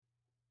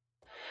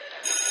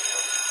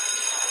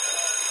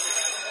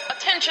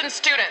Attention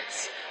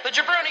students, the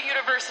Jabroni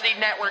University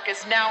Network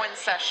is now in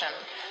session.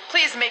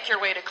 Please make your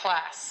way to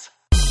class.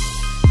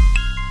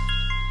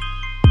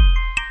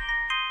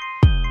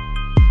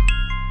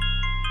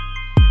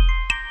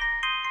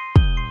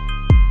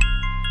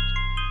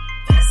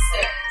 This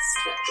is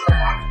the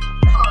Draft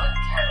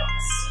Podcast.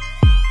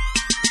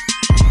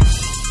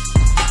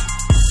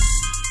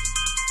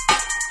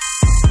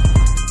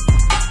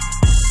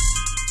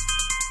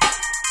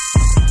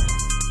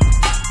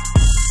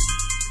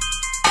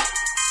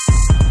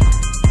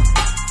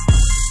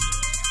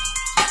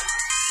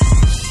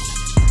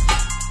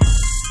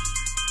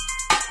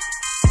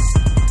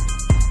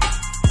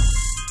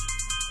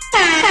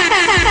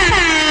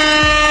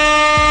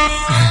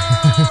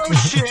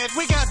 Shit,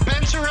 we got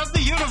Bencher of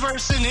the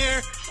Universe in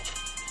here.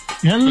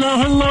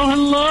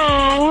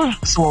 Hello.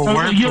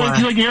 So You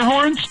like air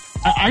horns?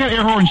 I got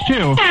air horns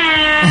too.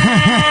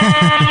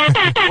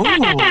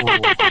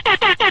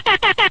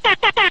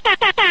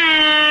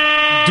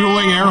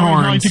 Dueling air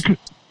horns.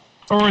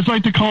 Or as I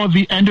like to call it,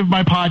 the end of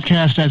my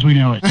podcast as we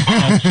know it.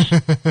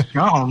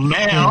 Oh,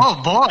 man.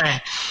 Oh,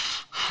 boy.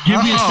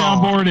 Give me a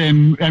soundboard,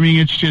 and I mean,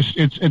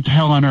 it's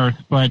hell on earth,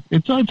 but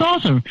it's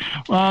awesome.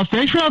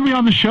 Thanks for having me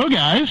on the show,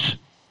 guys.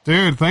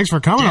 Dude, thanks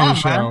for coming on the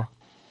show. Man.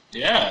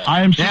 Yeah.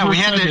 I am super we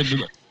had excited.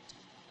 to.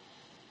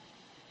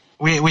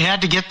 We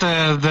had to get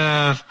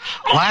the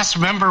last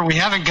member we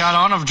haven't got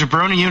on of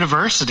Jabroni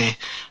University.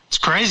 It's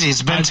crazy.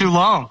 It's been too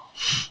long.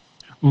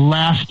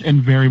 Last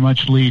and very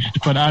much least,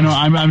 but I know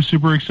I'm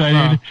super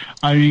excited.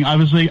 I mean,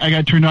 obviously, I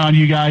got turned on to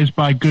you guys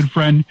by a good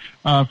friend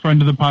of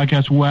the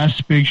podcast, Wes.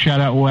 Big shout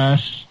out,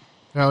 Wes.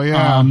 Hell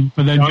yeah!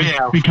 But then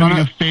becoming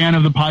a fan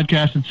of the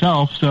podcast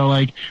itself. So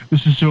like,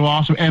 this is so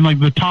awesome, and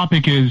like the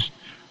topic is,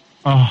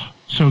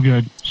 so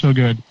good.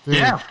 Dude.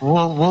 Yeah,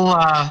 we'll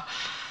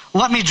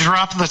let me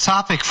drop the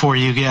topic for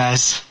you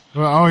guys.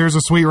 Oh, here's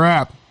a sweet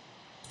rap.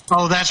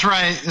 Oh, that's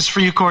right. It's for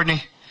you,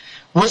 Courtney.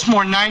 What's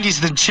more 90s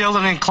than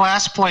chilling in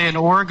class playing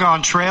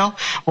Oregon Trail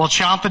while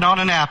chomping on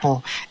an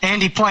apple?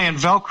 Andy playing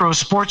Velcro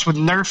sports with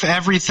Nerf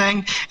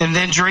everything and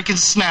then drinking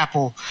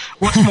Snapple.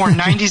 What's more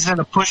 90s than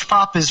a push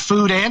pop is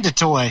food and a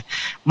toy?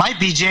 Might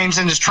be James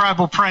in his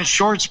tribal print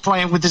shorts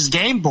playing with his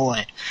Game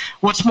Boy.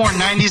 What's more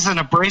 90s than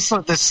a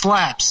bracelet that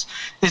slaps?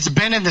 It's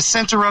Ben in the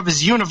center of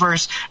his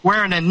universe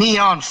wearing a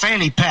neon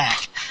fanny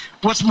pack.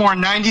 What's more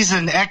 90s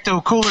than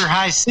Ecto Cooler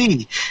High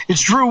C?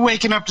 It's Drew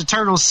waking up to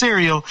Turtle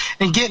cereal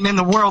and getting in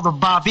the world of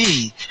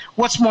Bobby.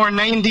 What's more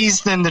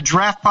 90s than the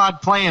draft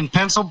pod playing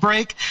Pencil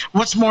Break?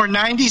 What's more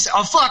 90s?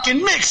 A fucking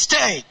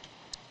mixtape!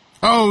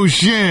 Oh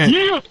shit!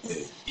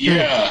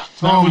 Yeah.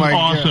 Oh was my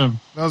awesome. god,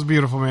 that was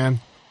beautiful, man.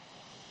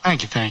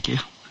 Thank you.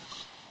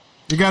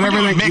 You got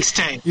everything.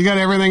 Mixtape. You got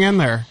everything in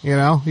there. You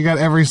know, you got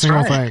every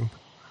single right. thing.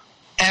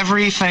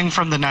 Everything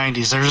from the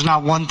 90s. There's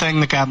not one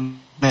thing that got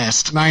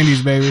missed.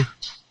 90s, baby.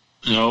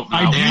 Nope.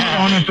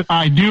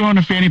 I do own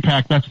a fanny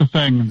pack. That's the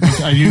thing.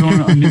 I do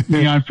own a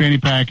neon fanny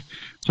pack.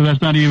 So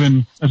that's not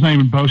even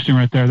boasting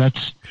right there.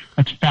 That's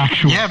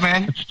factual. Yeah,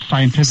 man. It's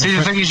scientific. See,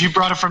 the thing is, you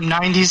brought it from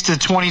 90s to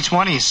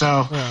 2020,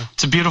 so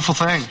It's a beautiful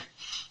thing.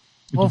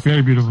 It's a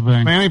very beautiful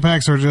thing. Fanny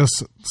packs are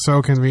just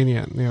so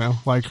convenient. You know,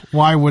 like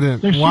why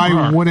wouldn't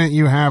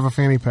you have a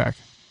fanny pack?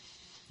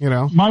 You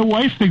know, my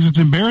wife thinks it's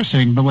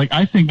embarrassing, but like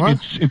I think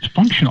it's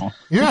functional.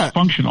 Yeah, it's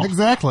functional.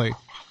 Exactly.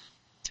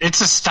 It's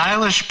a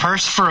stylish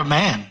purse for a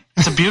man.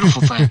 It's a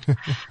beautiful thing.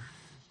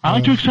 I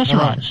like to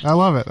accessorize. I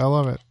love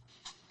it.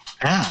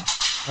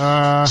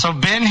 Yeah. So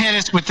Ben hit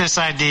us with this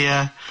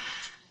idea.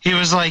 He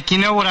was like, you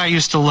know what I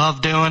used to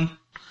love doing?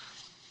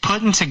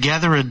 Putting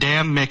together a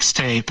damn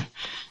mixtape.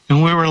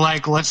 And we were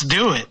like, let's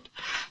do it.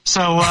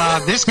 So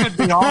this could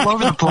be all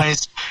over the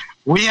place.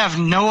 We have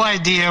no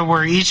idea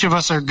where each of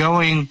us are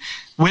going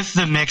with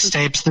the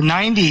mixtapes. The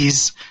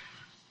 90s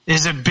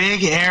is a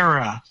big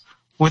era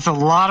with a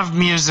lot of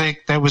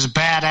music that was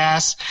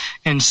badass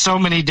in so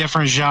many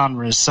different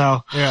genres.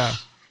 So,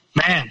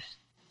 man,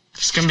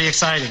 it's going to be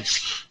exciting.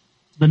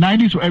 The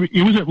 90s,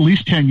 it was at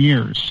least 10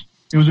 years.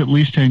 And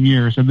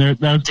like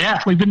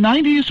the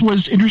 90s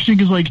was interesting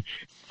because like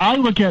I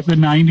look at the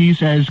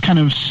 90s as kind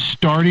of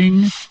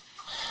starting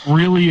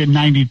really in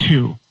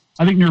 92.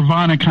 I think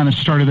Nirvana kind of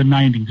started the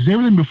 90s.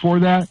 Everything before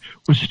that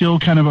was still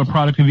kind of a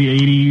product of the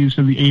 80s,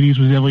 and the 80s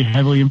was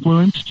heavily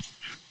influenced.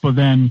 But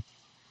then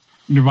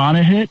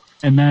Nirvana hit,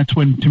 and that's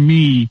when, to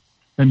me,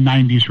 the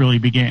 90s really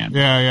began.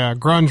 Yeah.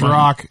 Grunge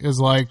rock is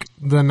like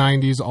the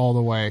 90s all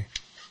the way.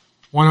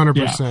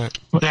 100%.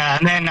 Yeah,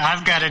 and then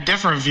I've got a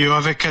different view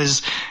of it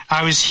because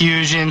I was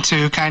huge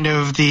into kind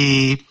of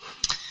the,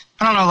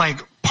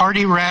 like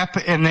party rap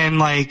and then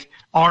like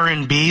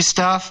R&B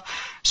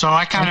stuff. So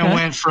I kind of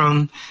went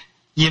from,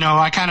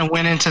 I kind of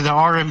went into the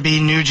R&B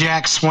New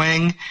Jack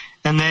Swing.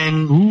 And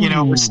then,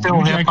 it was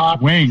still hip-hop.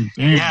 Swing.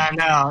 Damn. Yeah, I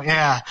know,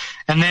 yeah.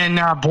 And then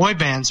boy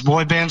bands.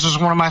 Boy bands was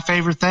one of my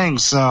favorite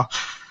things. So,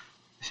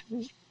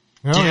 the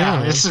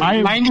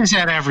 90s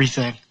had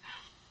everything.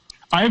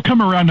 I have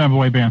come around on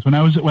boy bands. When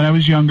I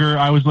was younger,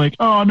 I was like,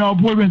 oh, no,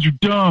 boy bands are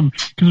dumb.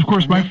 Because, of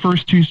course, my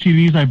first two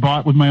CDs I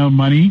bought with my own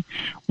money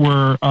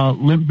were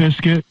Limp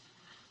Bizkit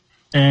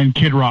and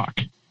Kid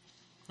Rock.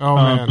 Oh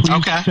man!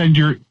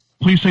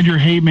 Please send your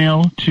hate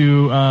mail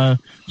to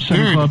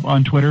Center Club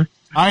on Twitter.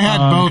 I had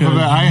both of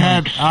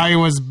them. I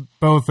was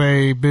both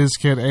a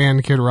BizKid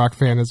and Kid Rock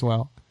fan as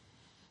well.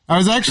 I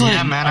was actually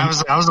I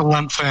was a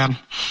Limp fan.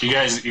 You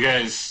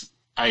guys,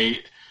 I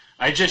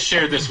just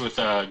shared this with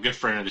a good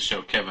friend of the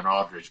show, Kevin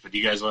Aldridge. But do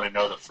you guys want to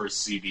know the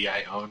first CD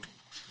I owned?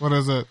 What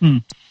is it?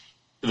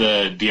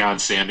 The Deion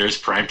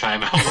Sanders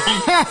Primetime album.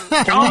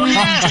 Oh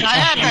yes, I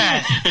had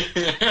that.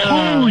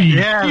 Holy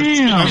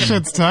damn! That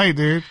shit's tight,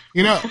 dude.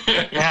 You know,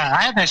 yeah,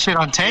 I had that shit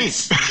on tape.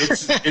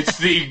 It's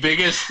the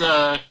biggest.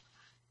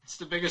 It's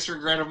the biggest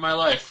regret of my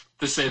life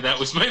to say that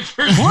was my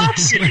first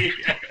CD.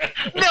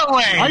 No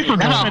way! I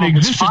forgot that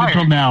existed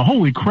until now.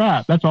 Holy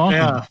crap, that's awesome.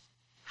 Yeah.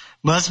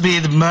 Must be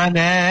the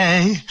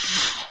money.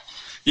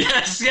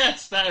 Yes,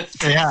 that's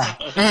Dude,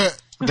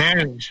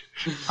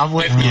 I'm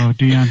with you. Oh,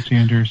 Deion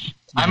Sanders.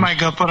 I might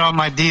go put on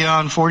my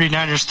Deion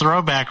 49ers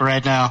throwback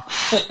right now.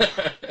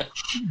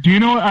 Do you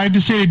know what I have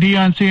to say to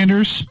Deion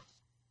Sanders?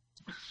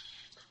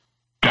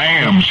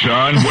 Damn,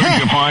 son,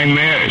 where'd you find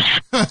this?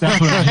 That's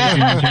what I say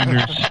to Deion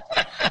Sanders.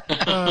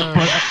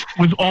 But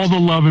with all the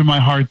love in my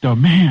heart, though,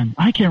 man,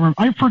 I can't remember.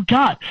 I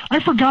forgot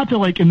that,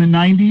 like, in the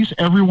 90s,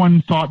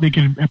 everyone thought they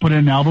could put in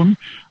an album.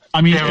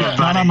 I mean, it's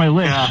not on my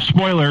list. Yeah.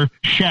 Spoiler,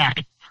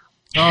 Shaq.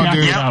 Oh,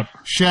 dude.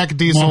 Shaq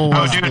Diesel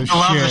was dude, the I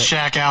love shit. the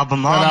Shaq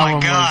album. My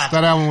God.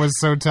 That album was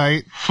so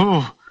tight.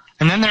 Whew.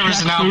 And then there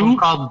was an album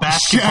called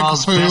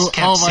Basketball's Best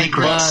Kept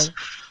Secrets. God.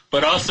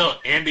 But also,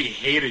 Andy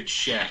hated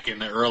Shaq in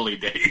the early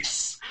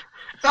days.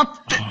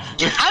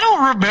 I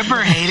don't remember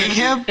hating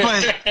him,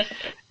 but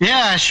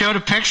yeah, I showed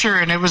a picture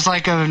and it was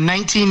like a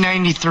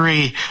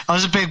 1993. I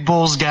was a big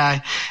Bulls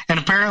guy, and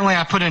apparently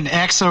I put an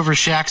X over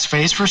Shaq's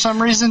face for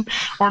some reason,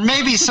 or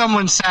maybe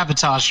someone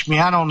sabotaged me.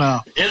 I don't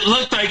know. It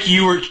looked like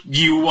you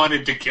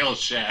wanted to kill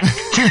Shaq.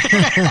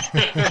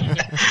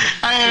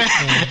 I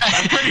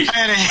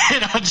had a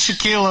hit on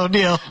Shaquille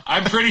O'Neal.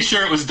 I'm pretty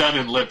sure it was done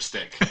in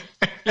lipstick.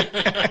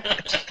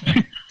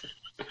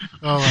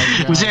 Oh my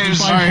God!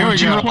 Here we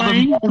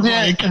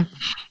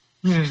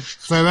go.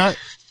 So that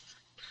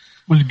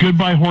was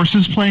Goodbye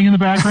Horses playing in the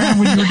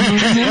background when you were doing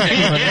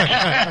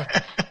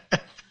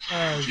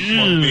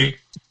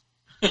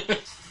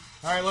it?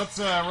 All right, let's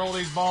roll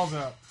these balls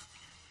up.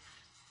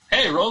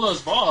 Hey, roll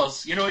those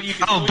balls. You know what you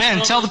can do? Oh,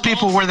 Ben, tell the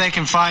people where they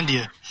can find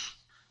you.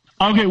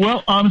 Okay,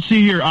 well,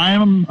 see here. I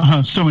am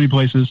so many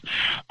places.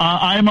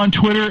 I am on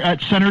Twitter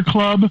at Center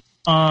Club,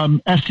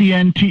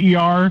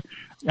 SENTER.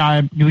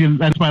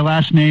 That's my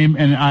last name,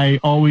 and I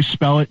always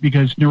spell it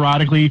because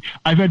neurotically,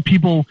 I've had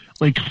people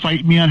like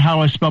fight me on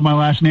how I spell my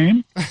last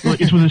name.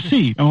 It's with a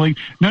C. I'm like,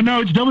 no,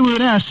 it's definitely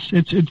with an S.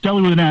 It's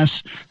definitely with an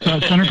S.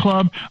 Center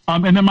Club,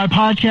 and then my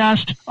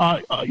podcast.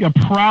 A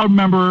proud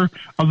member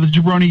of the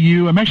Jabroni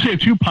U. I'm actually have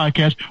two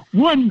podcasts.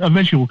 One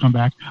eventually will come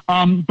back,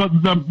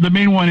 but the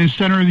main one is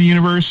Center of the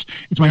Universe.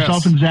 It's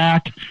myself and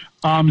Zach.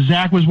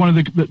 Zach was one of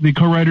the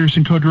co-writers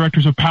and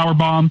co-directors of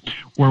Powerbomb,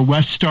 where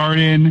Wes starred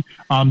in.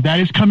 That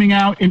is coming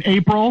out in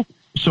April.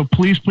 So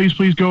please go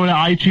to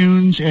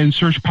iTunes and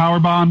search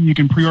Powerbomb. You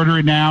can pre-order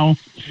it now.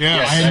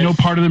 Yes. I had no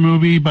part of the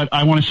movie, but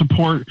I want to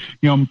support,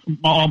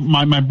 all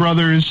my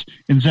brothers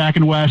and Zach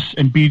and Wes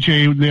and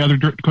BJ, the other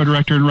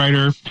co-director and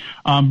writer.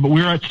 But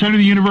we're at Center of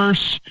the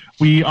Universe.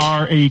 We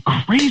are a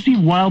crazy,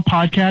 wild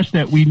podcast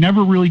that we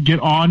never really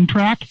get on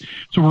track.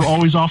 So we're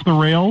always off the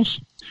rails.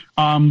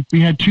 We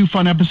had 2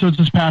 fun episodes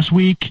this past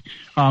week.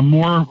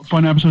 More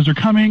fun episodes are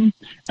coming.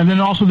 And then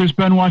also there's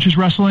Ben Watches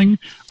Wrestling.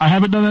 I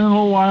haven't done that in a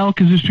little while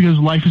because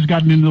life has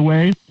gotten into the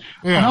way.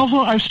 Yeah. And also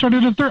I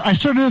started a third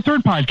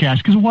podcast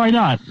because why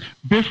not?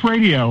 Biff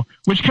Radio,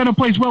 which kind of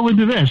plays well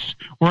into this,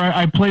 where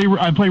I play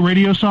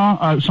radio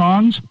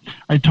songs.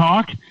 I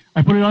talk.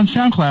 I put it on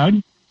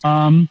SoundCloud.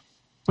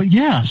 But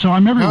yeah, so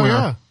I'm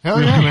everywhere.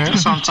 Hell yeah, man.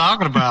 That's what I'm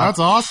talking about. That's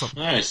awesome.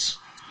 Nice.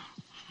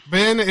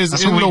 Ben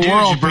is in the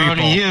world,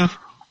 people.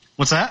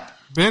 What's that?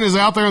 Ben is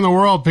out there in the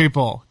world,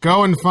 people.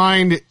 Go and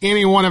find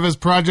any one of his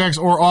projects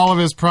or all of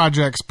his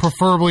projects,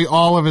 preferably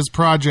all of his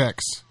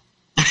projects.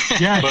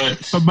 Yeah,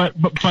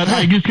 but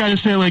I just gotta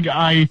say, like,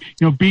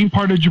 being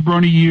part of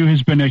Jabroni U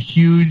has been a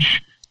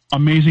huge,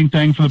 amazing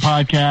thing for the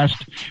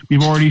podcast.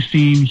 We've already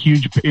seen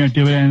huge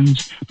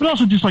dividends, but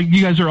also just like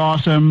you guys are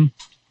awesome,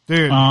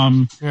 dude.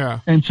 Yeah,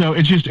 and so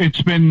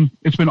it's been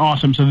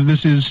awesome. So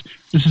this is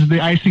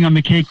the icing on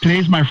the cake.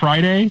 Today's my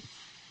Friday.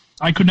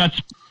 I could not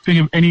think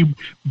of any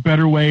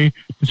better way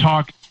to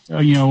talk,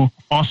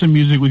 awesome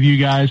music with you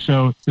guys.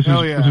 So this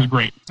is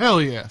great. Hell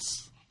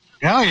yes.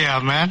 Hell yeah,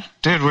 man.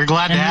 Dude, we're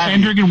glad to have you.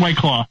 And drinking White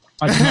Claw.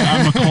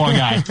 I'm a Claw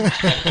guy.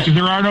 Because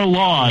there are no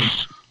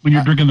laws when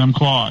you're drinking them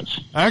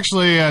claws.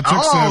 Actually, I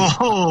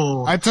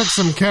took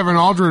some Kevin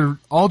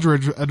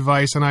Aldridge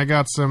advice, and I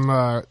got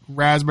some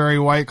raspberry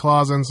White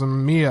Claws and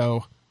some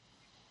Mio.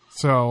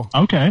 So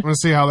okay, I'm going to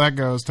see how that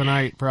goes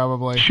tonight,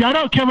 probably. Shout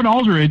out Kevin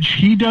Aldridge.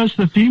 He does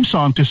the theme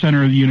song to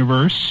Center of the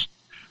Universe.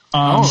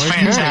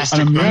 Fantastic.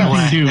 An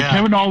amazing dude. Yeah.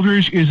 Kevin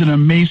Aldridge is an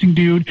amazing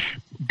dude.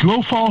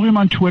 go follow him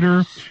on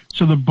Twitter.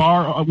 So the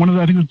bar,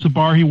 I think it's the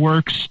bar he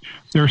works.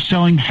 They're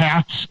selling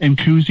hats and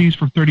koozies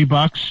for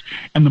 $30,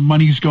 and the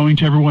money's going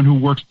to everyone who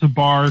works at the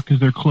bar because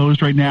they're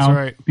closed right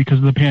now because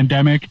of the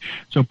pandemic.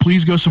 So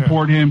please go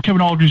support him.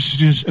 Kevin Aldridge is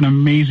just an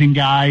amazing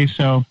guy.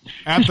 So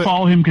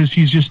follow him because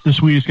he's just the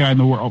sweetest guy in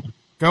the world.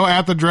 Go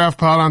at the Draft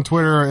Pod on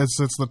Twitter. It's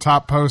the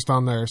top post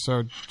on there.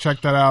 So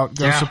check that out.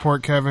 Go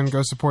support Kevin.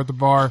 Go support the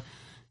bar.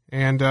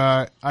 And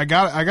I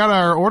got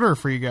our order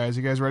for you guys.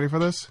 You guys ready for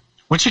this?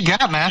 What you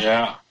got, man?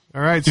 Yeah.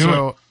 All right.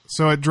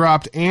 So it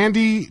dropped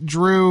Andy,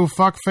 Drew,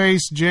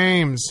 Fuckface,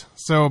 James.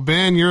 So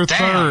Ben, you're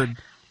third.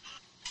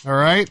 All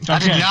right. I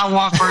did not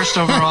want first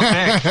overall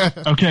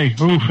pick. Okay.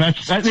 Oof.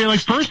 That's like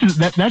first.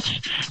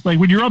 That's like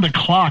when you're on the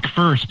clock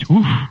first.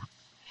 Oof.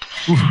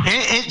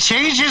 It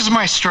changes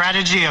my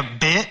strategy a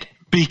bit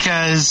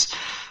because,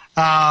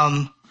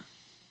 I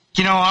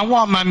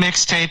want my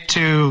mixtape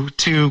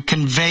to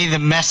convey the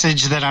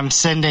message that I'm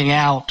sending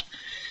out,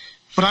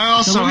 but I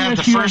also have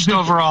the first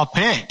overall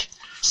pick.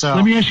 So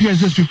let me ask you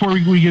guys this before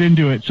we get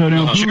into it. So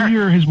now, who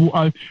here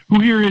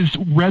has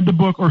read the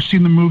book or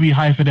seen the movie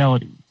High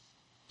Fidelity?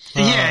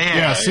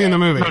 Yeah, seen the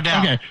movie. No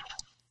doubt. Okay.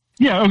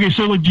 Yeah. Okay.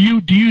 So, like, do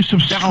you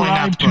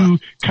subscribe to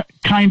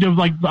kind of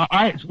like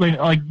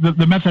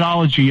the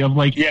methodology of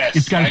like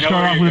it's got to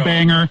start off with a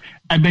banger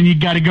and then you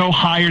got to go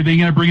higher, then you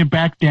got to bring it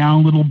back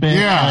down a little bit.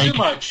 Yeah. Not too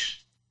much.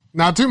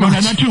 Not too much. No,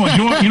 not too much.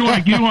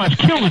 You don't want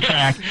to kill the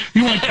track.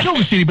 You want to kill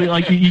the city, but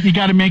like you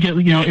got to make it.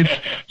 It's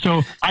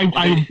so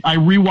I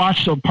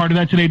rewatched a part of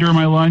that today during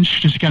my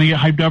lunch just to kind of get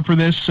hyped up for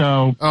this.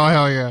 So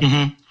hell yeah,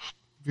 mm-hmm.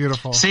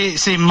 Beautiful.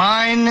 See,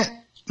 mine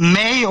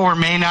may or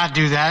may not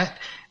do that,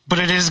 but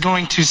it is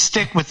going to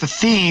stick with the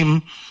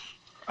theme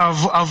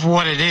of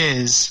what it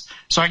is.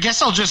 So I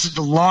guess I'll just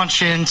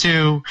launch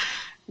into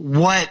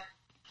what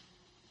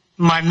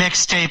my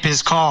mixtape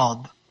is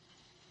called.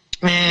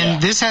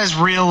 And this has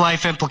real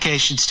life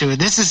implications to it.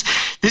 This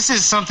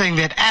is something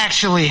that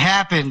actually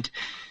happened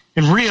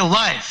in real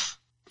life.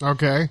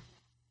 Okay.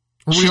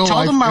 She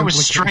told him I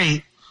was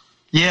straight.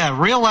 Yeah,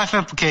 real life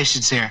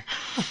implications here.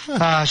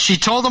 She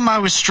told him I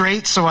was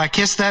straight, so I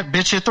kissed that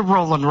bitch at the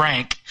rolling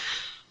rank.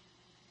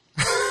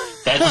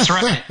 That's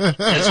right.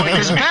 That's what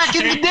Because back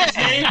in the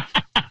day.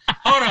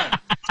 Hold on.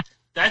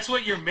 That's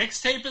what your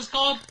mixtape is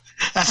called?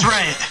 That's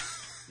right.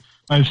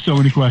 I have so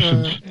many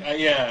questions.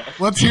 Yeah.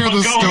 Let's hear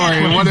the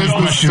story. What is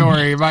the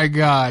story? My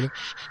God.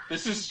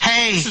 This is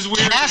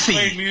weird. Kathy.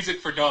 Playing music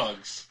for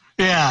dogs.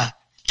 Yeah,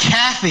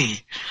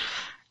 Kathy.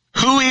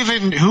 Who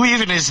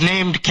even is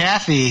named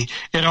Kathy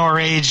at our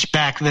age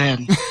back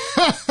then?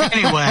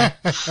 Anyway,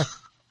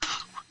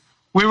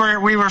 we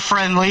were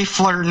friendly,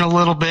 flirting a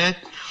little bit,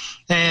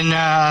 and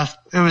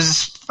it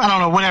was, I don't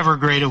know, whatever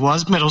grade it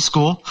was, middle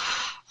school.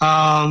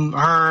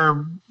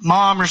 Her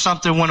mom or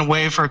something went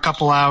away for a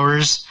couple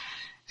hours.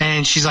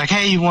 And she's like,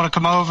 hey, you want to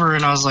come over?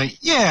 And I was like,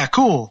 yeah,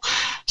 cool.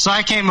 So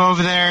I came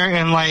over there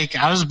and like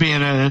I was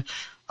being a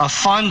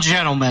fun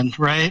gentleman,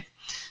 right?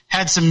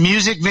 Had some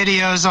music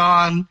videos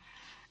on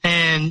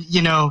and,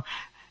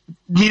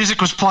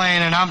 music was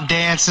playing and I'm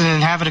dancing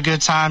and having a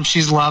good time.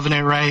 She's loving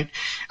it, right?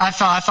 I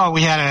thought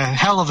we had a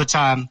hell of a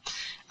time.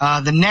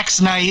 The next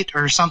night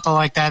or something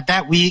like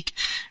that week,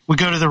 we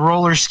go to the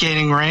roller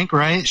skating rink,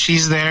 right?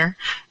 She's there.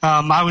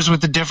 I was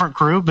with a different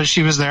crew, but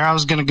she was there. I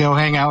was going to go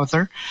hang out with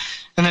her.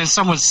 And then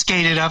someone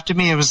skated up to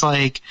me. It was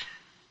like,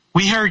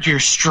 we heard you're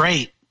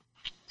straight.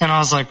 And I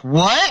was like,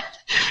 what?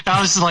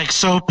 I was like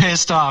so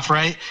pissed off,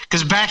 right?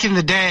 Because back in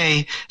the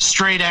day,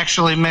 straight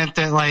actually meant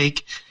that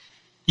like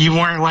you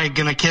weren't like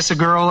going to kiss a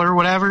girl or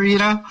whatever,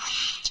 Like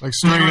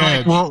straight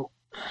edge. Like, well,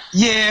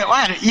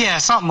 yeah,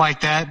 something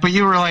like that. But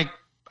you were like,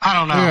 I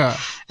don't know. Yeah.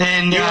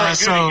 And you were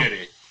so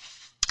goody.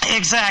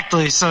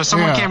 Exactly. So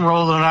someone came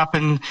rolling up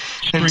and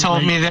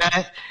told me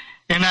that.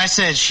 And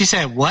she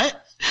said, what?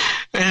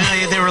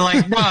 And they were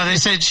like, no, they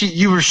said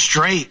you were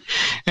straight.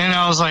 And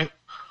I was like,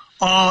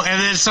 oh,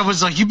 and then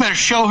someone's like, you better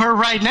show her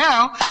right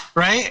now,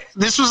 right?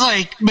 This was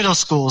like middle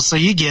school, so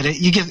you get it.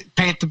 You get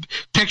the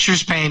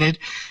pictures painted.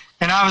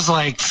 And I was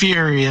like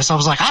furious. I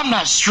was like, I'm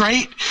not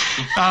straight.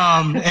 So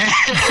I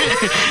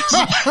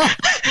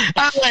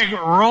like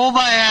roll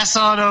my ass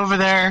on over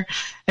there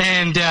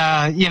and,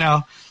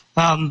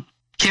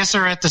 kiss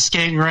her at the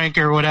skating rink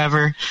or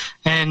whatever.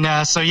 And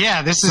so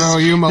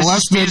you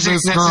molested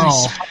this girl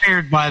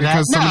inspired by that.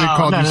 Because somebody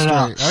called you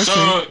straight.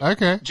 So,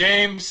 okay.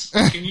 James,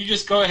 can you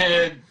just go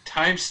ahead,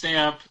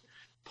 timestamp,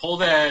 pull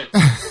that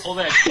clip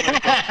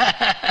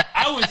up.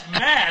 I was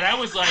mad. I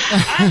was like,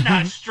 I'm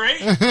not straight.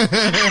 That's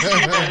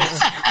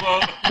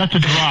a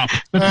drop.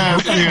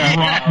 That's a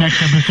drop next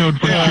episode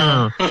for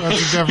sure.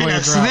 That's definitely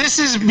a drop. So this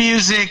is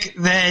music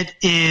that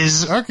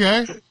is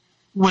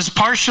was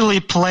partially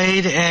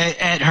played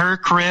at her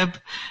crib,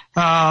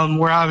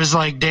 where I was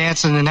like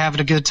dancing and having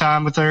a good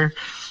time with her,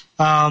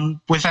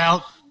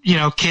 without,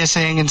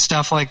 kissing and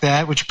stuff like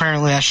that, which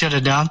apparently I should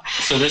have done.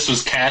 So this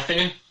was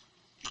Kathy?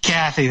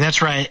 Kathy,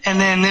 that's right. And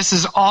then this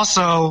is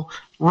also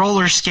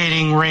roller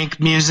skating rink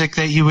music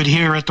that you would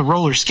hear at the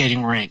roller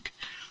skating rink.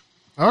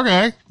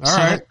 Okay. All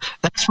right.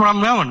 That's what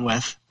I'm going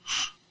with.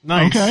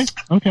 Nice.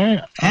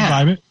 Okay.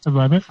 I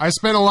vibe it. I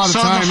spent a lot of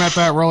So time at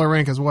that roller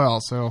rink as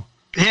well, so.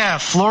 Yeah,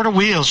 Florida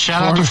Wheels.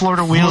 Shout out to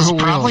Florida Wheels.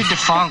 Florida Probably Wheels.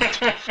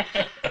 defunct.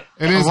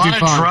 It is A lot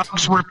defunct. of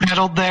drugs were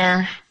peddled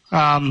there.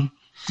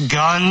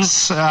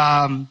 Guns.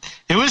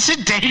 It was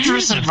a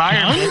dangerous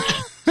environment.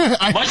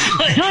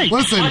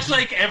 Much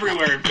like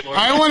everywhere in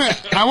Florida.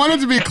 I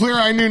wanted to be clear.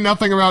 I knew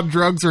nothing about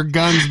drugs or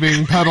guns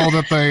being peddled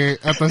at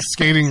the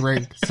skating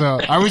rink, so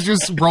I was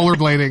just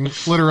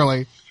rollerblading,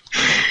 literally.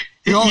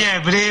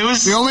 Yeah, but it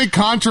was The only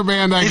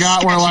contraband I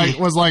got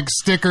was like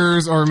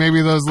stickers or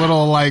maybe those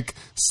little like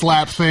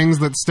slap things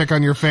that stick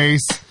on your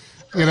face,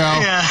 you know.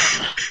 Yeah.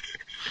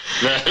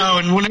 Oh,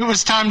 and when it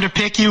was time to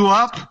pick you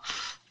up,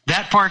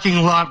 that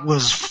parking lot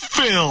was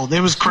filled.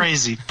 It was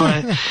crazy,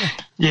 but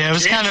yeah, it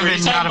was kind of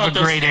not of a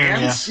great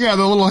area. Yeah,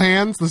 the little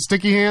hands, the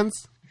sticky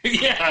hands.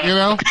 Yeah. You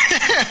know?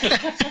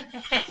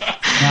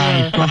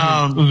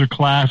 Nice. Those are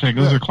classic.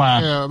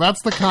 Yeah,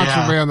 that's the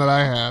contraband that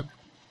I had.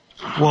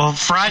 Well,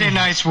 Friday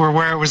nights were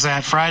where it was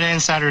at. Friday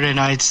and Saturday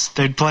nights,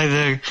 they'd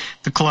play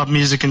the club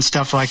music and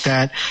stuff like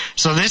that.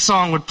 So this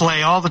song would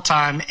play all the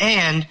time,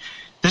 and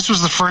this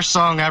was the first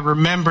song I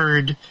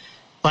remembered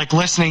like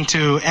listening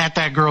to at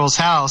that girl's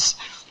house.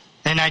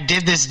 And I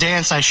did this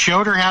dance. I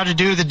showed her how to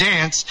do the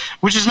dance,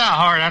 which is not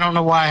hard. I don't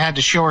know why I had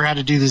to show her how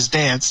to do this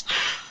dance.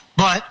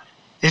 But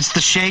it's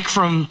the Shake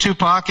from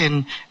Tupac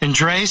and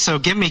Dre, so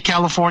give me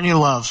California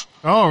Love.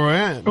 Oh,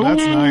 man.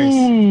 That's nice.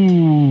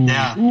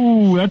 Yeah.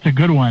 Ooh, that's a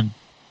good one.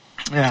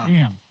 Yeah.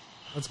 Damn.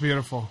 That's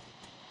beautiful.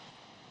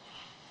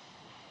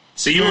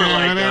 So you were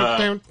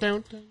like,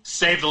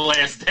 save the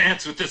last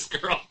dance with this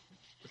girl.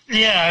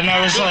 Yeah, and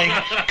I was like,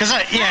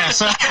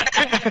 so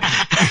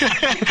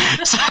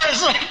I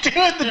was like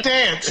doing the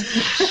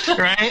dance,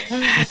 right?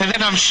 And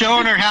then I'm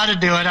showing her how to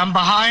do it. I'm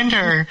behind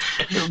her,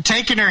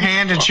 taking her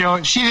hand and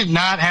showing. She did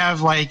not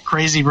have like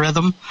crazy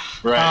rhythm,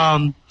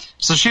 Right.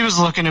 So she was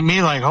looking at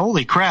me like,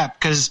 "Holy crap!"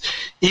 Because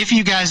if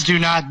you guys do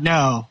not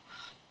know,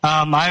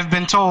 I've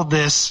been told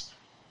this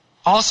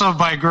also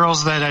by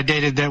girls that I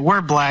dated that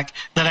were black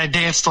that I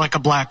danced like a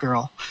black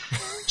girl.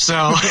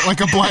 So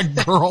Like a black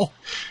girl.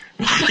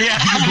 Yeah,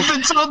 I've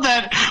been told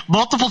that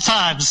multiple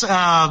times. So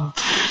I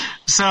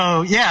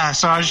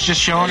was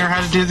just showing her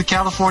how to do the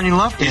California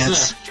Love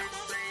dance.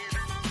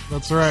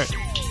 That's right.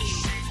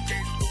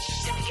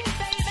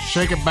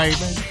 Shake it, baby.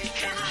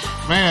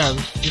 Man,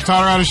 you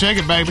taught her how to shake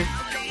it, baby.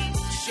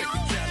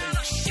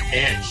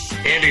 And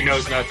Andy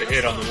knows not to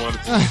hit on the 1, 2,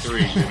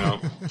 3, you know.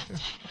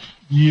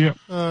 Yeah.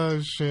 Oh,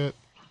 shit.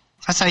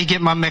 That's how you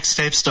get my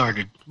mixtape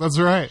started. That's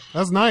right.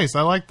 That's nice.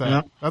 I like that.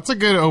 Yep. That's a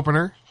good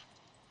opener.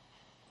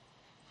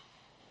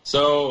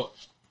 So,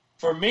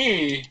 for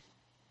me,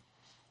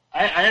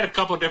 I had a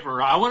couple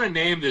different. I want to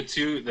name the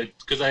two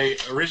because I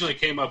originally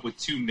came up with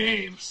two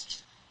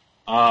names.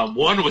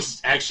 One was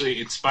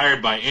actually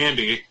inspired by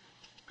Andy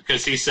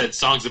because he said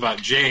songs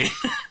about Jane.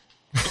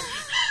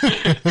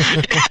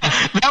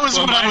 That was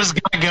what I was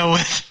going to go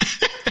with.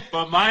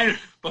 But mine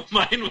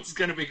was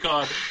going to be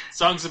called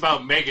Songs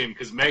About Megan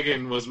because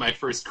Megan was my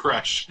first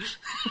crush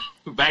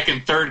back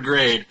in 3rd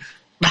grade.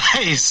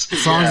 Nice.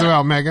 Songs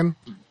about Megan.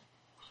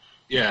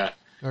 Yeah.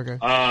 Okay.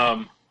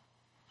 And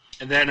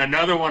then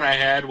another one I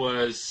had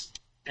was,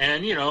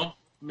 and you know,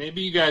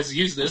 maybe you guys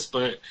use this,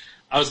 but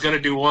I was going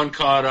to do one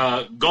called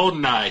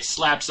GoldenEye,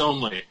 Slaps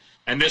Only.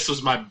 And this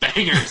was my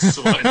bangers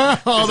one.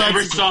 Because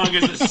every song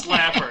is a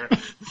slapper.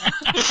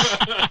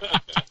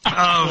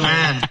 Oh,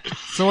 man.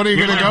 So what are you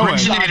going to go with?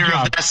 Originator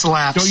of that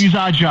slaps. Don't use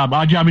Odd Job.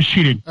 Odd Job is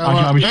cheating. Odd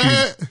Job is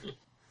cheating.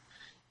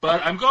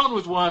 But I'm going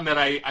with one that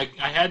I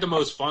had the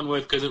most fun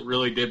with because it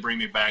really did bring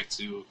me back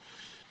to,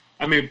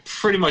 I mean,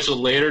 pretty much the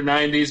later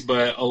 90s,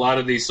 but a lot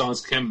of these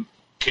songs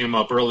came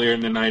up earlier in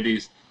the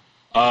 90s.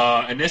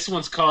 And this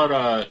one's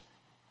called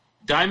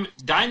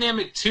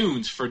Dynamic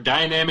Tunes for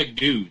Dynamic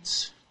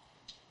Dudes.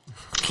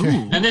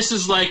 Okay. And this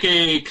is like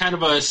a kind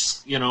of a,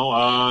 you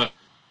know,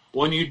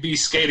 one you'd be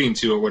skating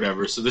to or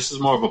whatever. So this is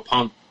more of a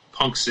punk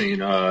scene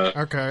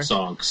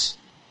songs.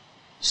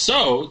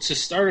 So to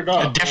start it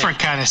off, a different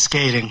kind of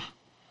skating.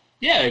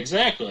 Yeah,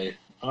 exactly.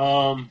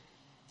 Man,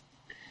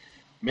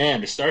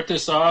 to start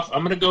this off, I'm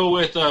going to go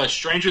with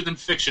Stranger Than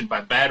Fiction by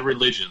Bad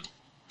Religion.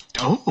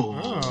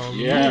 Oh.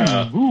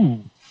 Yeah.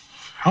 Ooh.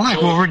 I like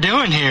what we're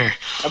doing here.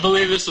 I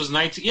believe this was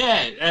 19...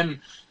 Yeah, and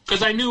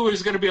because I knew it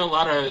was going to be a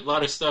lot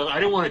of stuff. I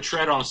didn't want to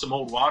tread on some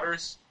old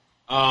waters.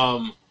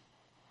 But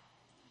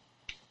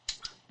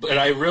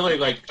I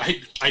really,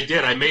 I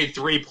did. I made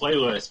 3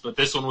 playlists, but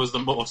this one was the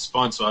most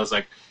fun, so I was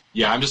like,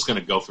 yeah, I'm just going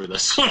to go for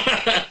this one.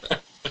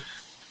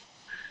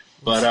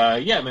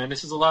 But yeah, man,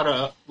 this is a lot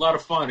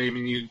of fun. I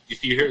mean,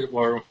 if you hear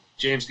or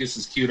James gets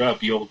this queued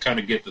up, you'll kind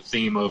of get the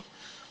theme of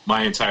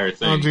my entire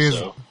thing. Oh, geez.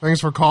 So. Thanks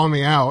for calling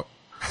me out.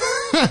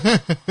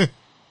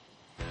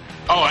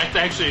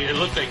 Actually, it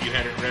looked like you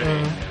had it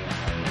ready.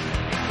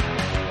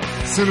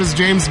 As soon as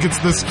James gets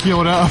this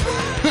queued up.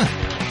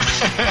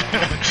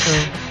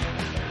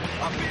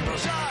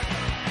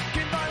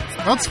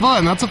 That's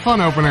fun. That's a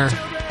fun opener.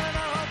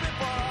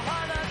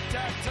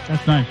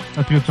 That's nice.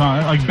 That's a good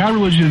song. Like, Bad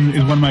Religion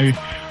is one of my...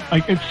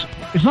 Like, it's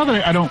it's not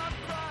that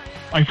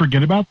I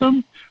forget about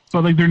them,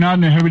 but like they're not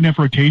in a heavy enough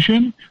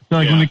rotation. They're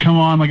like when they come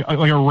on like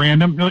a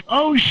random, they're like,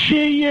 oh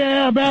shit,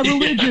 yeah, Bad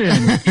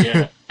Religion.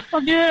 Yeah.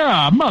 Fuck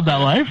yeah, I'm about that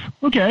life.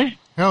 Okay.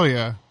 Hell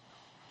yeah.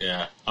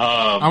 Yeah.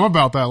 I'm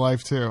about that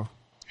life too.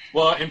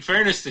 Well, in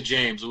fairness to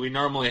James, we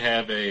normally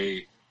have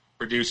a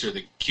producer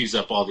that queues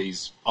up all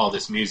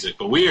this music,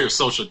 but we are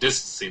social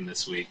distancing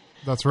this week.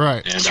 That's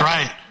right. And, That's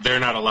right.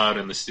 They're not allowed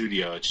in the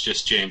studio. It's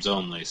just James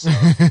only. So.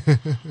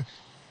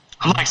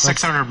 I'm like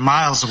 600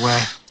 miles away.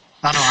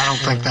 I don't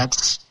think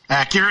that's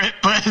accurate,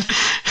 but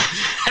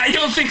I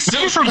don't think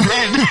so. from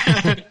Ben.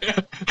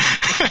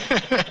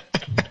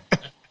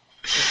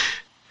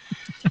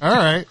 All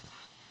right.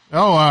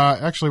 Oh,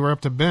 actually, we're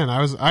up to Ben.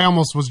 I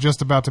almost was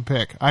just about to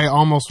pick. Just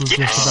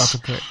about to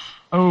pick.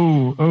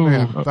 Oh,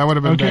 yeah, that would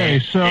have been okay.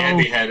 bad. So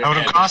Andy had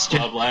cost you.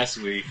 club last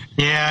week.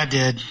 Yeah, I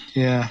did.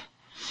 Yeah.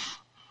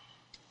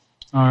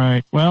 all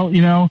right. Well,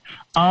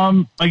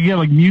 again,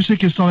 like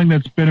music is something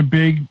that's been a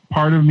big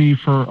part of me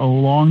for a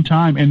long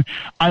time, and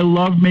I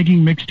love making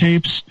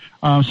mixtapes.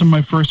 Some of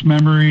my first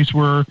memories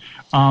were,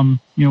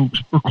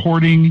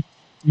 recording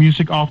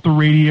music off the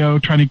radio,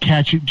 trying to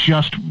catch it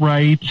just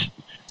right.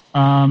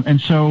 And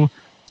so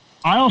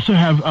I also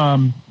have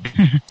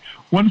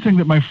one thing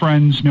that my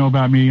friends know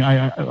about me.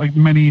 I like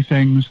many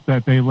things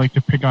that they like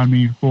to pick on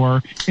me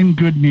for in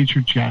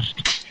good-natured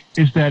jest,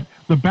 is that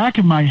the back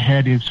of my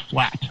head is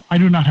flat. I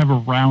do not have a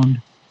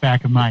round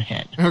back of my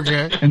head.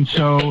 Okay. And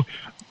so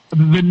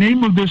the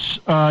name of this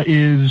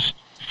is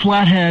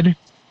Flathead,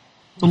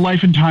 The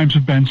Life and Times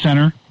of Ben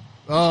Center.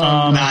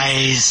 Oh,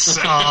 Nice.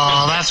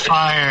 Oh, that's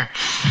fire.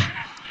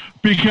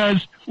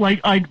 Because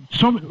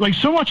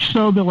so much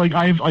so that like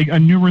I've like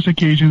on numerous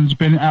occasions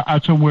been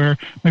out somewhere.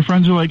 My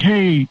friends are like,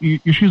 "Hey,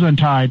 your shoe's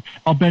untied."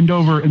 I'll bend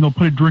over and they'll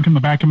put a drink in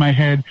the back of my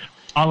head,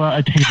 a la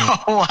a table.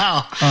 Oh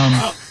wow.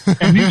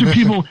 And these are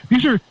people.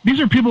 These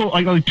are people.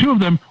 Like two of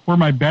them were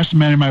my best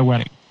men in my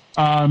wedding.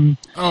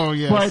 oh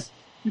yes. But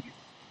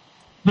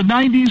the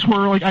 90s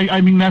were like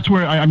I mean that's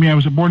where I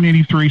was born in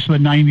 83, so the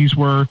 90s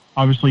were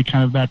obviously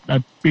kind of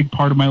that big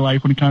part of my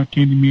life when it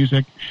came to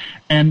music.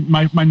 And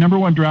my number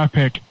one draft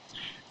pick.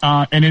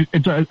 And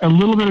it's a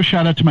little bit of a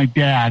shout out to my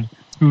dad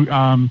who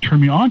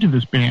turned me on to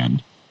this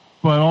band,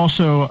 but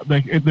also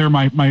they're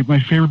my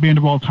favorite band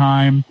of all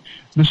time.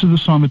 This is the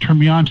song that turned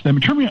me on to them.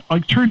 It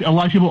turned a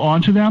lot of people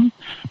on to them,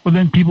 but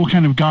then people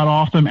kind of got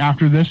off them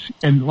after this,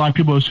 and a lot of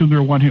people assume they're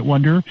a one-hit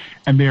wonder,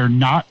 and they are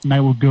not, and I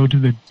will go to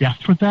the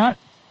death with that.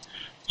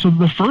 So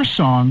the first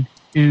song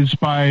is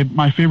by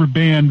my favorite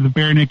band, the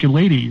Bare Naked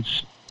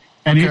Ladies,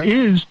 and it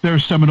is their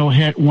seminal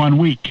hit, One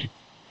Week.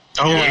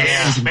 Oh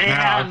yeah,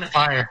 man.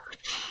 Fire.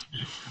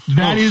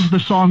 That is the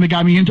song that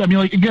got me into. I mean,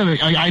 like again,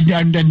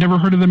 I'd never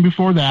heard of them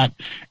before that,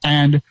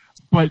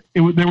 but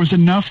there was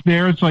enough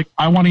there. It's like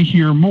I want to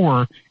hear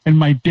more. And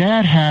my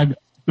dad had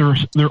their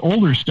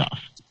older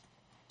stuff,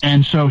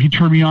 and so he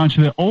turned me on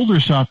to the older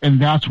stuff, and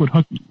that's what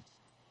hooked me.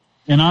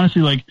 And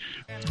honestly, like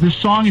this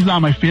song is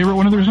not my favorite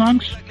one of their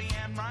songs.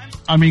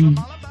 I mean,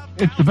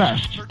 it's the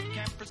best.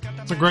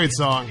 It's a great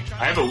song.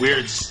 I have a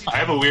weird.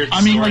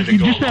 I mean, like story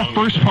to just go that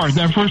along first with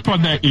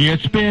part, that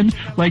it's been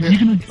like you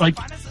can like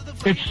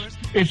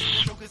it's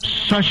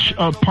such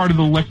a part of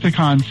the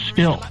lexicon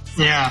still.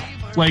 Yeah.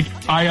 Like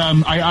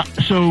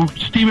so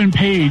Stephen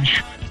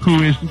Page, who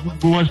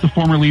was the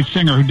former lead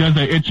singer who does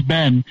that, It's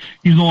Ben,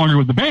 he's no longer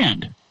with the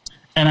band.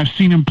 And I've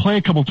seen him play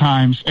a couple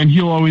times, and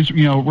he'll always,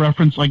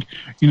 reference like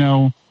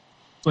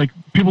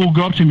people will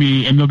go up to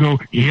me and they'll go,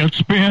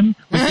 "It's Ben,"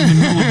 like in the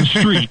middle of the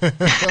street. Oh,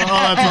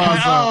 that's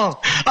awesome.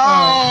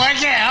 I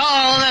can't.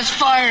 Oh, that's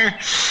fire.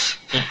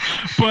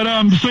 But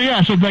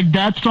so like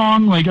that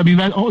song, like I mean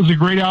that is a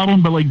great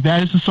album, but like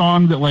that is the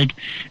song that like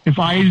if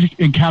I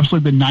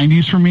encapsulate the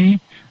 90s for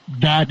me,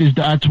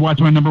 that's why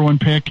it's my number one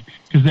pick,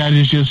 because that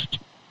is just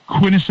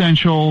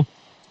quintessential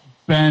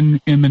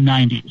Ben in the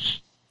 90s.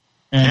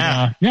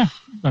 And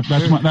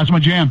that's my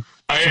jam.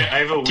 I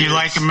have a weird...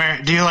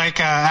 Do you like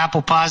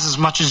apple pies as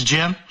much as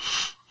Jim?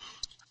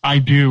 I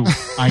do.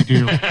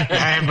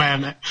 Hey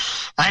man,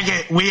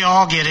 we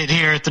all get it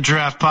here at the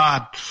Draft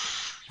Pod.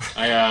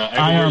 I have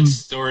a weird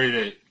story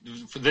that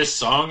this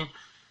song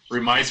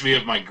reminds me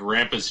of my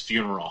grandpa's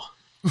funeral.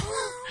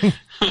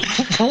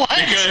 What?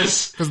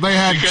 Because they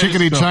had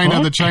Chickadee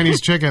China, the Chinese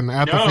chicken,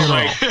 at the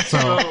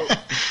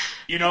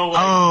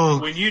funeral.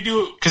 When you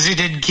do, because he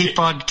didn't keep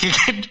on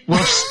kicking.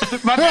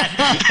 Whoops, my bad.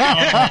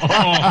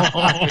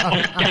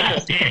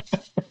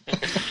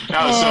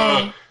 No,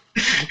 so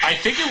I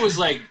think it was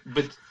that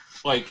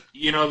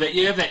you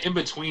have that in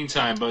between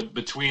time, but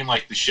between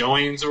like the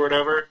showings or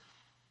whatever.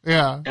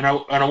 Yeah, and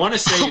I want to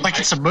say like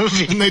it's a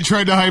movie. And they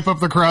tried to hype up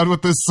the crowd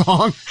with this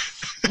song.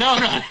 No,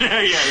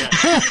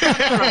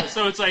 yeah.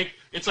 So it's like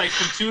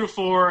from 2 to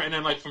 4, and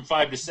then like from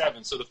 5 to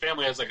 7. So the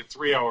family has like a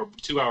 3-hour,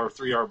 2-hour,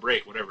 3-hour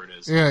break, whatever it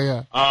is.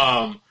 Yeah.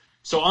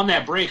 So on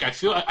that break, I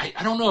feel I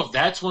don't know if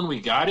that's when we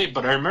got it,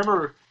 but I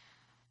remember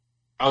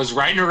I was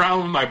riding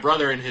around with my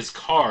brother in his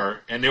car,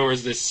 and there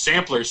was this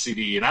sampler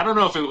CD, and I don't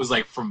know if it was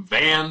like from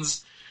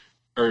Vans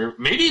or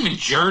maybe even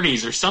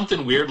Journeys or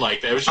something weird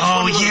like that. It was just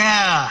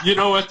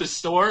at the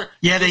store.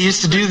 Yeah, they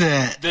used to do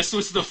that. This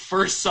was the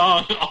first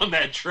song on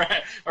that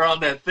track or on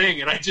that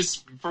thing, and I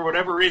just, for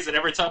whatever reason,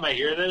 every time I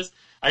hear this,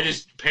 I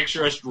just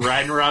picture us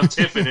riding around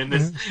Tiffin in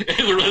this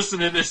and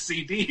listening to this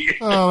CD.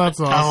 Oh, that's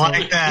awesome! I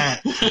like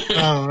that.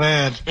 Oh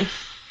man,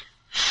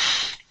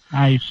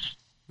 nice.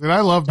 Dude,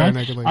 I love Bare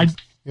Naked Ladies.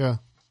 Yeah.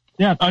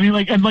 Yeah, I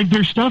mean,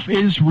 their stuff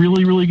is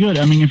really, really good.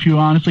 I mean, if you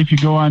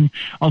go on,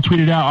 I'll tweet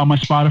it out on my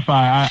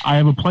Spotify. I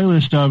have a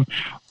playlist of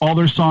all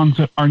their songs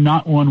that are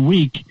not 1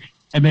 week,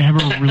 and they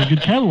have a really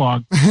good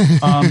catalog.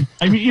 I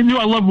mean,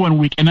 I love 1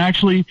 week, and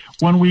actually,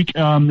 1 week,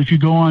 if you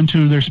go on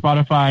to their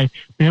Spotify,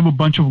 they have a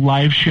bunch of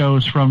live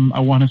shows from, I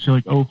want to say,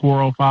 like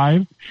 04,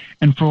 05,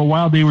 and for a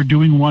while they were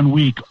doing 1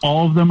 week,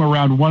 all of them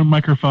around one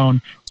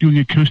microphone, doing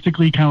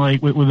acoustically, kind of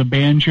like with a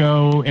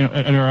banjo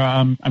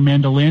or a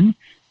mandolin.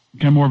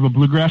 Kind of more of a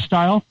bluegrass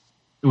style.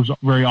 It was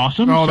very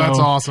awesome. Oh, that's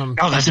awesome.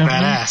 Oh, that's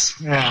badass.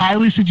 Yeah.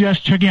 Highly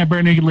suggest checking out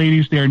Bare Naked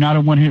Ladies. They are not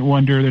a one-hit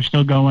wonder. They're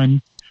still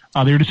going.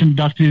 They were just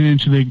inducted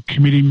into the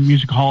Community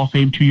Music Hall of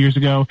Fame 2 years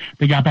ago.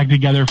 They got back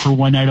together for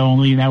one night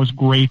only, and that was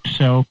great.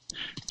 So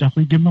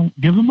definitely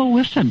give them a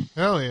listen.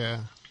 Hell yeah.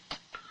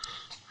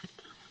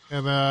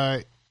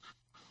 And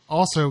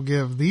also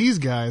give these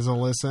guys a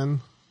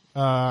listen.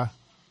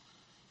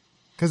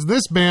 Because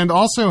this band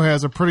also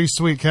has a pretty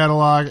sweet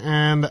catalog,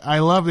 and I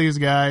love these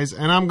guys.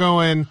 And I'm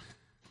going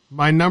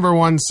my number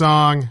one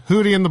song,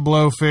 Hootie and the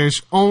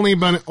Blowfish, Only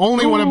Want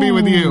to Be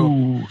With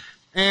You.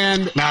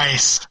 And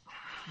nice.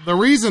 The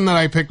reason that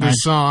I picked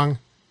this song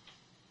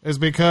is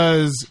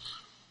because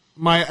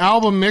my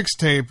album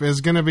Mixtape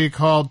is going to be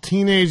called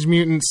Teenage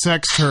Mutant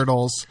Sex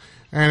Turtles,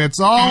 and it's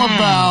all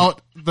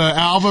about the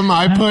album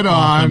I put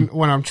on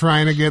when I'm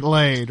trying to get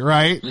laid,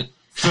 right?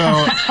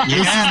 So,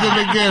 this is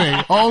the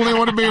beginning. Only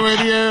want to be with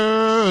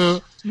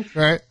you.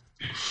 Right?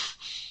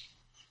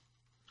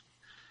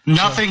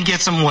 Nothing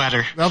gets them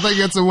wetter. Nothing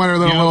gets them wetter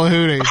than a little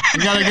Hootie.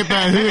 You got to get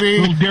that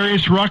Hootie. Little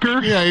Darius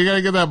Rucker. Yeah, you got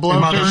to get that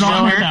blowfish. Turn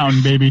on the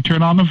fountain, baby.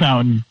 Turn on the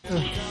fountain.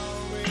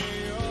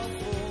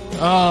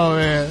 Oh,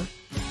 man.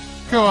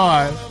 Come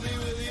on.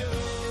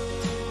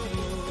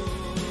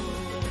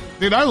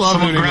 Dude, I love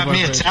Someone Hootie. grab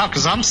me a towel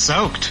because I'm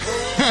soaked.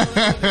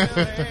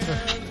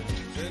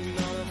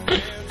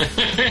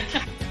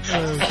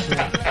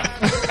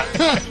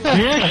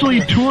 They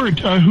actually toured.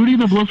 Hootie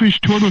and the Blowfish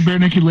toured with Bare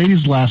Naked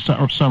Ladies last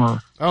summer.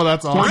 Oh,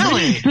 that's awesome.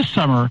 Really? This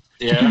summer.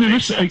 Yeah,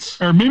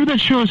 or maybe that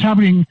show is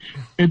happening.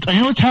 I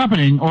know it's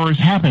happening or has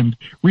happened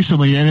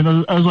recently,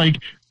 and I was like,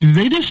 did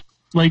they just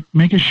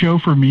make a show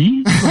for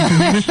me? Did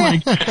they just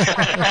what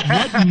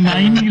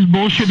 90s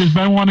bullshit does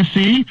Ben want to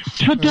see?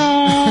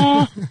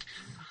 Ta-da!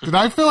 Did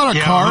I fill out a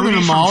card in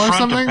a mall or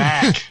something?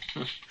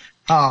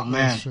 Oh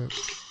man.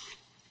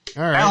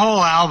 All right. That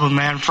whole album,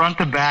 man, front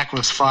to back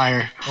was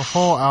fire. The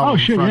whole album,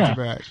 front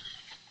to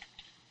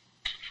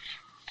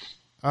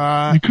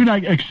back. You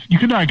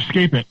could not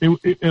escape it. It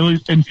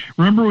was, and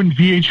remember when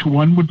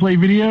VH1 would play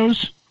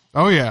videos?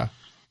 Oh yeah,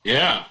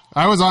 yeah.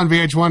 I was on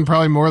VH1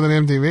 probably more than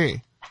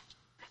MTV.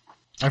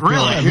 I feel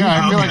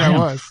like I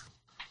was.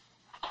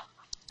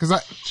 Because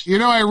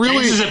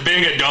James is a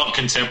big adult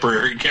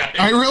contemporary guy.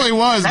 I really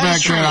was back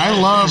then.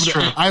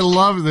 I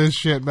loved this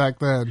shit back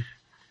then.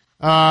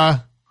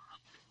 I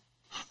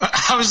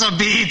was on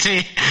BET.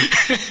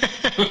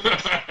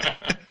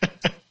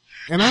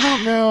 And I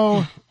don't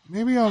know.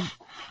 Maybe I'm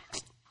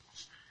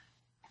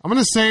going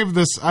to save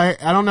this. I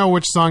don't know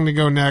which song to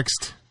go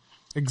next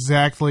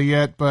exactly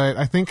yet, but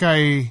I think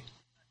God,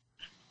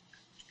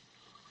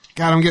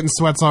 I'm getting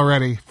sweats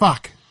already.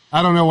 Fuck.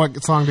 I don't know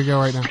what song to go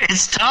right now.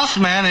 It's tough,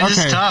 man. It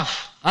is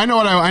tough. I know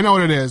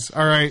what it is.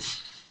 All right.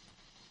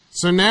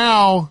 So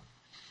now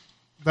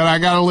that I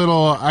got a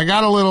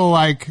little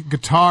like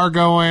guitar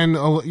going,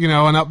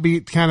 an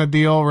upbeat kind of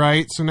deal,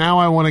 right? So now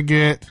I want to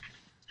get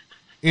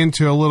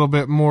into a little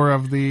bit more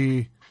of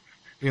the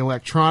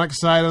electronic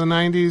side of the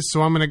 90s.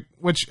 So I'm going to,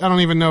 which I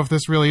don't even know if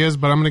this really is,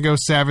 but I'm going to go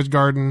Savage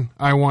Garden,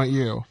 I Want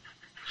You.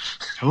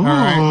 Ooh. All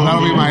right.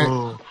 That'll be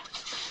my,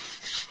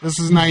 this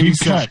is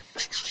 97.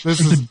 This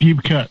is a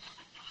deep cut.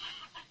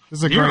 This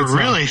is a great song. You're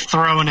really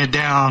throwing it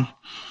down.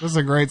 This is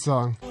a great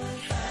song.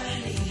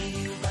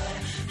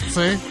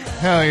 See?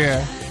 Hell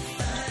yeah.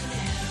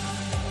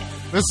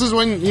 This is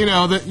when,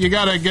 that you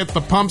got to get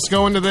the pumps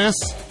going to this,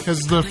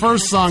 because the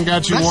first song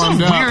got you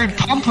warmed up. That's a weird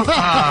pump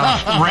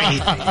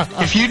rate.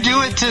 If you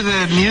do it to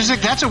the music,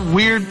 that's a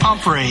weird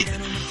pump rate.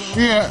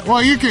 Yeah,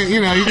 well, you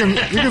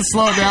can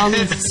slow it down,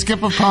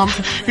 skip a pump,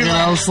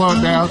 slow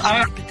it down.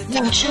 Yeah.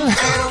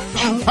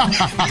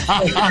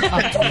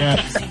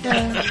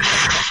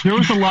 There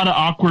was a lot of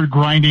awkward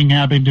grinding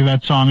happening to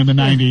that song in the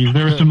 90s.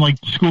 There was some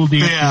school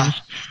dances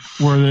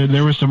where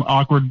there was some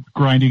awkward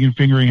grinding and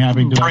fingering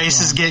happening to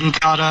braces getting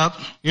caught up.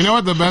 You know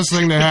what the best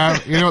thing to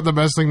have? You know what the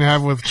best thing to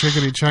have with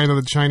Chickadee China,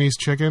 the Chinese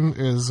chicken,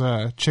 is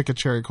Chicka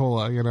Cherry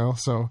Cola.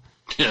 So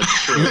yeah,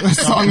 true. The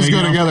songs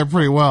go together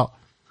pretty well.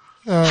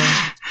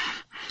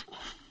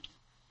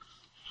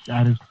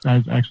 That is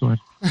excellent.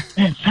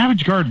 Man,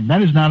 Savage Garden.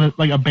 That is not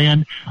a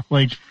band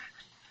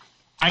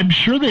I'm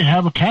sure they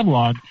have a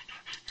catalog.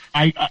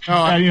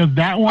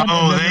 That one.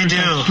 Oh, they do.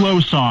 A slow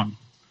song.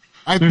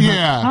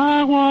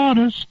 I want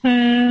to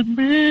spend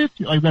with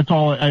you. Like, that's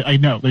all I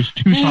know. There's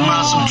 2 songs.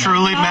 Awesome,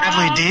 Truly,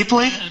 Madly,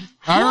 Deeply.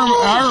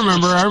 I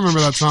remember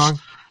that song.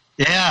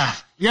 Yeah.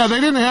 Yeah, they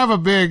didn't have a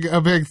big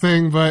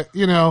thing, but,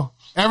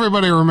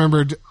 everybody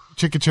remembered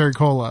Chicken Cherry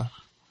Cola.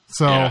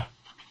 So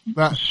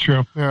that's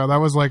true. Yeah, that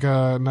was like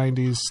a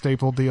 90s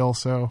staple deal,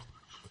 so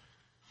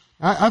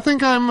I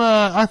think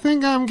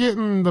I'm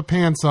getting the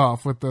pants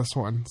off with this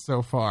one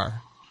so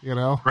far.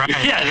 Right?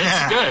 Yeah,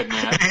 that's good,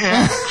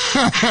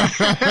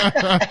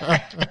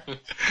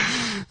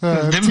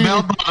 man. Them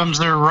bell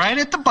bottoms are right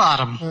at the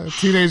bottom.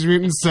 Teenage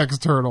Mutant Sex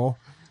Turtle.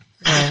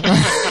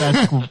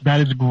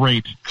 That is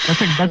great.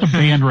 That's a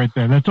band right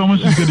there. That's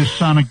almost as good as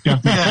Sonic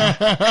Death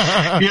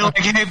Metal. You're like,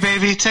 hey,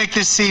 baby, take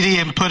this CD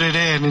and put it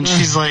in, and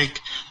she's like,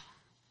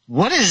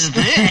 what is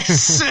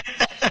this?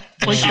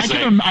 Like,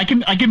 I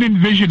can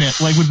envision it,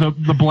 like with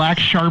the black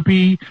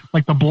Sharpie,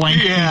 like the blank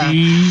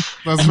CD,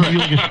 and maybe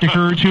like a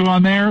sticker or 2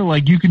 on there.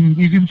 Like you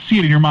can see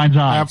it in your mind's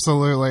eye.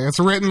 Absolutely, it's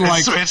written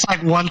like it's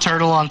like one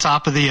turtle on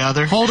top of the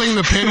other, holding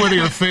the pen with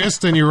your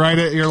fist, and you write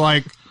it. You're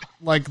like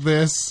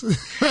this.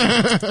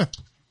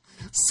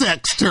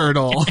 Sex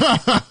turtle.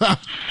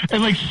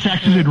 And like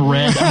sex is in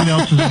red. Everything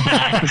else is in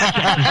black.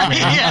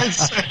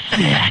 Yes.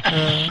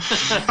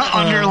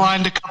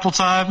 Underlined a couple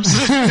times.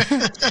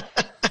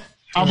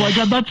 I'm like,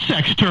 I'm that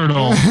sex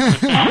turtle.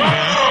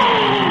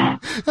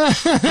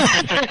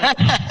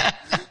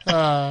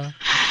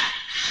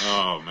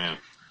 Oh man.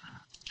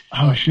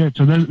 Oh shit.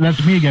 So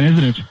that's me again,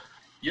 isn't it?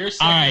 You're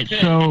all right.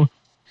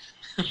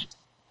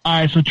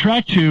 So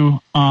track 2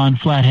 on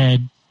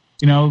Flathead.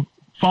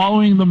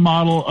 Following the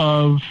model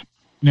of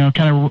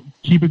kind of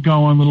keep it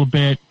going a little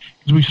bit.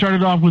 Because we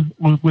started off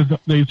with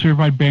the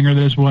certified banger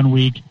this 1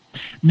 week.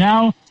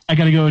 Now I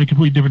got to go in a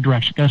completely different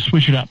direction. Got to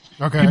switch it up.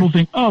 Okay. People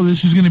think, oh,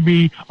 this is going to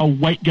be a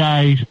white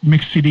guy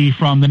mixed CD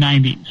from the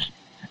 90s.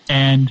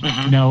 And,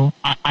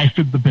 I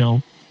fit the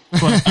bill.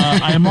 But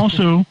I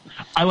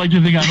like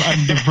to think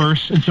I'm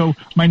diverse. And so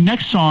my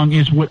next song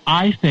is what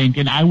I think,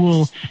 and I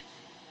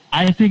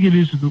think it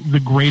is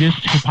the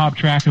greatest hip-hop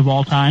track of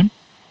all time.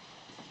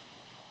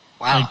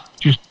 Wow.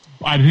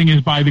 I think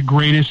it's by the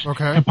greatest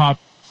hip-hop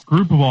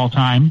group of all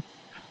time.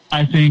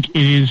 I think it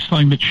is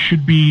something that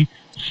should be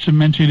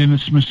cemented in the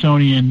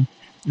Smithsonian.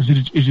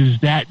 It is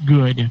that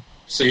good.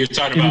 So you're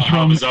talking about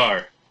How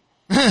Bizarre.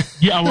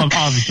 Yeah, well,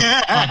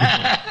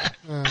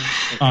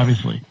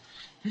 obviously.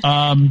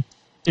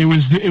 It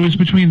was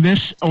between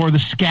this or the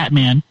Scat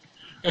Man,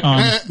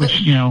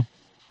 which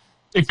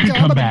it could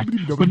come back,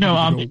 but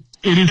no.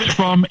 It is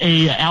from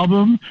a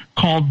album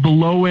called The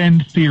Low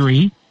End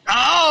Theory.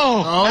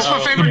 Oh, that's my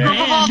favorite group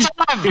of all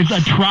time. It's a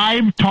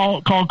tribe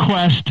called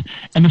Quest,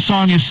 and the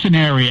song is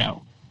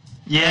Scenario.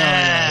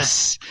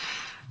 Yes.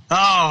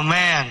 Oh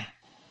man,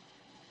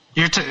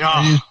 it is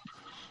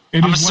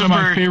one of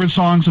my favorite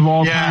songs of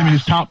all time. It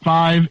is top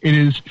 5. It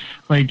is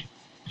like,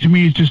 to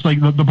me, it's just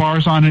like the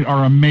bars on it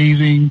are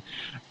amazing.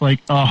 Like,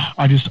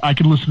 I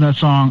could listen to that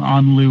song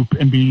on loop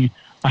and be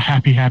a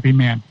happy, happy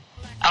man.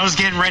 I was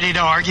getting ready to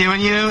argue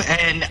with you,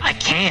 and I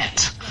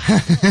can't.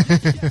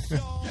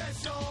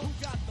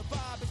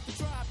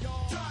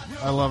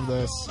 I love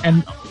this.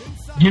 And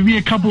give me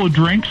a couple of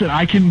drinks, and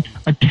I can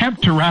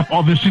attempt to rap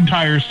all this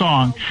entire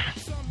song.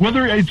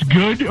 Whether it's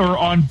good or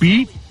on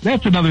beat,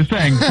 that's another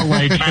thing.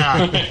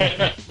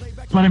 But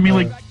I mean,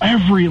 like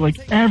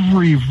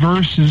every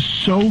verse is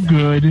so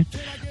good.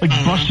 Like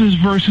Bus's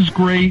verse is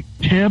great.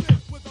 Tip.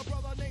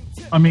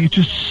 I mean, it's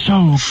just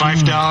so good.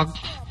 Fife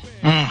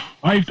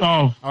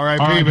Dog.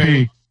 R.I.P.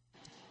 baby.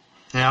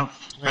 Yeah.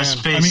 I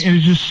mean,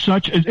 it's just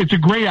it's a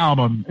great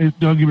album.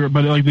 Don't get me wrong,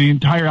 but like the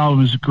entire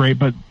album is great.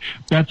 But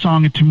that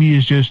song to me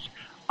is just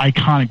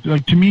iconic.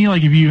 Like to me,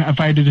 like if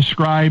I had to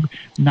describe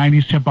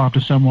 90s hip hop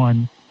to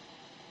someone,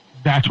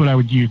 that's what I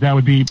would use. That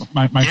would be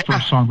my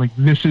first song. Like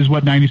this is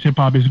what 90s hip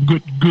hop is.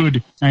 Good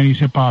 90s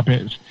hip hop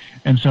is.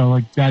 And so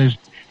like has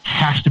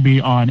to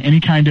be on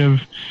any kind of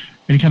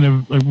like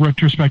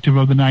retrospective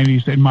of the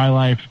 90s in my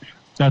life.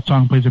 That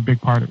song plays a big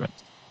part of it.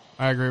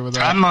 I agree with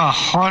that. I'm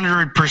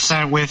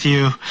 100% with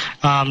you.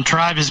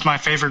 Tribe is my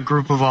favorite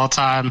group of all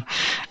time.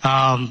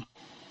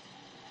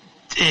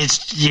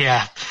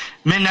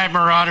 Midnight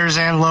Marauders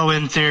and Low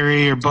End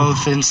Theory are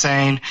both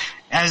insane,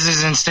 as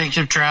is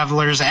Instinctive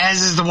Travelers,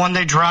 as is the one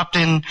they dropped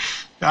in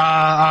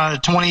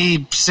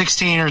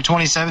 2016 or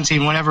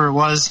 2017, whenever it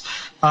was,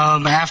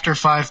 after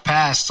 5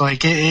 passed.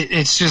 Like,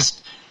 it's just...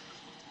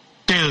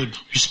 Dude,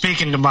 you're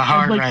speaking to my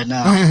heart right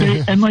now.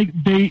 They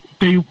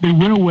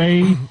went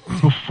away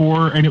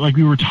before, and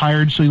we were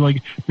tired. So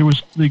there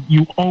was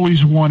you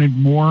always wanted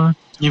more.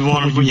 You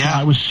wanted,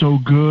 it was so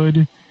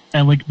good,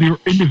 and they were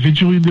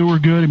individually they were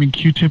good. I mean,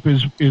 Q-Tip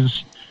is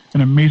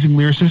an amazing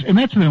lyricist, and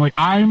that's the thing. Like,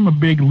 I'm a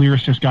big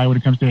lyricist guy when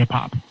it comes to hip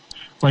hop.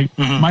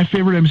 My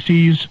favorite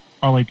MCs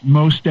are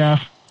Mos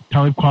Def,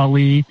 Talib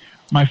Kweli.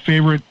 My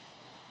favorite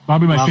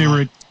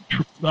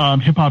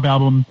hip hop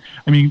album,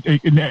 I mean,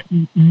 it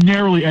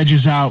narrowly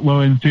edges out Low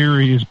End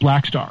Theory is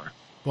Black Star.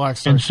 Black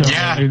Star. And so,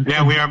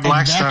 we are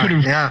Black Star.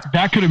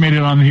 That could have made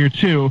it on here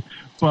too.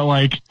 But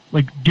like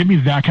give me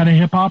that kind of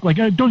hip hop. Like,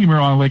 don't get me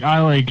wrong. Like, I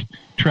like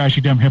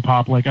trashy dumb hip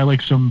hop. Like, I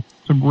like some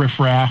riff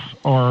raff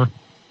or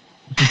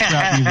some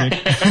trap music,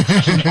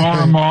 some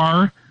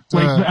RMR.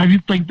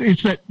 Like,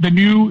 it's that the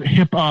new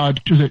hip.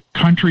 Is it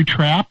country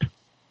trap?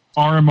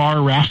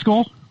 RMR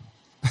Rascal.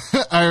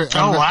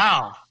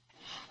 Wow!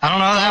 I don't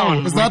know that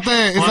one. Is that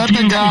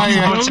the guy?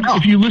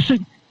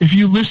 If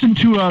you listen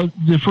to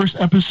the first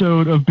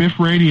episode of Biff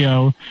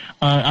Radio,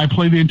 I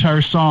play the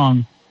entire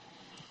song.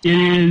 It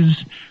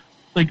is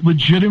like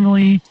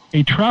legitimately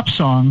a trap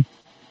song,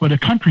 but a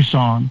country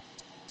song.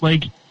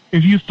 Like,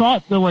 if you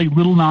thought that like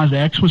Lil Nas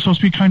X was supposed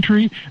to be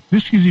country,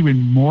 this is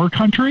even more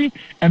country.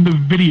 And the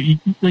video,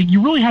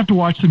 you really have to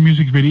watch the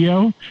music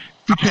video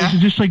because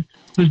it's just like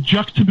the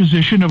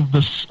juxtaposition of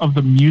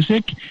the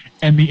music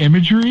and the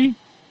imagery.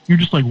 You're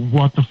just like,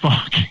 what the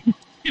fuck?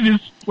 It is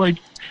like,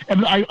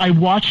 and I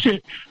watched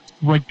it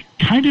like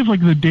kind of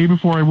like the day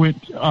before I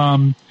went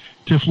to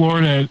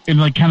Florida, and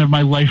like kind of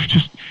my life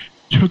just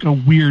took a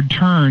weird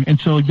turn. And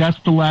so like that's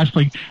the last,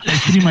 like I'm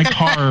sitting in my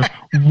car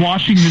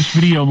watching this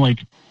video. I'm like,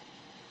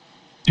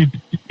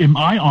 am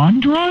I on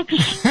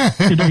drugs?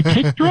 Did I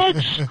take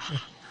drugs?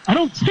 I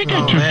don't think I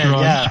took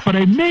drugs, but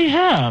I may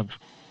have.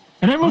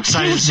 And I'm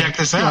excited to check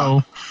this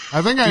out.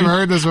 I think I've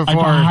heard this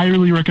before. I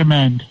highly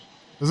recommend.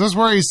 Is this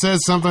where he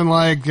says something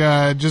like,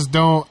 just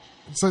don't,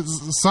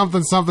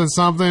 something,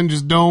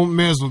 just don't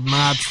mess with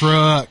my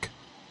truck?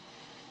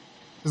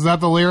 Is that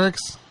the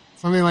lyrics?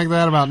 Something like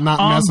that about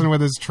not messing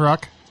with his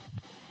truck?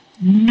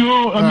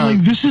 No, I mean,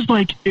 like, this is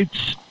like,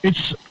 it's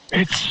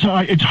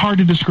hard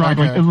to describe.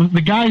 Okay. Like,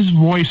 the guy's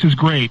voice is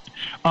great.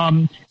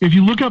 If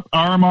you look up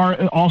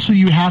RMR, also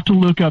you have to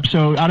look up,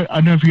 so I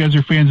don't know if you guys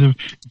are fans of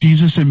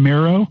Jesus and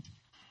Mero.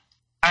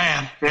 I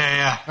am.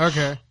 Yeah.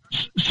 Okay.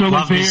 So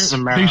like they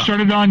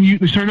started on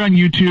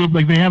YouTube.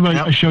 Like, they have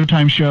a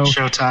Showtime show.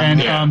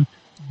 And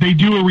they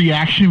do a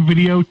reaction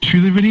video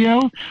to the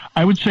video.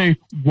 I would say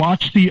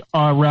watch the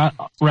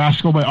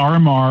Rascal by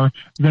RMR,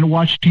 then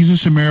watch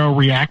Jesus and Mero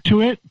react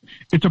to it.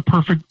 It's a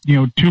perfect,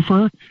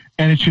 twofer,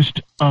 and it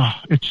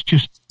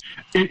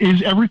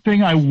is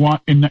everything I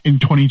want in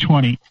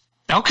 2020.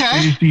 Okay.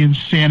 It is the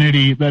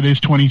insanity that is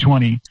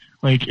 2020.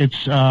 Like,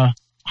 it's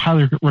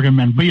highly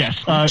recommend. But yes,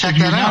 if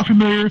you're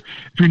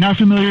not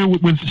familiar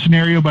with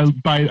Scenario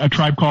by A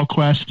Tribe Called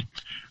Quest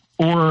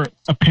or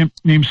A Pimp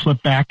Named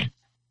Slipback,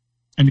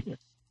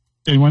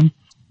 anyone?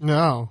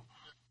 No.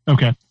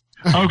 Okay.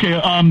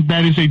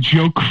 That is a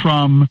joke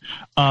from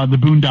the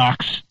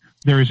Boondocks.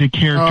 There is a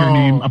character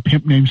named A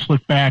Pimp Named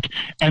Slickback,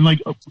 and like,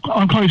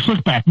 I'm calling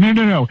Slickback.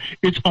 No.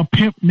 It's A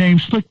Pimp Named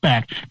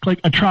Slickback, like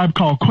A Tribe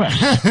Called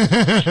Quest. You say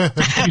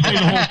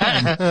the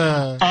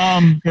whole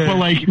thing. But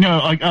like, no,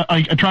 like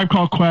A Tribe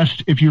Called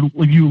Quest. If you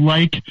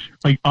like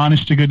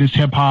honest to goodness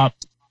hip hop,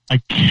 I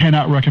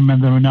cannot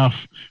recommend them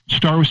enough.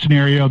 Start with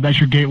Scenario. That's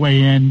your gateway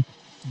in.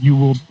 You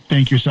will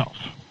thank yourself.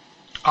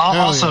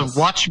 I'll also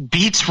watch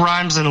Beats,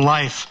 Rhymes, and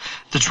Life,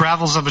 The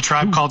Travels of a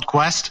Tribe Called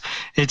Quest.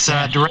 It's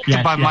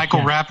directed by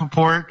Michael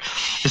Rappaport.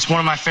 It's one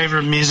of my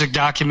favorite music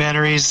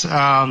documentaries.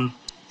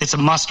 It's a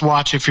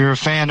must-watch if you're a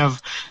fan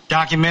of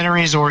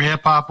documentaries or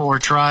hip-hop or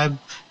Tribe,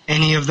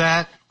 any of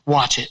that,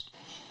 watch it.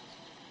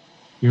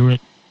 Do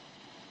it.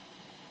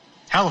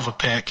 Hell of a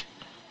pick.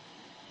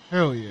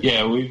 Hell yeah.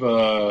 Yeah, we've...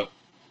 I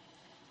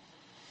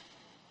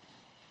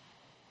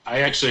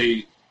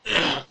actually...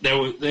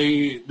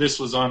 this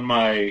was on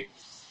my...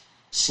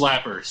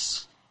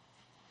 slappers.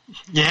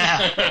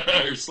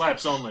 Yeah. Or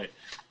slaps only.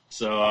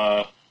 So,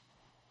 all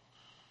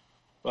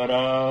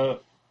right.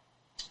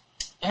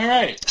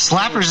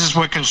 Slappers is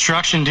what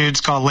construction dudes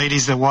call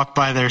ladies that walk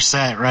by their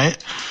set, right?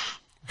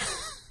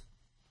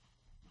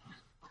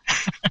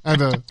 I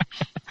know.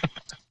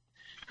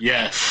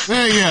 Yes.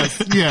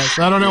 Yes.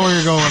 I don't know where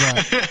you're going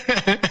with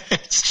that.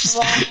 It's just,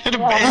 it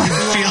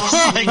feels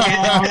like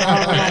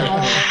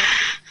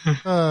it.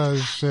 Oh,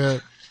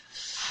 shit.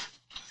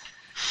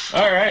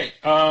 All right.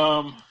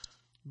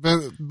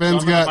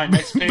 Ben's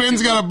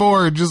got a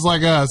board just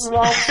like us.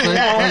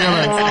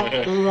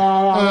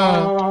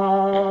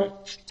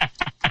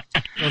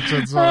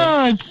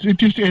 It's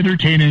just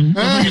entertaining.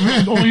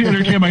 I only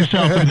entertain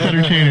myself, but it's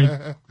entertaining.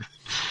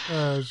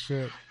 Oh,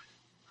 shit.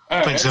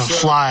 Things don't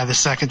fly the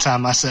second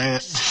time I say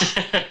it.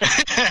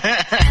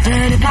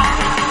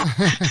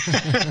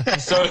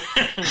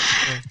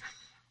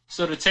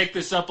 So to take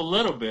this up a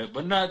little bit,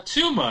 but not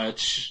too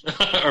much,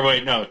 or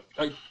wait, no,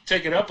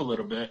 take it up a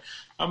little bit.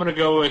 I'm gonna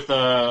go with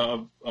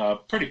a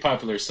pretty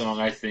popular song.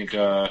 I think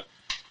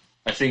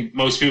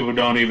most people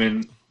don't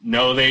even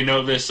know they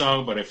know this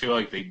song, but I feel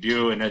like they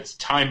do, and it's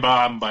 "Time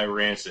Bomb" by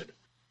Rancid.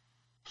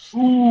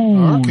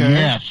 Ooh, okay.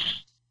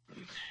 Yes.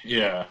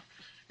 Yeah,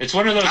 it's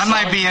one of those. I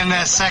might be in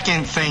that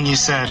second thing you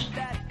said.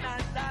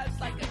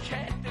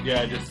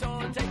 Yeah, just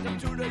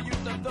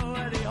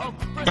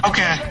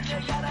okay.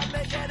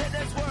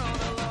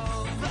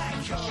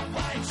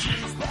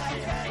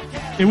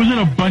 It was in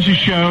a bunch of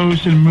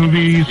shows and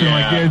movies,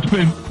 and it's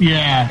been,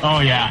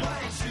 oh yeah.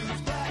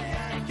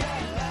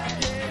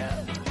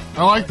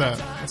 I like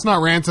that. It's not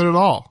rancid at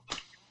all.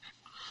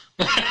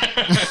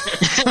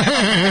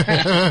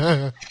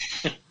 Yeah,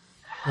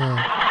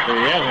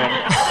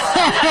 man.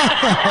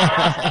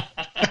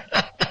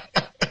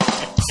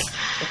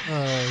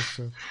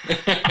 Shit.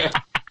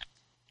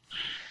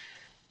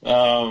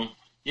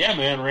 Yeah,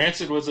 man.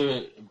 Rancid was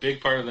a big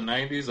part of the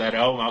 '90s. That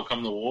album, "Out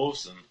Come the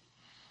Wolves," and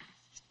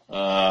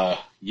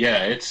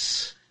yeah,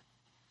 it's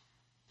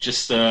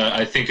just.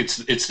 I think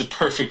it's the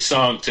perfect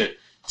song to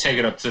take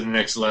it up to the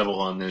next level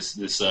on this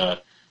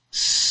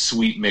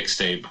sweet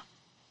mixtape.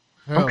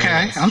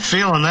 Okay, Yes. I'm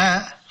feeling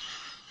that.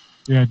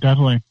 Yeah,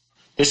 definitely.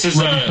 This is.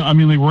 I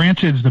mean, like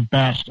Rancid's the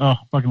best. Oh,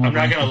 fucking love I'm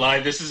not Rancid. gonna lie.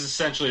 This is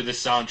essentially the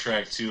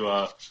soundtrack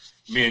to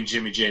me and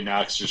Jimmy J.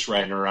 Knox just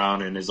riding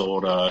around in his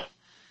old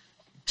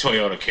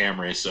Toyota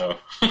Camry. So.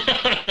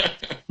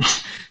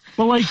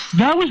 But like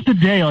that was the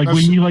day, like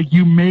when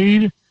you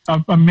made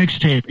a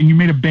mixtape and you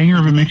made a banger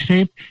of a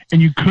mixtape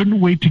and you couldn't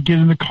wait to get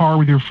in the car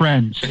with your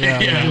friends.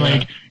 Yeah.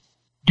 Like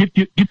get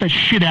that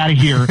shit out of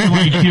here. And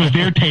like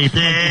their tape,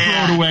 and, like,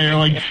 throw it away, or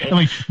like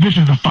this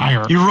is the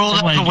fire. You roll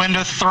And, up the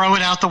window, throw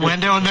it out the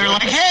window, and they're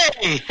like,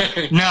 "Hey,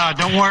 no,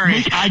 don't worry."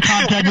 Make eye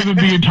contact with them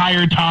the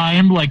entire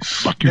time. Like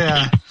fuck your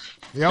tape.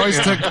 You always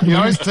took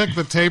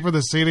the tape of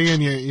the CD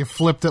and you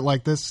flipped it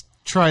like this.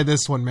 Try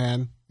this one,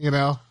 man. You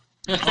know,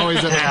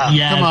 always.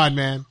 Yeah. Come on,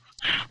 man.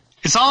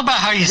 It's all about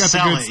how you Got the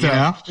sell good it, you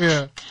know? stuff.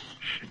 Yeah.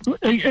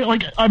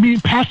 Like, I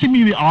mean, passing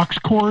me the aux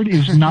cord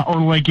is not,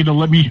 or like,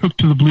 let me hook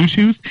to the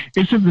Bluetooth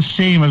isn't the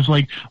same as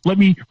like, let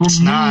me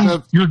remove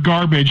not. your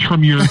garbage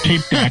from your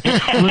tape deck.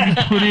 Let me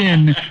put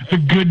in the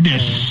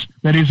goodness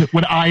that is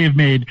what I have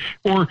made.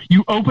 Or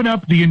you open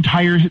up the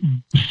entire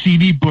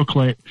CD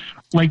booklet,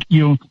 like,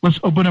 let's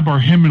open up our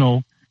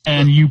hymnal.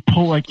 And you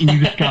pull and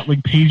you just got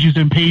like pages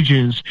and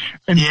pages.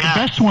 And the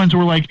best ones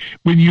were like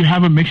when you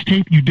have a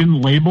mixtape you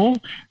didn't label,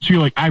 so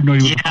you're like, I have no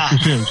idea what the fuck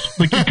this is.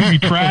 Like it could be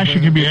trash, it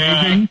could be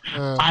anything.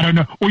 I don't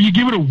know. Or you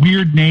give it a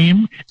weird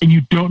name and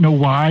you don't know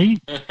why.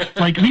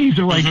 Like these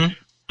are like,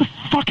 the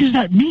fuck does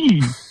that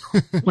mean?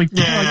 Like,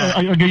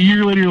 like a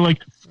year later, you're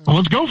like, well,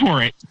 let's go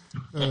for it.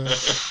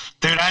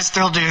 Dude, I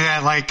still do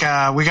that. Like,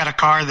 we got a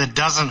car that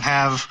doesn't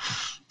have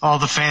all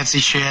the fancy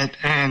shit,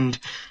 and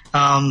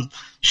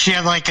she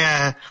had like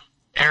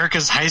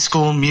Erica's high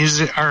school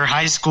music or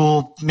high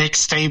school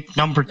mixtape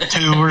number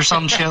 2 or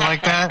some shit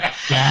like that.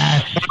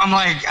 Yes. I'm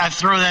like, I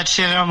throw that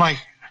shit and I'm like,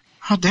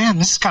 oh damn,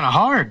 this is kind of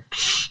hard.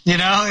 You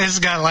know, it's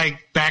got like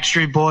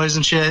Backstreet Boys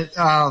and shit.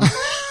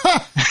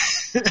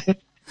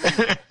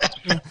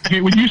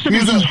 Okay, when you said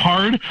this is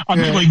hard, I'm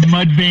like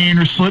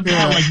Mudvayne or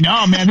Slipknot. Like,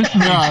 no, man, this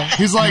is like,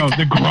 he's like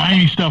the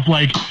grimy stuff.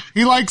 Like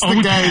he likes the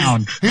guys.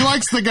 O-Town. He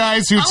likes the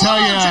guys who tell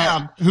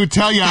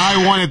you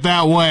I want it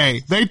that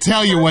way. They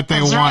tell you what they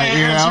want. Right,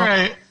 you know.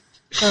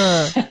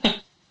 that's right.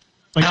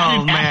 Like, I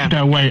didn't ask it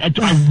that way. I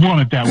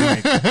want it that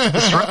way.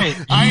 That's right.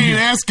 I ain't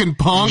asking,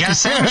 punk. You gotta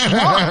say what you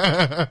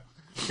want.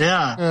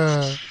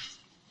 Yeah.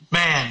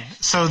 Man,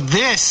 so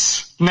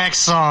this next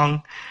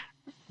song,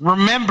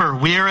 remember,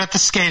 we are at the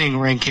skating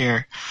rink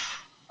here.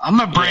 I'm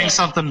going to bring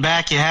something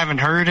back you haven't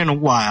heard in a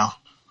while.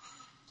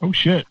 Oh,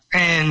 shit.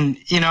 And,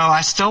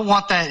 I still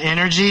want that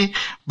energy,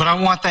 but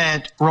I want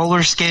that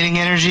roller skating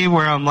energy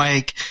where I'm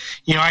like,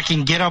 I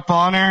can get up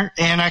on her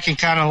and I can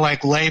kind of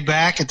like lay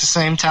back at the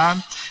same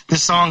time.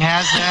 This song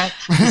has that.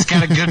 It's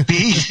got a good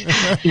beat.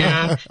 You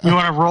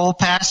want to roll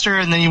past her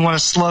and then you want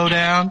to slow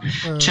down.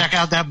 Check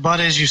out that butt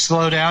as you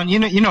slow down. You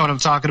know what I'm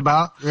talking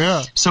about.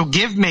 Yeah. So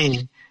give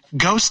me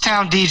Ghost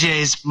Town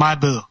DJ's My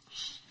Boo.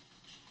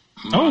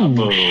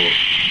 Oh,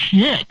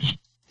 shit.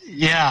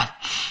 Yeah.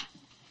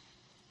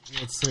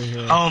 Let's see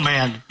here. Oh,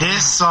 man.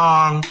 This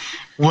song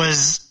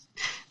this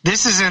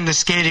is in the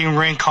Skating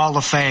Rink Hall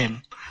of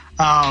Fame.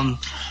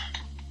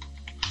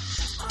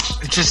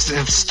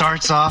 It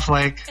starts off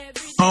like,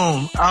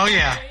 boom. Oh,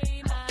 yeah.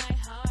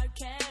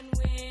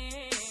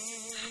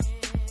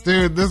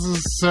 Dude, this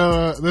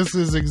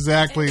is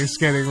exactly a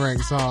skating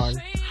rink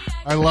song.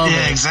 I love it.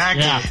 Yeah,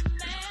 exactly. Yeah.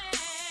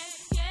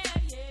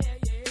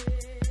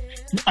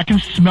 I can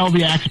smell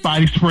the Axe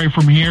body spray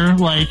from here.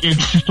 Like,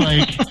 it's just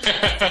like...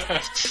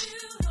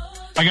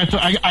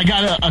 I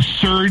got a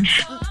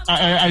surge.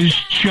 I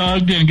just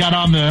chugged and got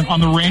on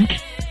the rink.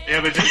 Yeah,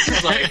 but this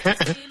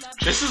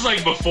is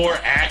like before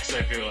Axe.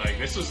 I feel like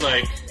this was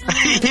like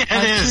Yeah,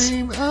 it is.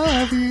 Dream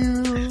of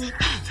you.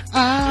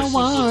 I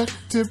want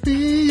to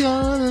be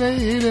your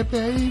lady,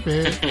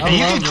 baby. And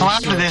you can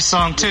clap to this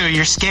song too.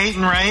 You're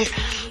skating, right?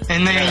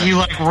 And then you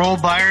like roll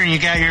by her and you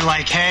got your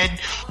like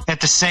head at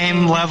the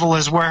same level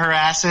as where her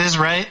ass is,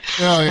 right?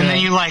 Oh, yeah. And then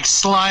you like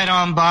slide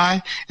on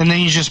by and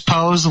then you just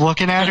pose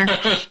looking at her.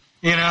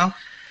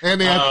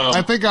 Andy,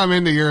 I think I'm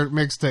into your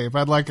mixtape.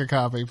 I'd like a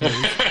copy, please.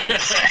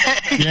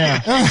 Yeah.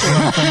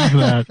 Thanks for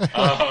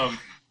that.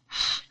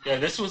 Yeah,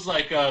 this was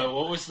like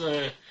what was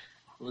it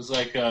was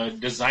like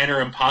Designer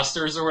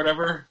Imposters or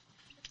whatever.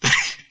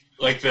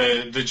 Like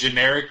the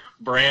generic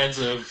brands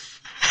of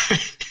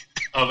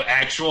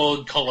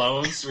actual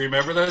colognes.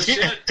 Remember those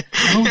shit?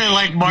 They're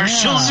like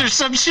Marshalls or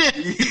some shit.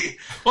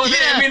 Well,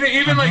 I mean,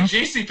 even like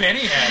JCPenney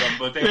had them,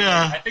 but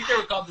I think they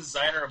were called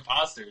designer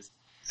imposters.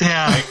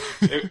 Yeah.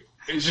 Like,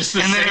 it was just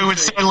the and then it would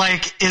thing. say,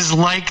 like, is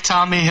like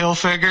Tommy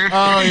Hilfiger.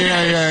 Oh,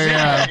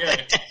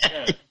 yeah.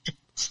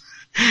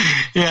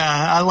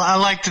 Yeah, I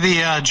liked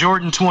the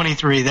Jordan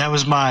 23. That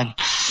was mine.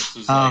 This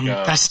was like,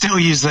 I still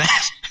use that.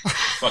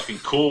 fucking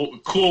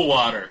cool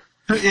water.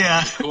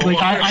 Yeah. Cool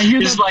Like, water. I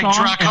hear It's that like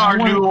song, and Drakkar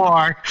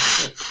Noir.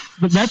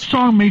 but that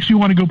song makes me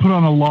want to go put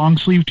on a long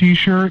sleeve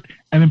T-shirt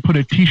and then put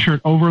a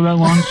T-shirt over that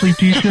long sleeve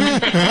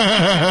T-shirt.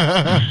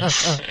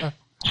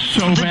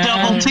 So The bad.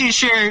 double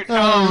T-shirt.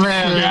 Oh,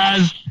 man.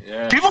 Yes.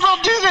 Yeah. People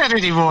don't do that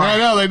anymore. I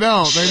know, they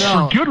don't.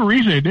 For good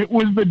reason. It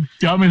was the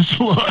dumbest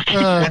look.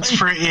 That's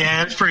pretty.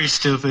 Yeah, it's pretty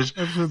stupid.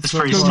 It's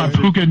pretty Go to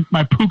stupid.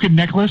 my puka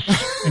necklace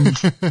and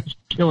just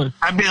kill it.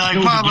 I'd be like,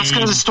 Kill Mom, the let's go to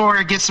game. the store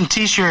and get some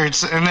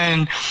T-shirts, and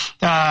then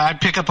I'd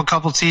pick up a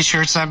couple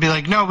T-shirts, and I'd be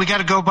like, no, we got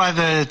to go by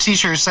the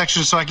T-shirt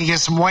section so I can get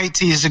some white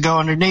tees to go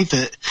underneath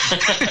it.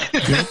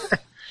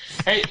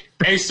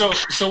 Hey, so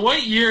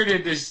what year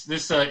did this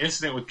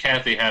incident with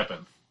Kathy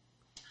happen?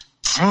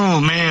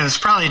 Oh man, it's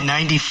probably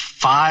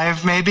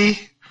 95, maybe.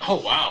 Oh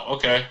wow,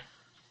 okay.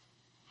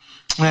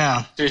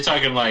 Yeah, So you're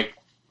talking like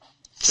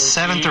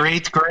 7th or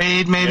 8th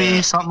grade, maybe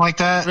Yeah. something like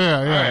that. Yeah,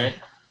 all yeah. right.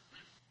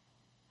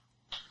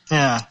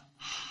 Yeah.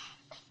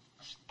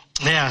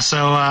 Yeah. So,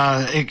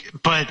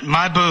 but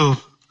my boo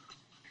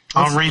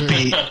on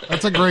repeat.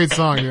 That's a great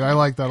song, dude. I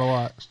like that a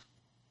lot.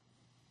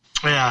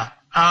 Yeah.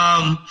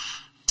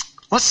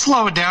 Let's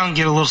slow it down and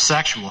get a little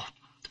sexual,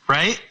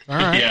 right? All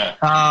right.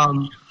 Yeah.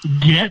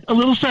 Get a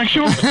little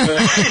sexual?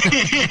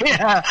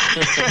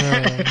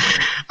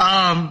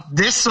 Yeah.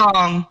 This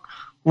song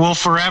will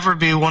forever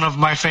be one of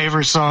my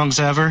favorite songs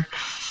ever.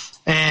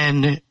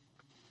 And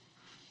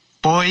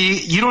boy,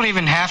 you don't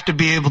even have to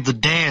be able to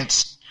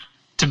dance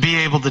to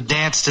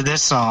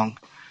this song.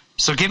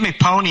 So give me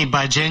Pony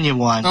by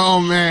Genuine. Oh,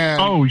 man.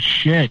 Oh,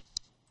 shit.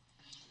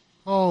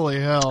 Holy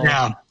hell.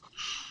 Yeah.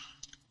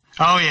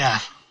 Oh, yeah.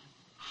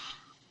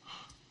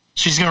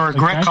 She's going to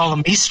regret Okay.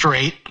 calling me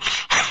straight.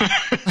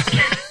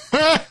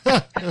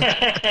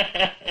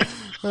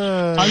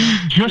 I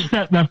mean, just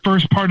that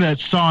first part of that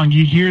song,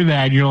 you hear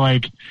that, and you're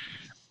like,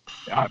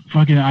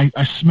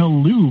 I smell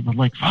lube. I'm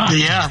like, fuck.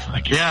 Yeah.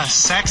 Like, Yeah.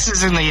 Sex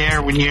is in the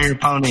air when you hear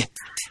Pony.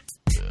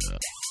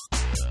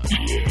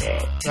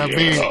 That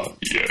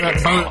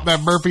beat.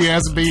 That burpy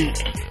ass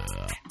beat.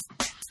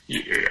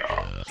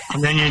 Yeah.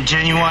 And then your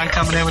Genuine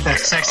coming in with that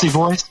sexy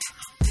voice.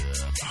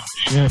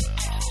 Shit.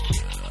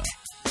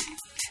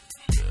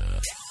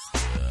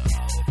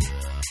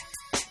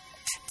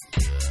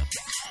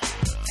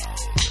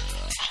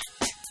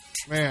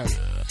 Man.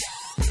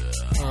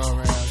 Oh,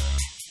 man.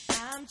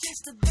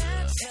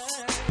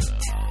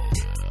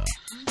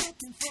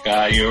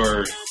 God,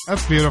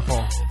 That's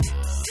beautiful.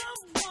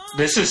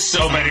 this is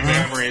so many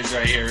memories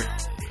right here.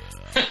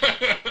 That's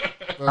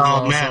Oh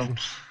awesome. man.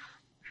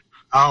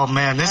 Oh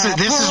man. This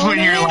is when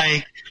you're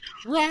like,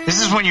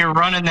 this is when you're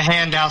running the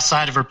hand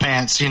outside of her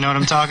pants. You know what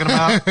I'm talking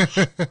about? Because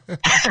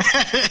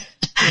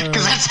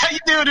that's how you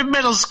do it in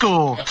middle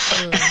school.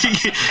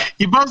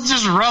 You both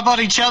just rub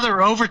on each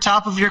other over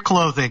top of your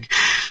clothing.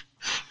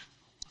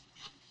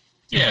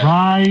 Yeah.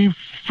 Dry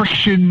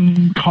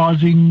friction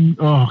causing.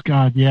 Oh,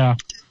 God, yeah.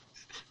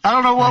 I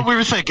don't know what we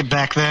were thinking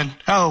back then.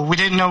 Oh, we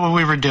didn't know what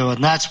we were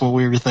doing. That's what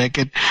we were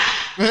thinking.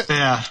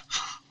 Yeah,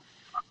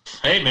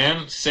 Hey,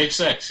 man, safe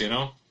sex, you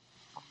know?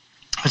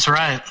 that's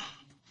right.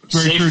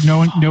 Very Safe- true. No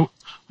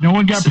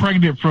one got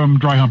pregnant from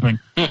dry humping.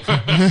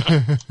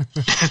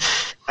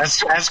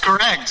 That's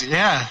correct.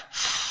 Yeah,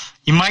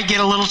 you might get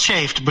a little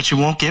chafed, but you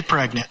won't get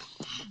pregnant.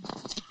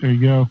 There you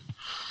go.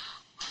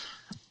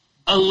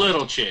 A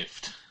little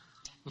chafed.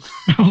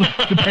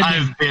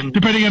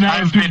 Depending on how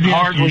I've been enthusiastic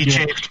hardly you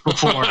get. chafed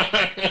before.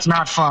 It's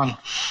not fun.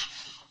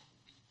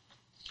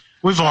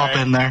 We've all right.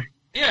 been there.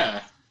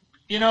 Yeah.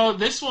 You know,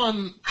 this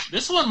one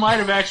might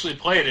have actually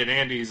played at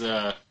Andy's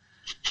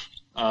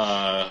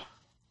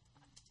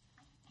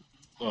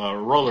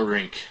roller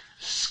rink,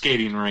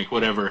 skating rink,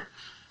 whatever.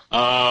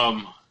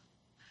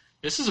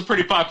 This is a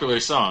pretty popular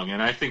song,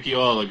 and I think you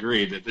all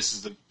agree that this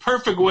is the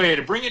perfect way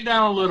to bring it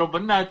down a little,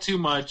 but not too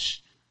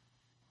much.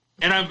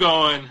 And I'm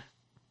going,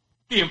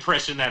 the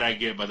impression that I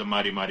get by the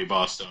Mighty Mighty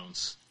Boss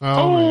Stones.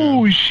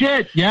 Oh, man.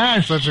 Shit!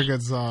 Yes, Such a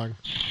good song.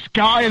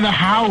 Sky in the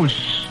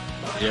House.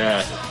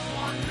 Yeah.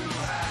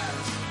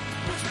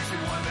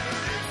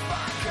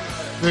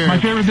 Dude. My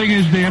favorite thing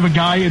is they have a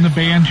guy in the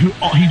band who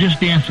he just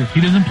dances. He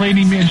doesn't play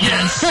any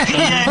instruments.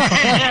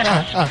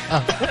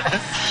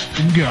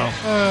 And go.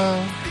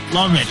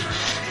 Love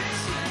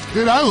it.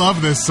 Dude, I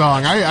love this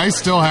song. I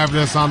still have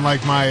this on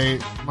like my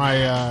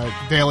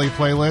daily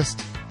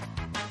playlist.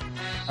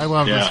 I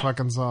love this Yeah.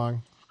 fucking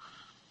song.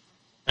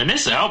 And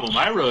this album,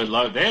 I really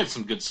loved. They had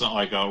some good songs,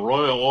 like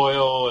Royal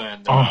Oil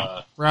and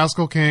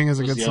Rascal King is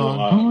a good the other song.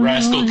 one?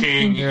 Rascal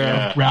King. Yeah.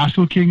 Yeah.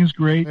 Rascal King is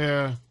great.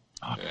 Yeah.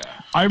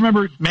 I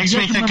remember. Makes you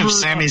me guys think of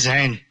remember,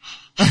 Sami Zayn.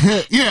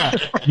 Yeah.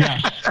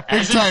 Yes.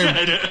 Big time.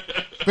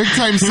 Big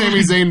time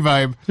Sami Zayn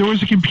vibe. There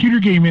was a computer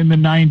game in the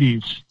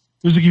 90s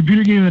There's a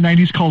computer game in the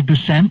 90s called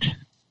Descent.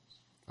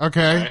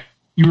 Okay.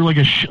 You were like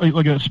a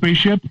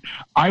spaceship.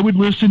 I would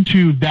listen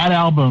to that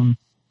album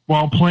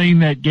while playing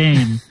that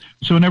game.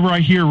 So whenever I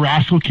hear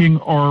Rascal King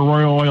or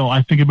Royal Oil,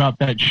 I think about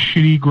that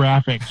shitty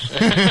graphics. So,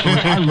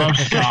 I love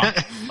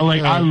stuff.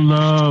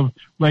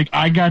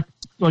 I got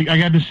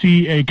to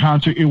see a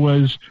concert. It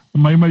was the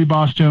Mighty Mighty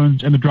Boss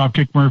Tones and the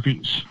Dropkick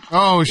Murphys.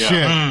 Oh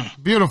shit!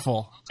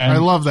 Beautiful. And, I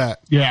love that.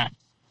 Yeah.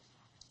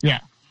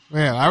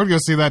 Man, I would go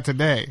see that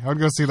today. I would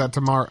go see that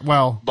tomorrow.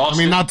 Well,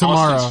 Boston, not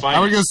tomorrow. I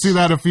would go see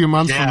that a few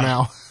months from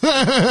now.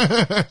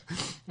 I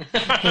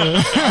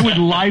would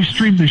live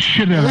stream the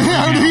shit out of it.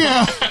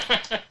 Yeah.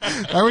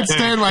 I would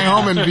stay in my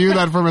home and view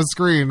that from a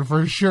screen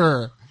for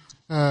sure.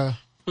 When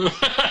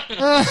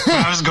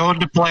I was going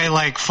to play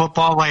like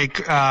football,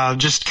 like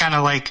just kind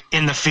of like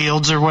in the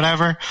fields or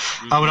whatever,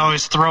 I would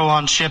always throw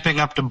on Shipping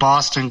Up to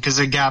Boston because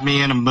it got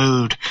me in a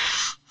mood.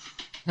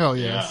 Hell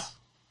yes. Yeah.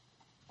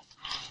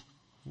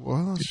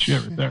 Well, Good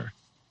shit right there.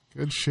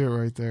 Good shit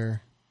right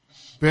there.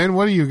 Ben,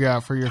 what do you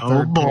got for your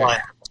third boy.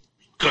 pick?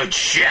 Good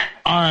shit.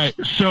 All right,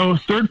 so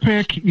third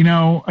pick,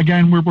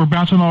 again, we're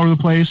bouncing all over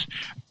the place.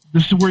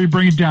 This is where you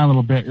bring it down a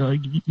little bit. Like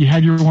you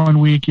had your 1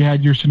 week, you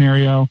had your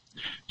scenario.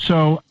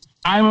 So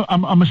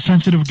I'm a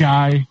sensitive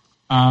guy.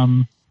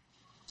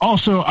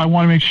 Also, I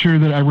want to make sure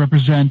that I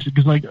represent,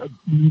 because like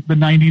the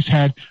 90s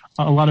had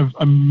a lot of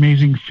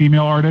amazing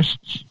female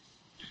artists.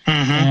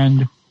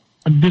 And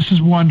this is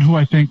one who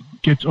I think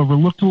gets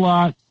overlooked a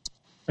lot.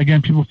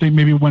 Again, people think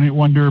maybe One Hit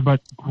Wonder,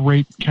 but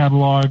great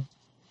catalog.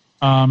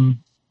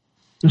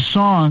 The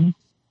song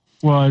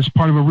was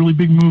part of a really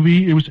big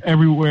movie. It was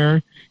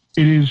everywhere.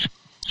 It is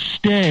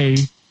Stay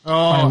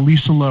by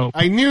Lisa Loeb.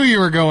 I knew you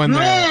were going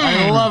there.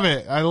 I love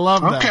it. I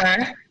love that.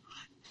 Okay.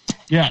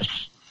 Yes.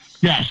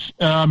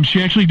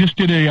 She actually just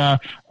did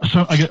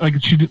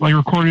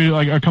recorded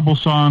like a couple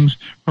songs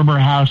from her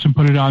house and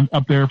put it on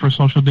up there for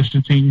social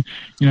distancing,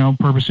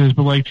 purposes.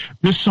 But like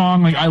this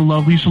song, like I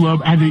love Lisa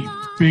Loeb. I had the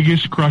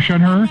biggest crush on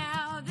her.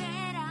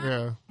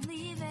 Yeah.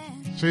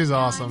 She's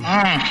awesome.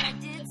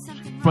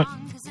 But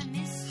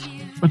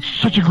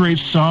such a great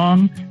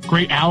song,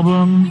 great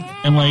album,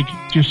 and like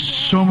just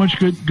so much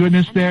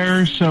goodness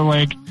there. So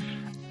like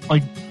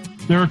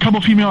there are a couple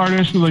female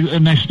artists,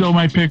 and I still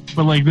might pick,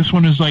 but like this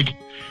one is like.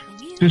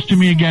 This to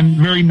me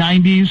again, very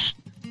 90s,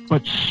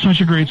 but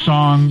such a great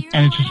song,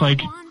 and it's just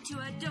like,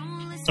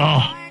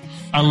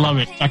 I love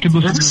it. I could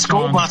listen to the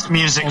school song bus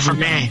music for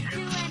me.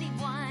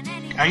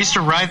 I used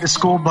to ride the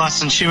school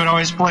bus, and she would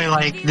always play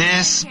like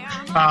this.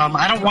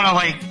 I don't want to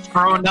like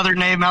throw another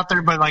name out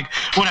there, but like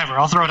whatever,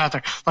 I'll throw it out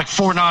there. Like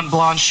Four Non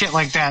Blonde, shit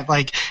like that.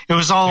 Like it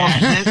was all of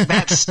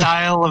that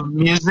style of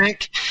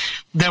music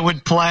that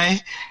would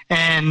play,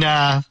 and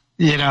that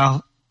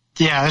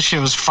shit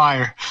was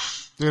fire.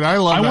 Dude, I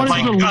love that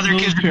song. Like other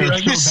kids would be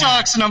like, this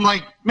sucks, and I'm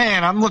like,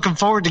 man, I'm looking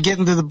forward to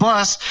getting to the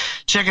bus,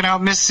 checking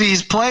out Miss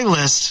C's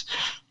playlist.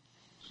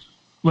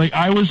 Like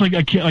I was like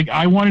a kid, like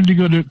I wanted to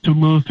go to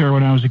Luther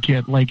when I was a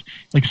kid, like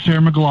Sarah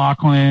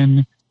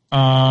McLachlan,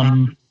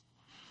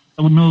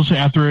 Melissa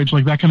Etheridge,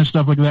 like that kind of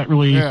stuff, like that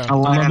really, I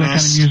love that kind of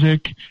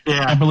music.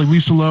 Yeah. But like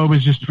Lisa Loeb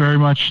is just very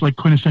much like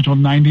quintessential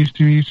 90s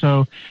to me,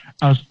 so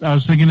I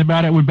was thinking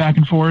about it, went back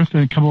and forth,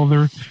 and a couple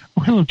other,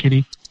 hello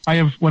kitty. I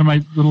have one of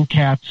my little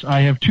cats. I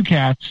have two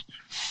cats.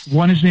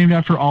 One is named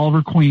after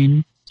Oliver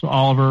Queen, so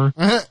Oliver,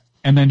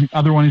 and then the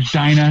other one is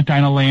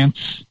Dinah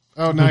Lance.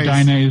 Oh, nice. So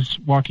Dinah is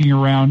walking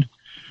around.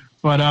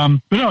 But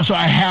no, so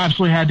I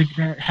absolutely had to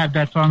have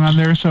that song on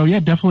there. So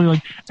yeah, definitely.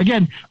 Like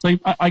again, like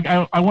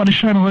I want to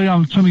shine a light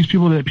on some of these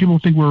people that people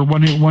think were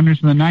one-hit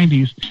wonders in the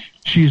 90s.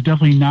 She is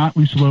definitely not.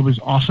 Lisa Loeb is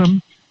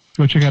awesome.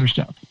 Go check out her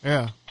stuff.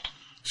 Yeah,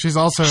 she's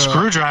also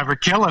Screwdriver,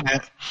 killing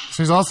it.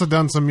 She's also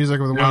done some music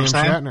with William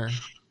Shatner.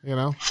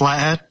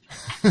 Flathead.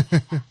 Yeah,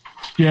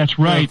 that's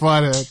right.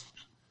 Flathead.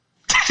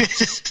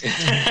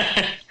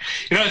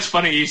 It's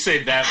funny you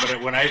say that,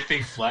 but when I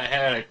think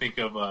Flathead, I think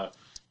of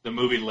the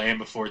movie Land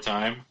Before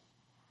Time.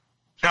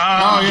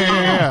 Oh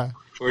yeah.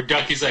 Where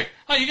Ducky's like,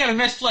 "Oh, you got a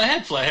nice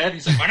flathead."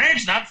 He's like, "My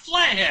name's not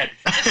Flathead.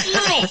 It's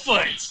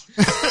Littlefoot."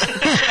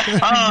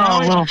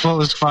 Littlefoot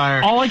was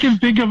fire. All I can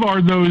think of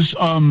are those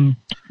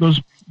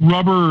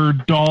rubber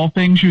doll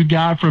things you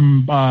got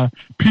from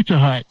Pizza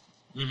Hut.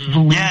 The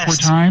Land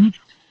Before Time.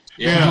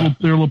 Yeah,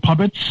 they're little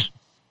puppets.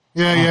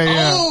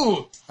 Yeah.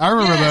 Oh, I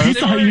remember those.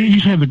 Pizza Hut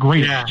used to have the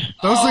greatest. Yeah.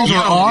 Those things were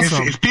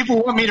awesome. If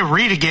people want me to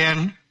read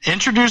again,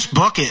 introduce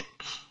Book It.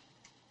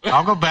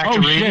 I'll go back to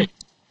reading.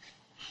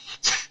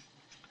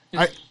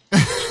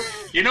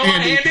 You know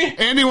what, Andy?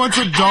 Andy wants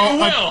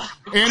adult.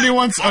 Andy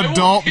wants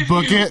adult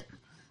Book It.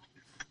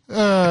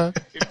 I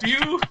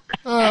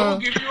will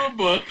give you a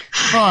book.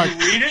 Fuck. You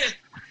read it,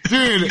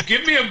 dude. You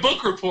give me a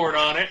book report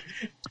on it,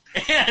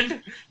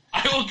 and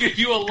I will give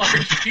you a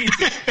large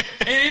pizza.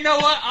 And you know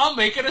what? I'll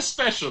make it a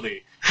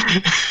specialty.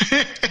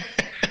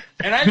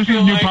 And I this feel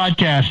is a new like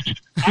podcast.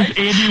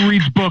 Andy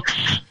reads books.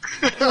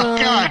 Oh,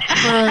 God.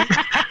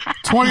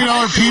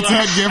 $20 Pizza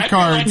Hut gift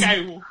cards.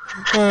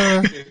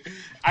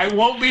 I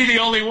won't be the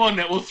only one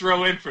that will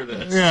throw in for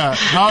this. Yeah,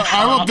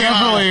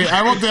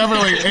 I will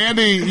definitely.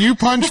 Andy, you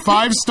punch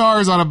 5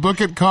 stars on a Book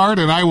It card,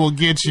 and I will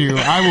get you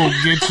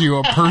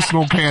a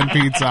personal pan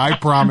pizza. I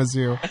promise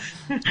you.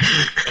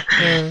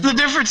 The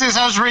difference is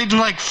I was reading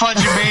like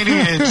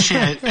Fudgemania and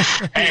shit.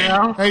 Hey,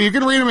 hey, you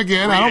can read them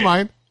again. I don't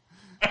mind.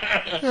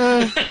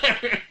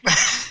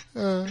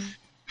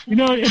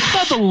 It's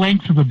not the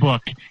length of the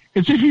book.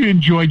 It's if you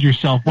enjoyed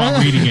yourself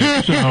while reading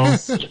it. So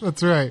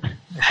that's right.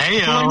 Hey,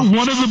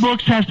 one of the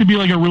books has to be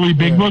like a really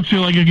big book. So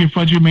like I get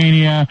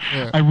Fudgemania.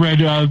 Yeah. I read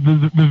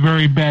the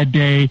Very Bad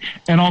Day,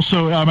 and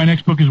also my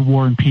next book is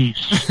War and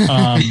Peace.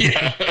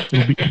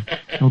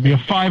 It'll be a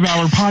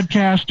 5-hour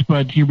podcast,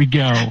 but here we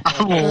go.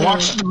 I will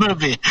watch the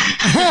movie.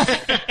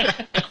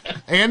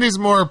 Andy's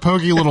more a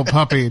pokey little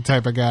puppy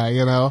type of guy,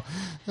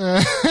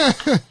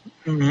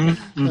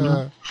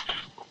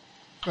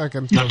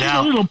 Fucking no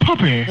doubt. A little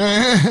puppy.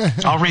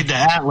 I'll read the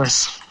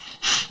Atlas.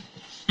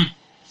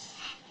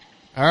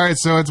 All right,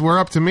 so we're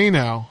up to me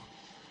now.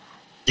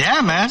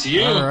 Yeah, man. It's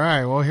you. All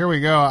right, well here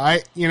we go.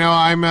 I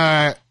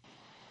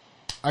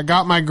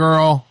got my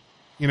girl.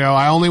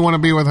 I only want to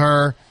be with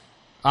her.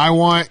 I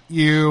want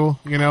you.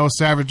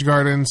 Savage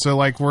Garden. So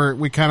like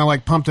we kind of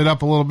like pumped it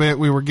up a little bit.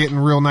 We were getting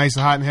real nice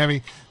and hot and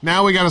heavy.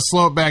 Now we got to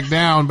slow it back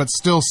down, but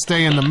still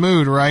stay in the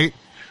mood, right?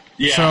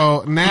 Yeah.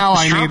 So now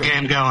I need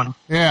game going.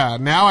 Yeah,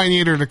 now I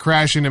need her to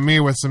crash into me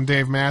with some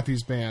Dave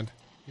Matthews Band.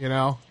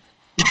 Oh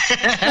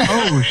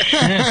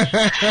shit!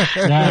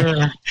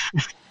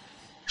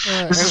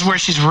 This is where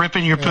she's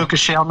ripping your puka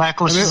shell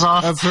necklaces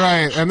off. That's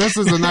right. And this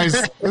is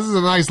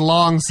a nice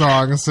long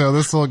song. So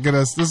this will get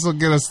us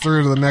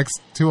through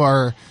to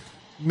our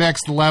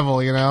next level.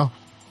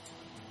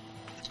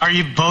 Are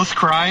you both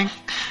crying?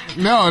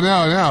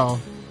 No.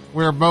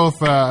 We're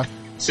both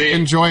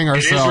enjoying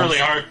ourselves. It is really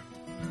hard.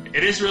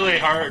 It is really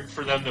hard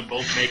for them to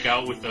both make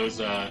out with those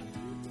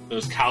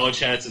college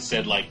hats that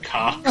said like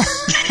Cox,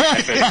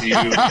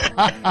 FSU,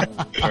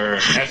 or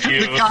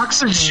FU. The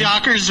Cox and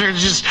Shockers are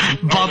just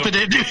bumping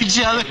into each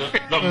other.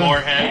 The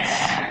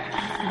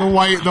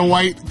Moorheads. The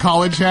white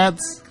college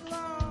hats.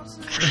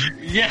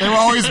 Yeah. They were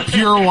always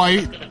pure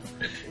white.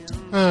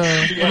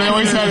 And they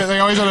always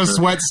had a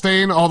sweat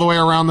stain all the way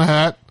around the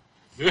hat.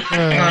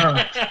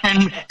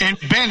 And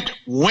bent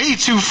way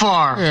too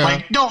far. Yeah.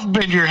 Like, don't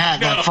bend your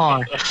hat that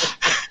far.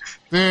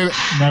 Dude,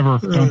 never.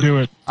 Don't do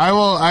it. I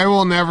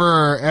will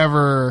never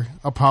ever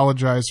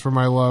apologize for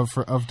my love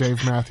of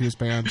Dave Matthews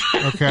Band.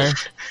 Okay,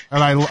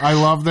 and I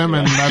love them,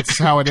 and that's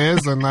how it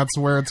is, and that's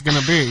where it's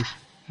gonna be.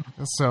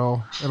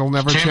 So it'll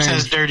never change. James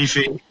has dirty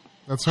feet.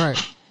 That's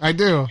right. I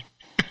do.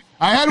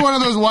 I had one of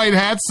those white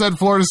hats said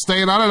Florida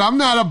State on it. I'm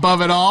not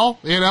above it all.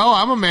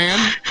 I'm a man.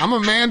 I'm a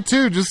man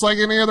too, just like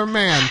any other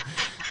man.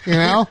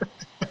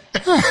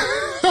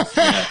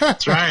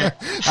 That's right.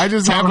 I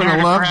just happen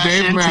to love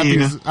Dave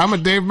Matthews. I'm a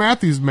Dave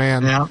Matthews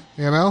man. Yeah.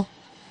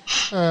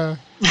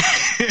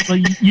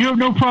 You have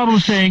no problem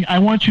saying, I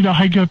want you to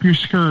hike up your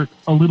skirt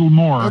a little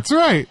more. That's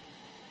right.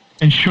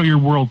 And show your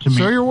world to me.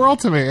 Show your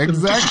world to me.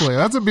 Exactly.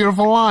 That's a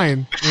beautiful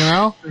line,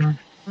 Yeah.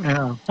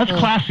 That's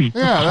classy.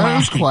 Yeah,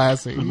 that is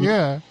classy. Mm-hmm.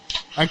 Yeah.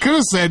 I could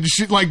have said,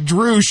 like,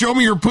 Drew, show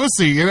me your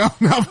pussy,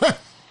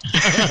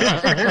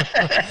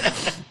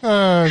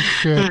 Oh,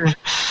 shit.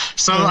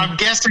 So I'm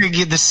guessing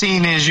the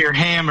scene is you're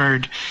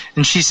hammered,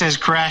 and she says,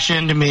 crash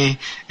into me,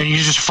 and you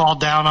just fall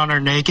down on her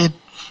naked?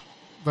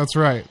 That's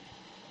right.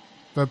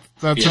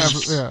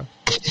 That's yeah.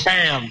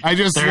 Bam. I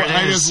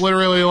just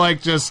literally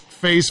like just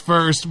face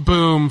first,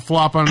 boom,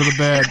 flop under the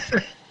bed.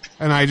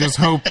 And I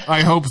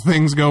hope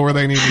things go where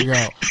they need to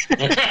go.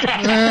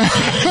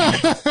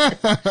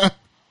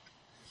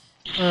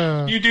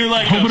 You do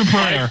like a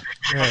prayer.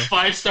 A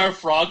 5-star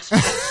frog so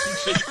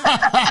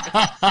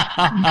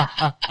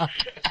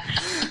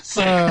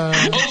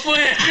hopefully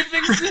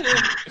everything's good.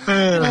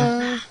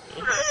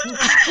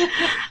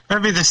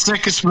 That'd be the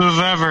sickest move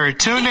ever.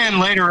 Tune in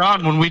later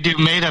on when we do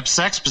made-up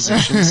sex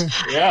positions.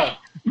 Yeah.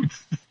 All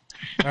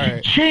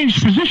right.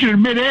 Change position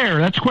in midair.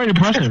 That's quite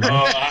impressive.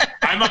 I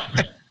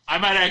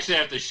might actually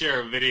have to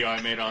share a video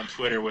I made on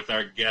Twitter with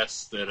our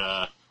guest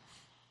that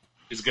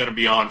is going to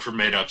be on for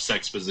made-up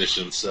sex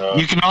positions. So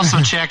you can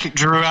also check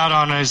Drew out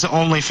on his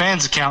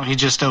OnlyFans account he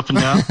just opened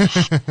up.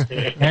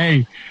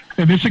 Hey,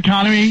 in this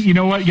economy, you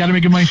know what? You got to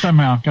make your money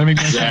somehow.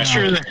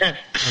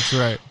 That's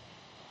right.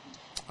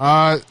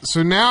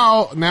 So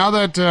now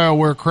that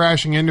we're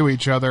crashing into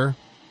each other,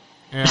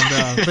 and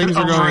things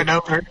are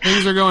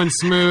going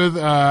smooth.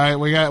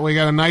 We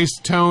got a nice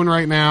tone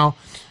right now.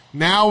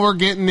 Now we're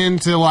getting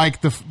into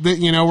like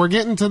we're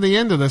getting to the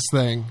end of this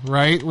thing,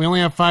 right? We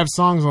only have 5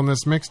 songs on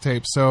this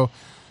mixtape, so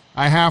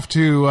I have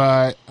to. You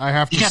got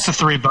the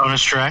 3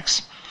 bonus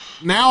tracks.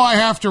 Now I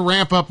have to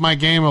ramp up my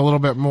game a little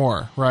bit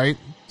more, right?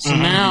 So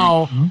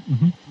now I'm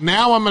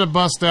going to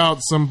bust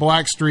out some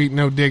Blackstreet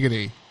No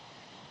Diggity.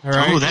 All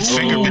right. Oh, that's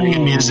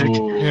finger-picking music.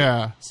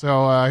 Yeah.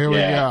 So here we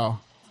go.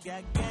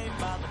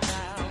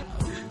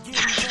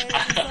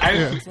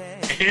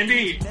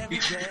 Andy,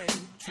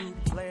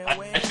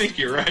 I think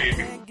you're right.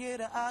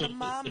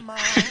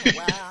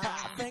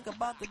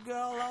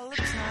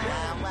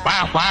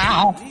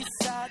 Wow.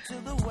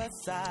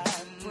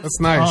 That's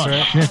nice,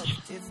 right? Shit.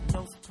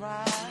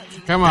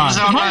 Come It on. was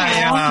on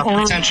my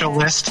Or- potential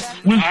list.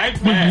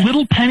 Was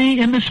Little Penny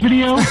in this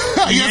video?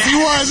 Yes, he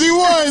was. He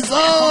was.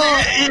 Oh,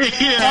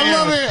 I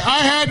love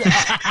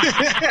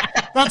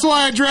it. That's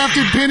why I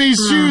drafted Penny's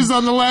shoes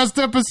on the last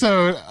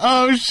episode.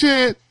 Oh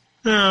shit!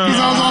 Because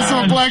I was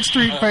also a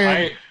Blackstreet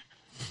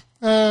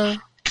fan.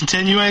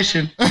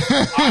 Continuation.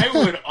 I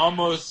would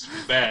almost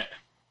bet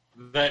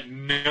that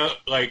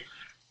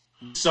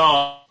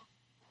song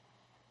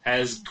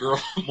has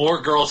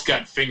more girls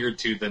got fingered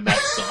to than that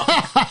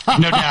song.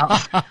 No doubt.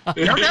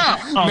 No doubt.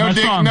 Oh, that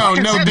song. No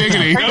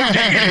diggity.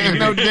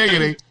 No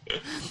diggity.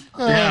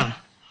 Yeah.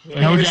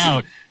 No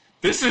doubt.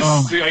 This is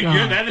Oh,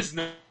 God.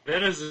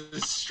 that is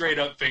a straight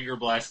up finger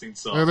blasting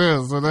song. It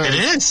is. It is. It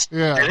is.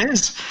 Yeah. It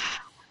is.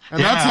 And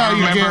Yeah, that's how I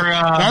you remember,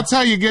 get. That's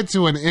how you get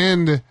to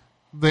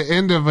the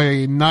end of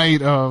a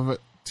night of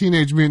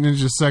Teenage Mutant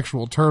Ninja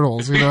Sexual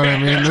Turtles. You know what I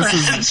mean? This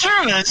is. That's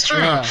true. That's true.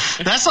 Yeah.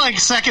 That's like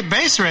second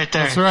base right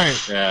there. That's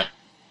right. Yeah.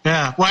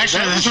 Yeah. Well,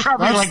 actually, that's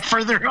probably that's- like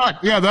further on.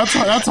 Yeah, that's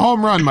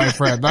home run, my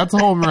friend. That's a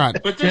home run.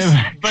 But this,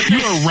 You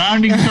are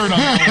rounding third on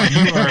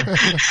that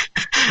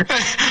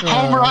one.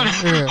 Home run.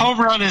 yeah. Home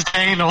run is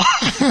anal.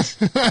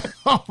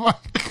 Oh my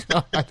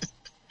god.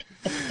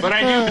 but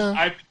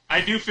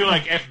I do feel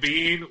like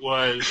FBing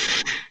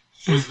was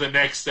the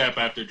next step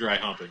after dry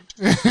humping.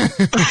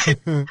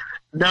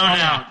 No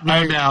doubt.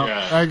 No doubt.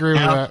 Yeah. I agree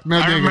with that. No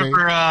I diggity.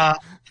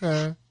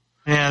 remember.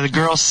 Yeah, the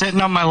girl sitting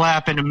on my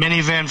lap in a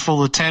minivan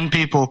full of 10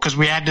 people because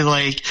we had to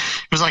it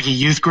was like a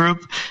youth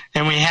group,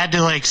 and we had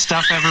to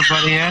stuff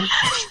everybody in.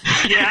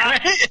 Yeah.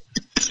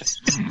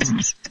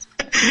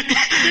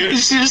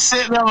 She was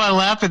sitting on my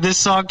lap, and this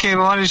song came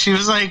on, and she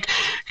was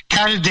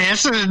kind of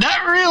dancing, and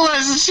not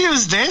realizing she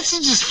was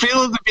dancing, just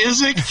feeling the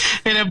music.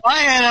 And in my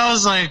head, I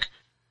was like,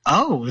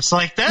 "Oh, it's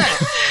like that."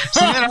 So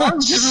then I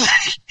was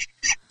just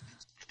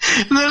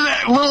and then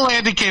that little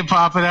Andy came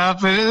popping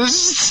up, and it was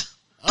just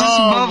this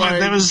moment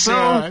that was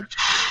so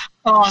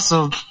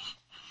awesome.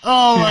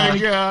 Oh my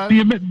god.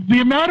 The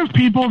amount of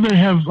people that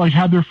have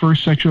had their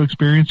first sexual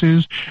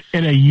experiences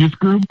in a youth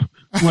group.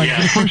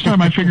 The first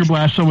time I finger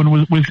blast someone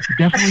was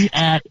definitely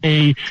at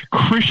a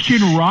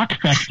Christian rock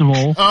festival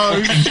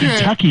in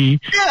Kentucky,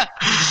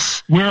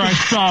 where I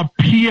saw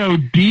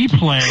POD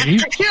play.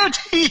 POD,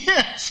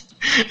 yes.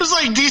 It was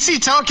like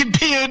DC talking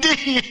POD.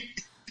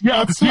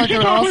 Yeah, That's DC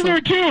fucking Talk awesome. was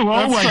there too. Oh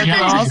That's my fucking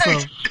god!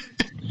 awesome.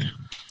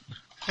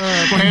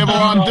 Payable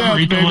on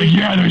death, They're baby.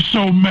 yeah, they're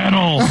so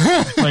metal.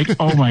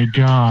 Oh my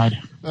god.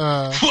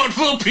 What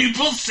will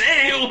people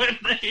say when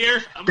they hear?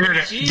 Dude,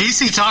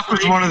 DC Talk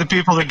was one of the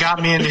people that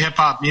got me into hip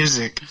hop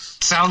music.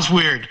 Sounds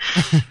weird.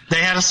 They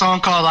had a song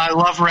called "I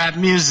Love Rap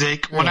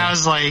Music" when I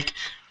was it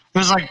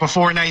was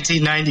before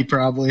 1990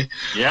 probably.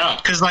 Yeah.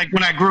 Because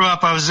when I grew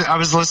up, I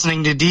was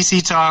listening to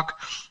DC Talk,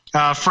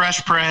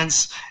 Fresh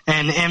Prince,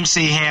 and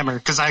MC Hammer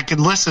because I could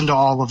listen to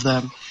all of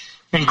them,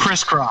 and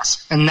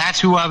Crisscross, and that's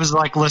who I was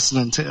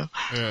listening to.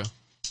 Yeah.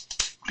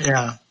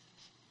 Yeah.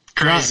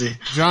 Crazy.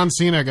 John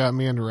Cena got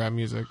me into rap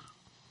music.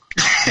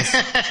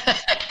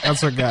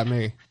 That's what got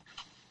me.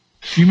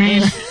 You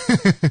mean?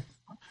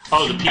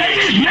 Oh, the PA.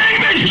 His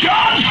name is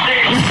John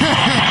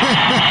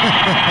Cena.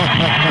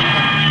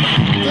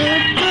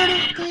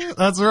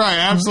 That's right.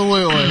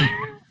 Absolutely.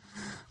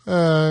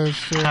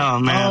 Shit. Oh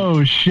man.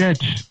 Oh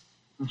shit!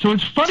 So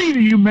it's funny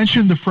that you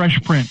mentioned the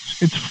Fresh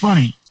Prince. It's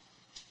funny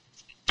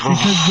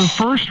because the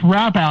first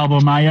rap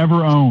album I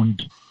ever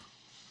owned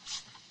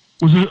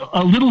was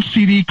a little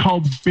CD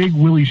called Big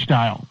Willie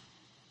Style.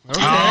 Okay.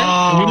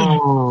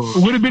 Oh.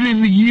 It would have been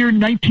in the year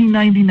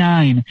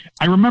 1999.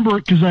 I remember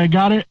it because I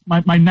got it.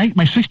 My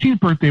 16th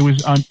birthday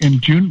was in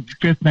June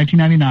 5th,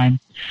 1999.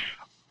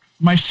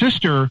 My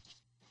sister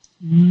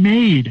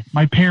made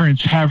my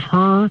parents have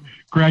her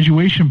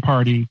graduation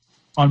party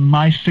on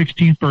my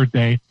 16th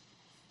birthday.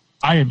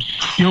 I am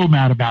still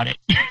mad about it.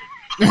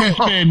 It's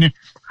been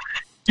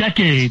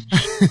decades.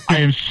 I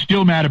am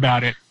still mad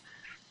about it.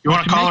 You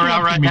want to call her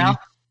out right now?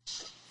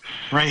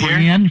 Right here?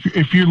 Brienne,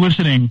 if you're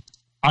listening,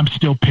 I'm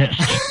still pissed.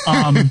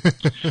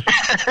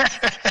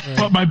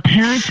 But my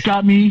parents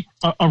got me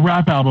a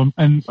rap album,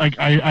 and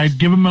I'd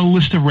give them a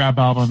list of rap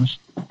albums,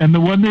 and the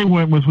one they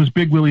went with was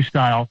Big Willie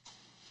Style.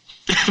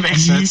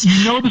 Makes sense.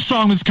 You know the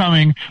song that's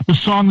coming, the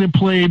song that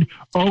played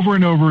over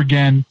and over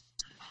again.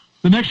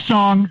 The next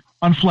song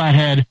on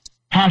Flathead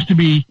has to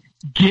be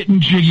Getting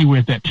Jiggy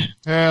With It.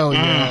 Hell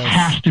yes.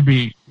 Has to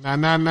be. Nah,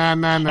 nah, nah,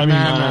 nah, nah, I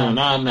mean,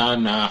 nah, nah.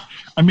 Nah.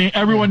 I mean,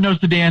 everyone knows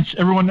the dance.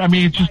 Everyone, I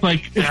mean, it's just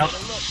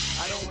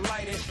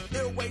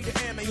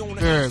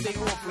Dude,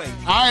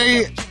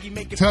 I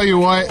tell you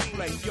what,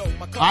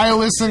 I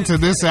listened to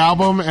this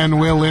album and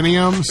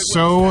Willennium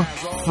so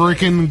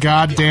freaking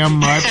goddamn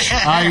much.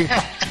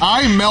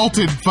 I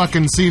melted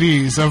fucking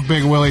CDs of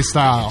Big Willie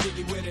Style.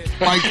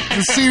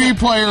 The CD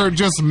player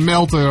just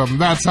melted them.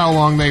 That's how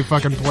long they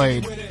fucking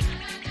played.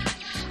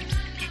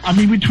 I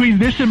mean, between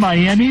this and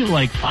Miami,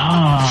 like,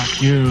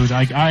 dude,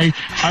 like I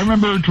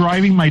remember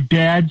driving my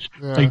dad's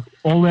like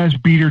old ass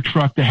beater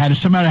truck that had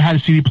a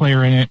CD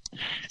player in it,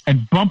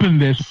 and bumping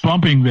this,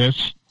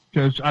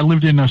 because I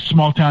lived in a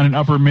small town in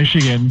Upper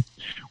Michigan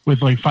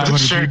with like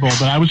 500 people,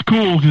 but I was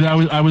cool because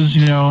I was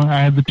I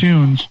had the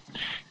tunes,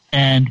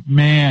 and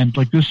man,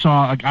 like this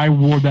song, like I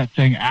wore that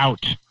thing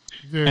out,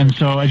 and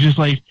so I just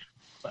like,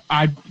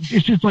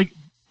 it's just like.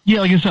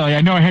 Yeah, like I said, like,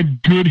 I know I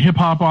had good hip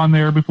hop on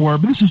there before,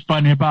 but this is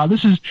fun hip hop.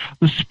 This is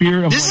the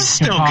spirit of this like, is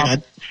still hip-hop.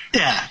 good.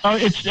 Yeah.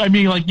 I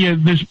mean, like, yeah,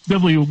 there's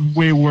definitely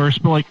way worse,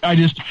 but like, I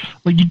just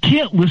like you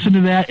can't listen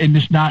to that and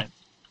just not.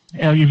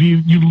 If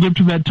you lived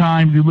through that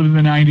time, you lived in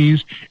the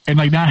 '90s, and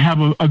like not have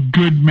a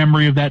good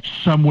memory of that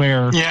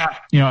somewhere.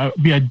 Yeah.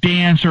 Be a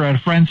dance or at a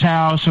friend's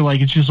house, or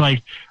like it's just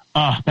like,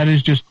 that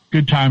is just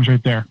good times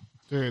right there.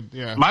 Dude,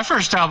 yeah. My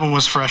first album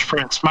was Fresh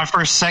Prince. My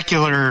first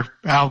secular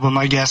album,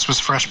 I guess, was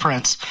Fresh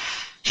Prince.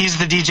 He's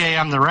the DJ,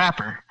 I'm the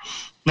rapper. And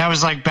that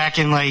was like back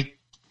in like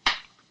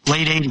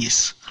late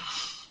 80s.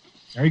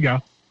 There you go.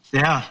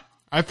 Yeah.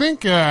 I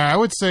think I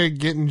would say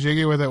Getting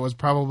Jiggy With It was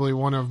probably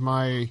one of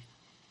my,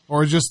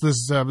 or just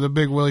this, the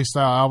Big Willie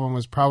Style album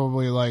was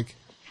probably like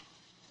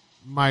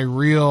my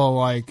real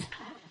like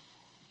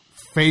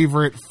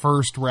favorite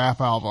first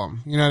rap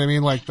album. You know what I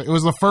mean? Like it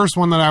was the first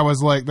one that I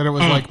was like, that it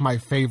was like my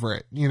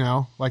favorite,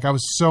 Like I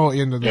was so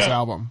into this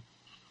album.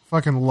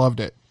 Fucking loved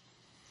it.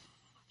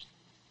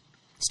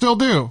 Still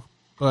do,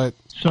 but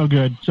so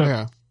good. So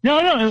yeah. No,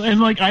 and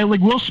like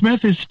Will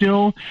Smith is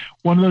still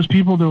one of those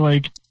people that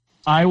like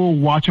I will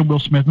watch a Will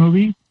Smith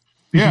movie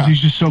because he's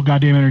just so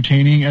goddamn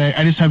entertaining, and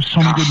I just have so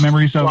many good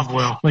memories of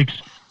like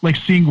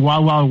seeing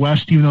Wild Wild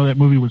West, even though that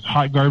movie was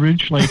hot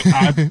garbage. Like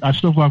I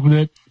still fuck with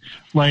it.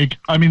 Like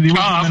I mean, the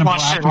original Men in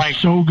Black was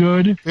so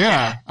good.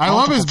 Yeah, I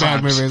love his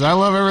bad movies. I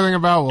love everything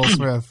about Will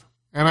Smith,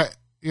 and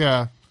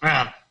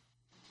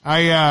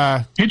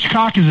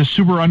Hitchcock is a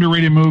super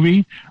underrated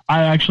movie.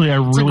 I really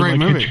like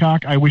movie.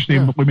 Hitchcock. I wish they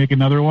would make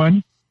another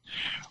one.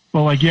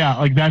 But like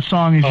that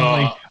song is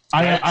like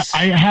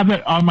I have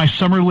it on my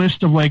summer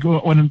list of like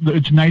when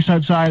it's nice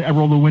outside. I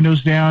roll the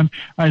windows down.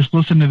 I just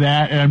listen to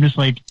that, and I'm just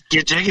like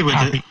get jiggy with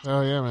it.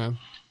 Oh yeah, man.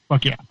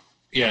 Fuck yeah.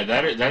 Yeah,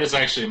 that is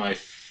actually my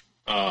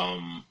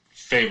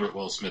favorite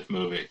Will Smith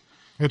movie.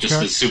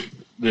 Hitchcock? Just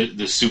the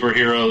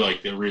superhero,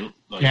 like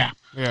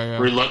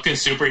reluctant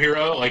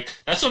superhero. Like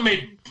that's what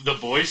made The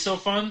Boys so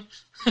fun.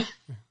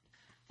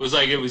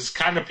 It was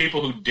kind of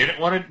people who didn't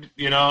want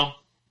to,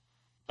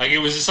 like it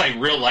was just like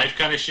real life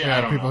kind of shit. Yeah,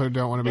 I don't people know. who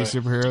don't want to be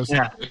superheroes.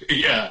 Yeah,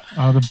 yeah.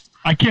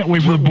 I can't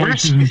wait for The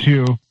Boys season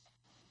 2.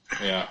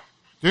 Yeah,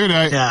 dude.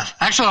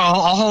 Actually,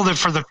 I'll hold it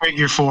for the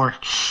figure 4.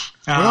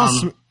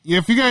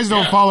 If you guys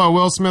don't follow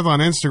Will Smith on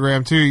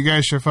Instagram too, you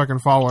guys should fucking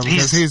follow him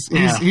because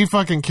he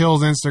fucking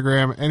kills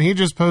Instagram, and he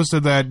just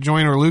posted that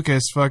Joyner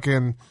Lucas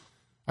fucking.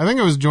 I think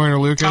it was Joyner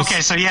Lucas. Okay,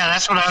 so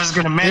that's what I was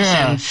going to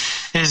mention.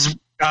 Is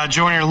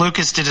Joyner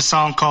Lucas did a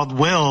song called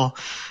Will.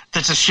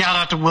 That's a shout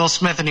out to Will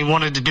Smith, and he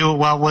wanted to do it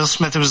while Will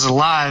Smith was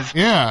alive,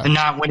 and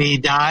not when he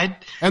died.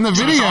 And the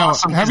video,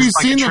 awesome, have you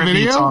seen the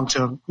video? Song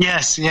to him.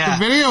 Yes, yeah.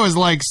 The video is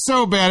like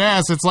so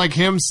badass. It's like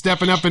him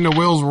stepping up into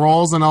Will's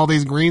roles and all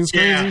these green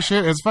screens and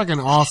shit. It's fucking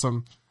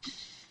awesome.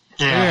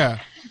 Yeah.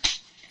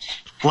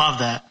 Love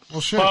that. Well,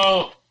 shit.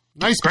 Well,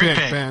 nice pick,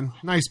 Ben.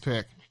 Nice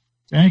pick.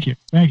 Thank you.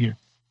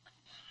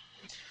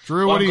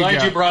 Drew, what do you got?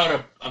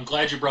 I'm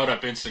glad you brought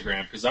up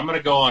Instagram because I'm going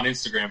to go on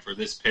Instagram for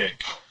this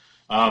pick.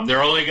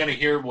 They're only going to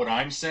hear what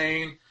I'm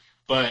saying,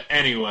 but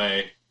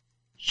anyway,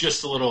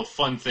 just a little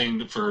fun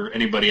thing for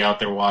anybody out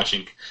there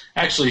watching.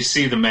 Actually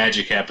see the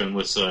magic happen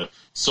with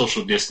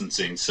social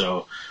distancing.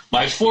 So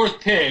my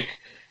fourth pick,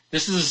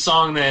 this is a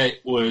song that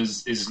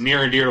is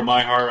near and dear to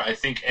my heart. I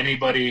think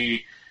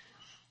anybody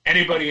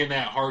in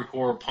that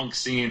hardcore punk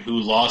scene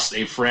who lost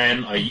a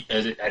friend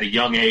at a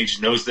young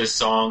age knows this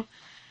song.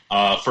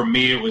 For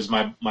me, it was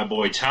my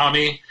boy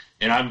Tommy,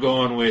 and I'm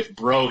going with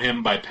Bro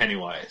Him by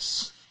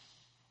Pennywise.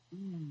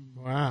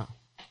 Wow.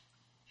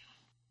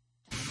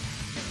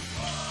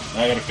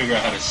 I gotta figure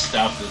out how to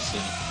stop this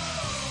thing.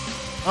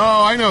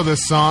 Oh, I know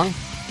this song.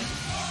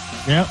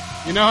 Yep.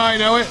 You know how I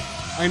know it?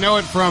 I know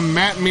it from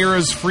Matt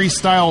Mira's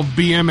Freestyle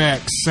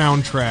BMX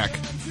soundtrack.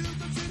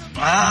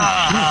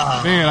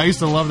 Ah. Man, I used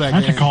to love that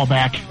game. That's a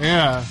callback.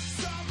 Yeah.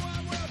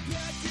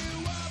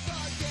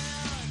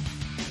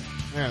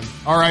 Man,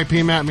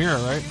 R.I.P. Matt Mira,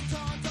 right?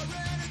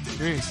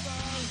 Jeez.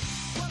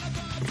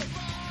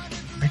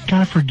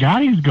 I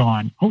forgot he's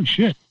gone. Holy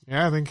shit.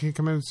 Yeah, I think he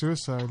committed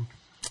suicide.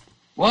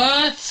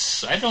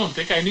 What? I don't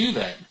think I knew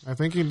that. I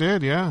think he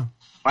did, yeah.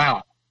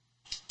 Wow.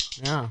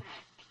 Yeah.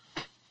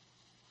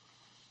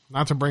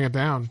 Not to bring it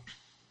down.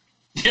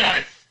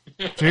 Yeah.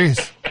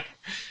 Jeez.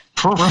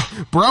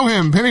 Bro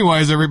him,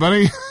 Pennywise,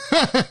 everybody.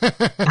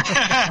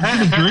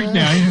 Drink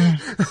now,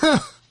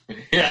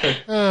 yeah.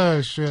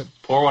 Oh, shit.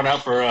 Pour one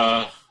out for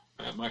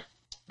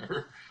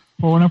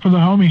Pour one up for the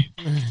homie.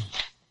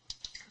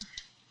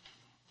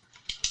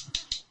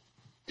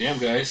 Damn,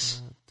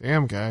 guys.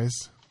 Damn,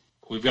 guys.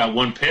 We've got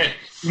one pick.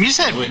 You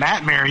said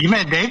Matt Mira. You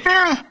meant Dave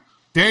Mira?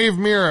 Dave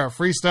Mira,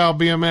 Freestyle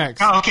BMX.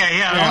 Oh, okay,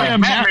 yeah.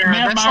 Matt Mira,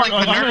 that's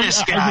like the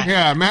Nerdist guy.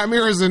 Yeah, Matt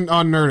Mira's on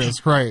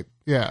Nerdist, right.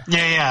 Yeah.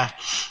 Yeah,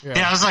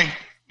 I was like,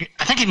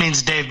 I think he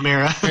means Dave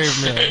Mira.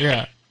 Dave Mira,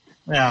 yeah.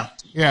 Yeah.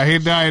 Yeah, he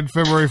died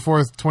February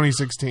 4th,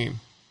 2016.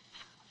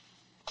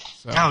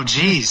 So, oh,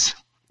 jeez.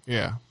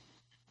 Yeah.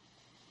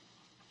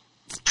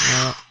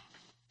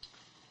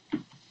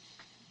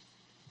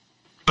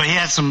 But he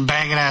had some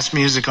banging ass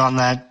music on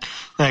that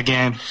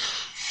game.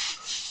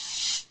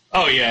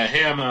 Oh yeah,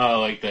 him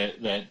like that.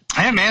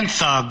 Him and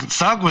Thug.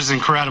 Thug was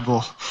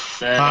incredible.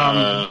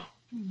 That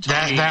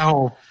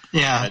whole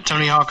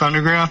Tony Hawk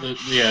Underground.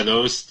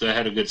 Those that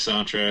had a good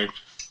soundtrack.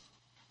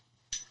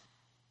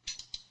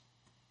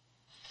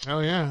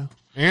 Hell yeah,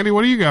 Andy,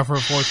 what do you got for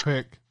a fourth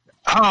pick?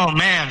 Oh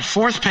man,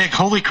 fourth pick.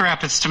 Holy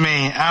crap, it's to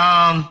me.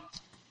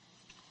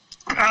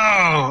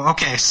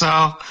 Okay,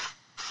 so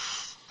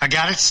I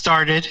got it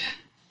started.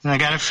 And I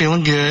got it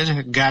feeling good.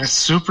 I got it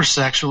super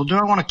sexual. Do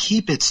I want to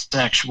keep it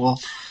sexual?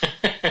 You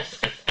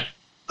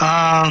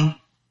know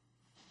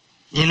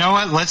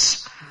what?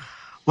 Let's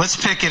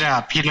pick it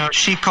up. You know,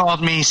 she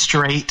called me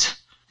straight.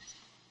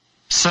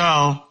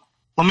 So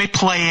let me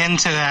play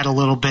into that a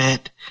little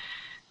bit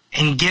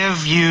and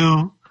give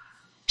you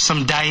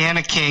some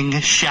Diana King,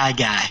 Shy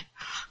Guy.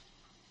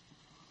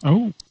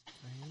 Oh.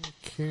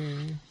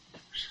 Okay.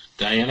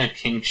 Diana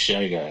King,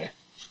 Shy Guy.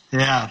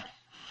 Yeah.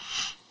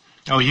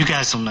 Oh, you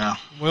guys will know.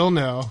 We'll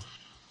know.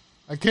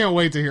 I can't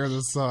wait to hear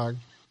this song.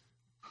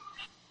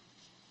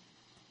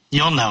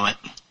 You'll know it.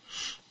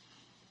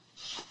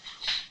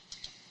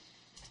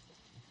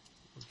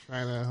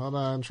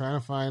 I'm trying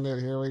to find it.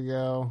 Here we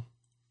go.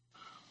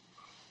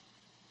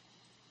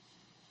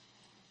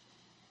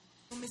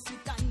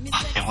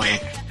 I can't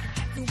wait.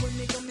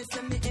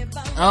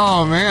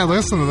 Oh man,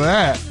 listen to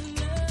that.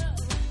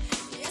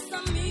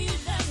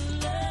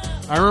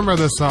 I remember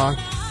this song.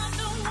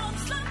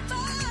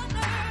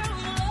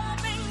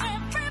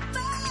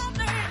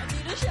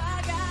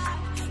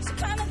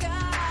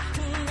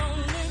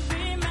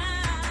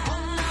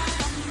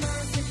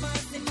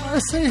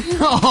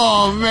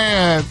 Oh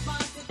man,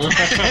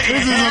 this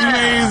is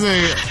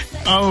amazing!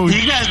 Oh,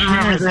 you guys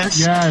remember this?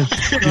 Yes.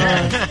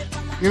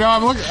 You know,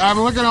 I'm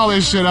looking all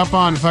this shit up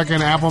on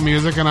fucking Apple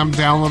Music, and I'm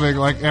downloading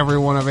like every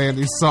one of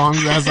Andy's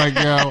songs as I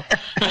go.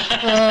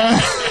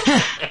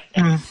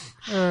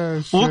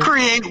 We'll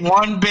create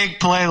one big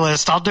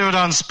playlist. I'll do it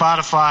on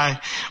Spotify.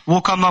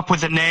 We'll come up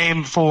with a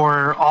name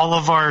for all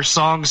of our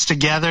songs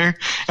together,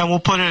 and we'll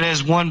put it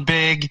as one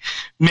big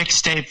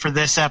mixtape for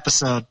this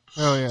episode.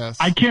 Oh yes!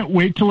 I can't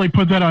wait till they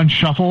put that on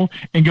shuffle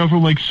and go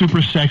from like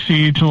super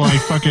sexy to like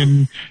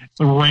fucking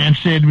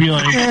rancid. Be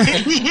like,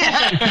 it's a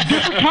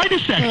different kind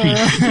of sexy.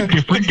 It's a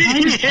different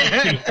kind of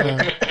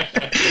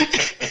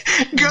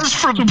sexy. Goes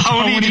from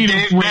pony to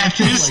Dave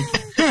Matthews.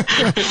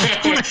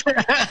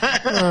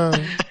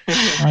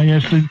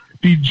 Yes,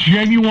 the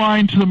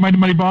Genuine to the Mighty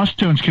Mighty Boss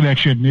Tones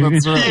connection.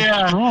 It's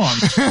strong.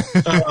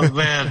 Oh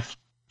man.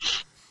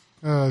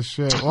 Oh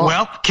shit.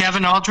 Well,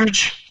 Kevin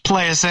Aldridge,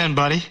 play us in,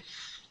 buddy.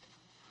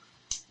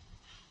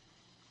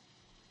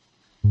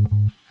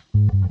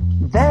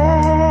 They're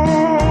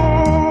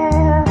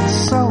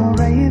so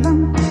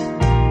raven,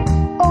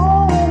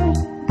 oh,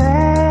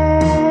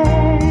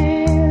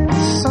 they're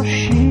so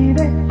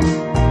shady.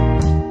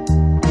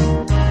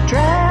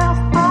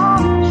 Draft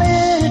on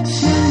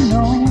lets you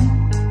know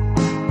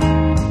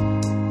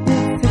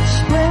if it's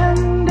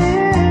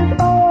splendid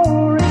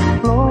or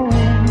it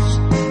blows.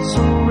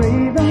 So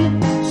raven,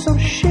 so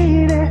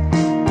shady.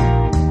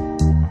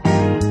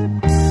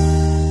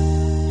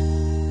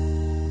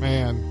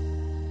 Man.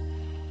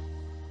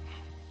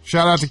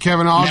 Shout out to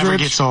Kevin Aldridge. Never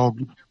gets old.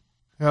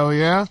 Hell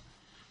yeah.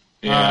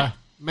 Yeah.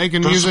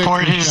 Making Go music.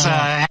 support his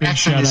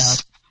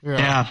actions.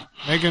 Yeah.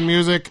 Making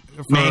music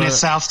Maine at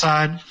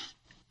Southside.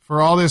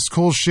 for all this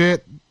cool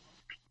shit.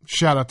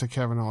 Shout out to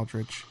Kevin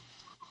Aldridge.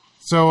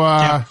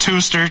 So,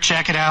 Tooster,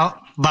 check it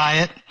out.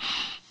 Buy it.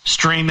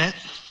 Stream it.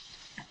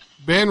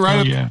 Ben,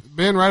 right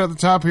at the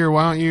top here.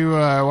 Why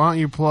don't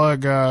you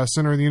plug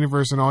Center of the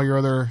Universe and all your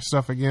other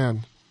stuff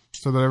again,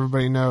 so that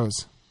everybody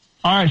knows.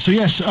 All right, so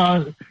yes, you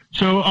know,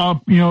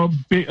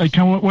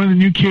 kind of one of the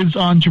new kids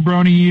on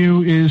Jabroni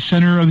U is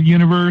Center of the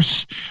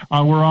Universe.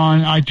 We're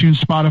on iTunes,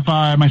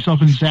 Spotify.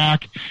 Myself and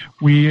Zach,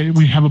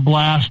 we have a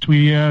blast.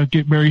 We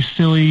get very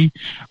silly.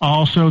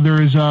 Also,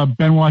 there is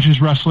Ben Watches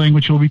Wrestling,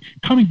 which will be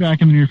coming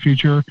back in the near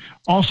future.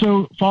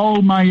 Also,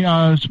 follow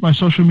my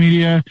social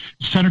media,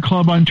 Center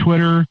Club on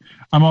Twitter.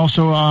 I'm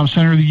also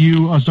Center of the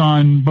U is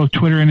on both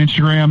Twitter and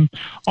Instagram.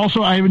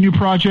 Also, I have a new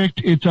project.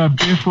 It's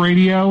Biff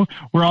Radio,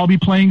 where I'll be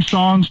playing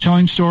songs,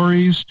 telling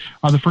stories.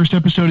 The first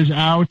episode is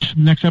out.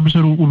 The next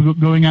episode will be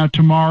going out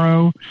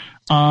tomorrow.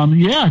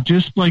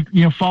 Just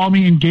follow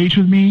me, engage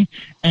with me,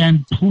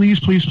 and please,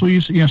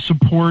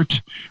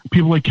 support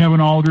people like Kevin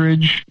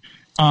Aldridge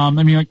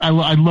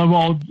I'd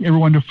love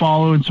everyone to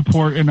follow and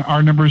support and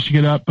our numbers to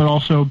get up, but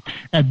also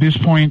at this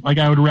point,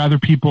 I would rather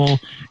people,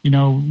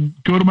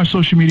 go to my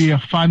social media,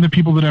 find the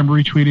people that I'm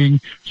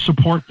retweeting,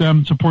 support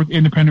them, support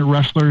independent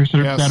wrestlers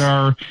that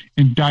are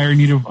in dire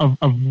need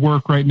of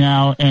work right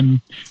now,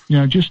 and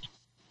just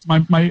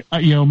my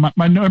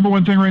number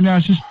one thing right now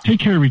is just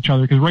take care of each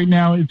other, because right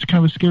now it's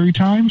kind of a scary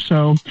time.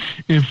 So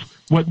if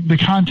the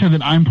content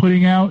that I'm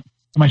putting out,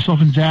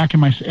 myself and Zach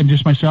and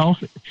just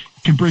myself,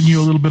 can bring you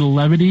a little bit of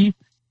levity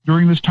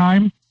during this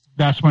time,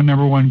 that's my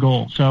number one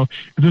goal. So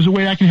if there's a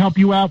way I can help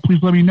you out,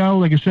 please let me know.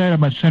 Like I said,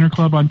 I'm at Center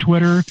Club on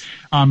Twitter.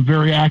 I'm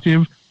very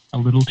active, a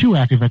little too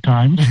active at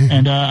times,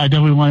 and I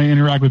definitely want to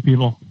interact with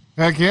people.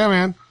 Heck yeah,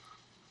 man.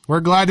 We're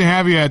glad to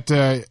have you at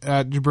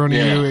Jabroni.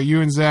 Yeah.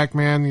 You and Zach,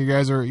 man. You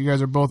guys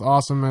are both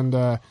awesome,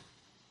 and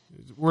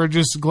we're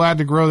just glad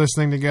to grow this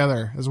thing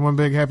together as one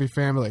big happy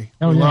family.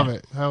 We love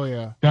it. Hell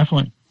yeah.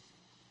 Definitely.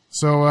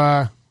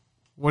 So,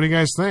 what do you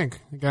guys think?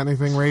 You got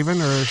anything, Raven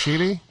or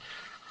Sheedy?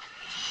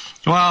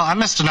 Well, I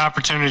missed an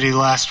opportunity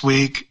last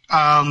week.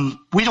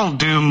 We don't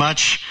do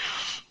much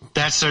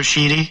That's So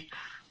Sheedy.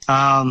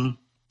 I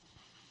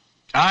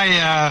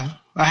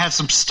had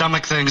some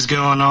stomach things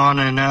going on,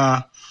 and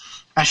I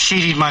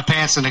sheetied my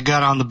pants in the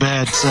gut on the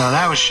bed, so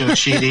that was so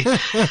sheedy.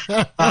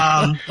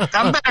 I'm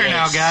better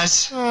now,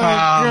 guys.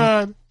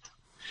 God.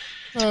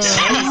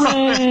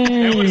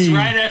 It was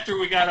right after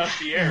we got off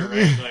the air,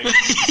 right?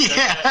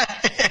 Yeah.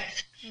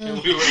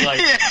 And we were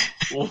like,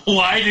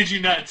 why did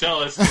you not tell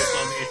us this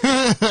on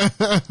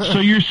the air? So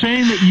you're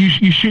saying that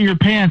you shit your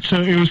pants,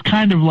 so it was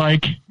kind of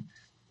like...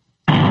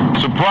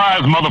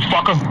 Surprise,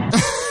 motherfucker.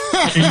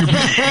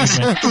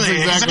 Exactly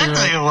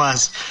right. it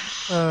was.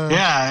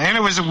 Yeah, and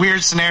it was a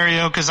weird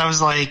scenario because I was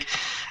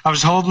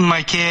holding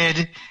my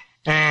kid,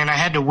 and I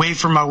had to wait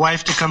for my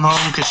wife to come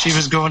home because she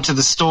was going to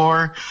the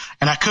store,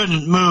 and I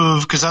couldn't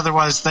move because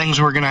otherwise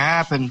things were going to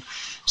happen.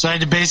 So I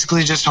had to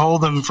basically just hold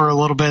them for a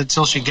little bit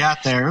until she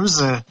got there. It was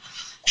a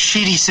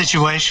sheedy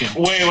situation.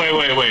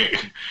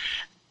 Wait.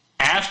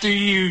 After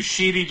you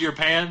sheeted your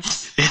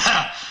pants,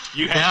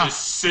 you had to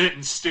sit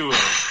and stew it.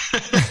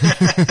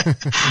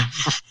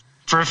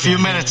 For a few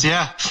minutes,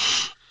 yeah.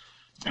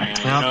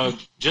 Man,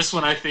 just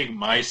when I think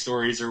my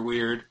stories are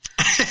weird.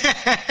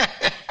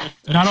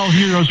 Not all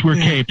heroes wear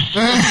capes.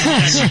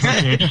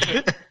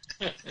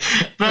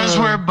 Those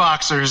wear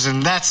boxers,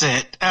 and that's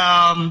it.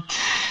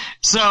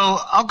 So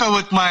I'll go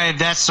with my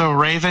That's So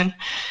Raven,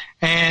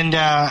 and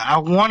I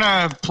want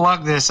to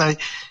plug this.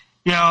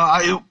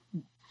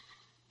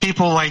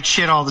 People like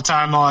shit all the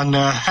time on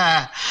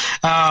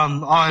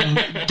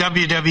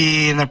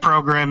WWE and the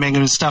programming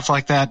and stuff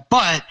like that,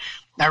 but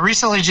I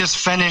recently just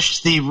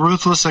finished the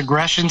Ruthless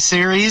Aggression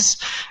series.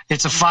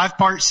 It's a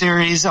 5-part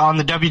series on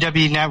the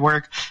WWE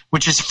Network,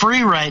 which is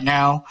free right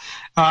now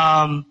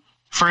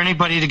for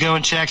anybody to go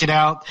and check it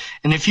out.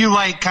 And if you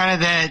like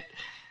kind of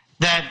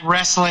that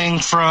wrestling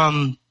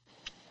from,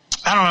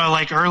 I don't know,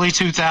 like early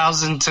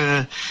 2000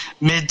 to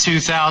mid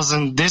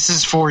 2000, this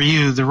is for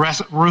you, the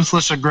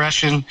Ruthless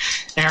Aggression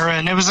era.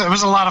 And it was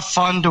a lot of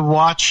fun to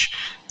watch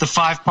the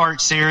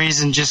 5-part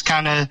series and just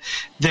kind of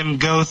them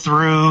go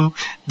through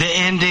the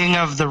ending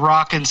of the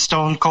Rock and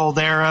Stone Cold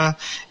era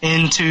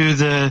into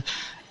the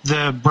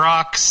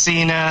Brock,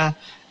 Cena,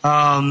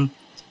 Edge,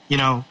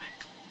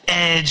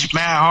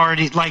 Matt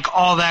Hardy, like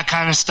all that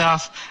kind of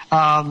stuff.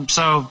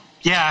 So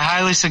yeah, I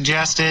highly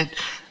suggest it.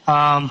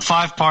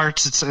 5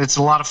 parts. It's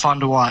a lot of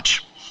fun to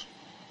watch.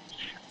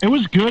 It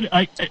was good.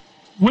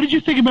 What did you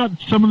think about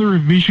some of the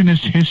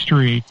revisionist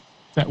history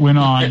that went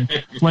on?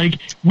 Like,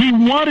 we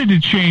wanted to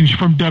change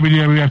from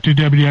WWF to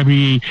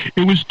WWE.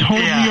 It was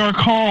totally our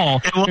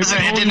call.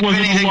 It didn't have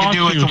anything to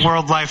do with the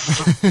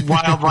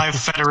Wildlife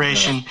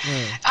Federation.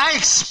 I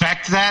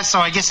expect that, so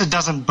I guess it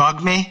doesn't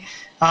bug me.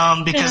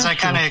 Because I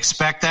kind of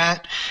expect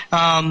that.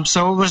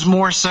 So it was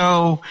more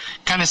so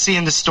kind of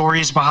seeing the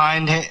stories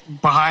behind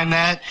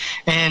that.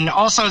 And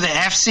also the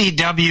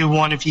FCW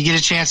one, if you get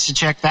a chance to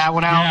check that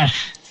one out,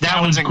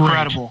 that one's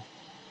incredible.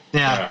 Great.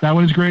 Yeah. That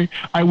one is great.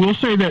 I will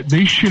say that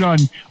they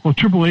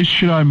Triple H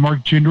shit on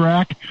Mark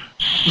Jindrak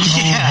so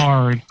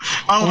hard.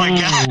 Oh my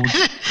God.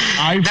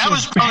 That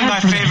was probably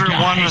my favorite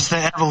one, was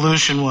the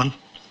Evolution one.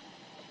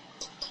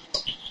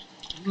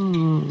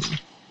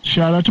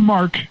 Shout out to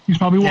Mark. He's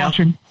probably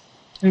watching.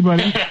 Hey,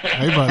 buddy.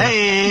 Hey, buddy.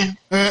 Hey.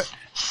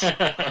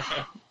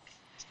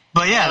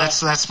 But yeah,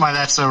 that's my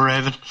That's So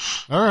Raven.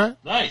 All right.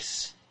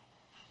 Nice.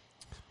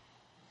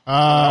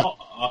 Go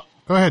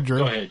ahead, Drew.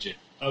 Go ahead, Jim.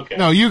 Okay.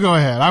 No, you go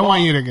ahead. I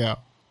want you to go.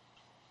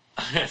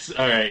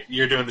 All right.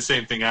 You're doing the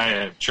same thing I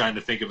am, trying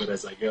to think of it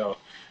as I go.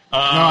 No,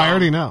 I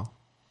already know.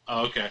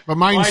 Oh, okay. But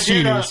mine's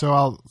cheating, so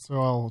I'll just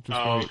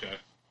wait. Okay.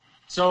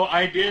 So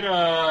I did.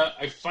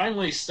 I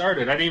finally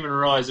started. I didn't even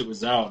realize it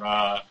was out.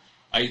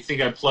 I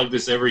think I plug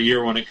this every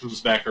year when it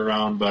comes back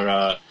around.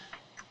 But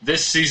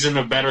this season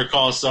of Better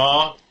Call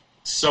Saul,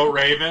 So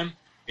Raven,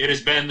 it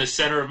has been the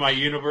center of my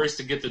universe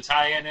to get the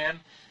tie-in in.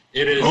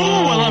 It is. Oh,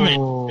 I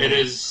love it. It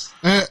is.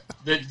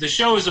 The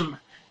show is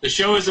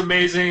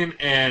amazing,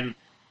 and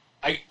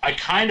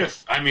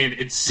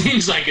it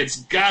seems like it's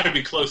got to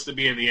be close to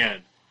being the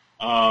end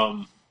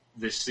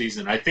this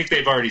season. I think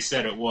they've already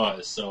said it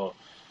was. So,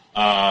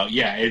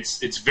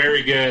 it's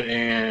very good,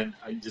 and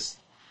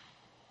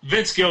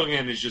Vince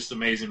Gilligan is just an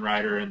amazing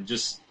writer, and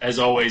just as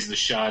always, the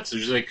shots.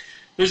 There's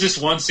this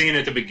one scene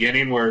at the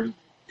beginning where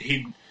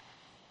the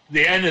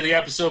end of the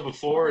episode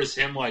before is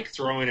him like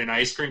throwing an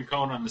ice cream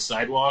cone on the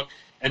sidewalk,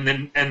 and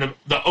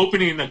the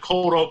opening, the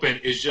cold open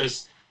is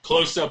just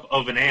close up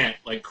of an ant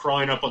like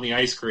crawling up on the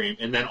ice cream,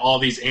 and then all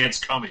these ants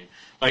coming.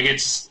 Like,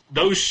 it's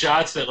those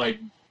shots that like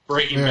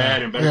Breaking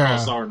Bad and Better Call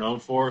Saul are known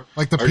for,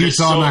 like the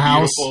pizza on the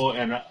house.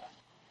 And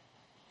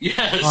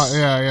yes,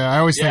 I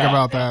always think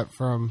about that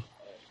from.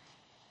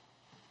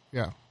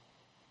 Yeah,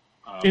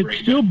 it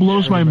still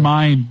blows my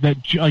mind that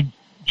like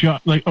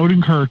Bob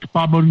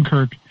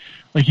Odenkirk,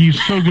 like he's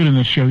so good in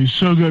this show. He's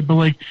so good, but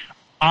like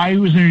I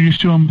was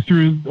introduced to him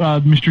through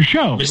Mr.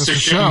 Show,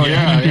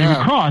 David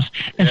Cross,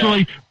 and so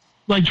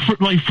like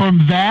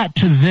from that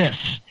to this,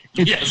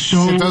 it's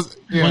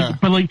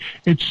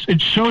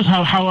it shows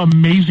how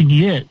amazing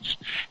he is,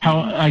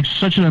 how like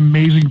such an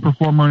amazing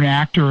performer and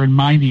actor and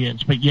mind he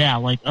is. But yeah,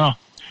 like oh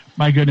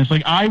my goodness,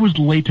 like I was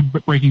late to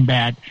Breaking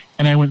Bad,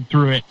 and I went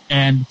through it,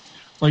 and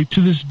like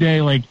to this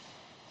day, like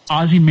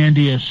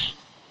Ozymandias,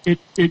 it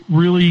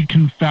really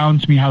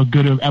confounds me how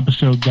good of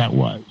episode that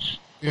was.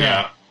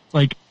 Yeah,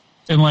 like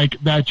and like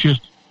that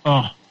just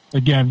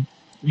again,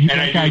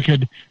 that guy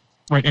could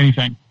write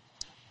anything.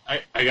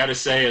 I gotta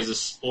say, as a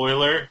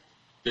spoiler,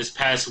 this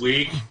past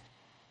week,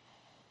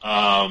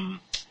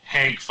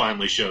 Hank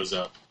finally shows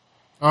up.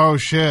 Oh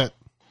shit!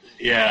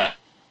 Yeah.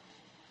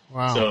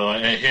 Wow. So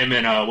him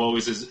and what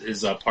was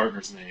his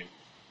partner's name?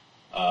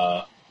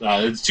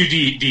 It's two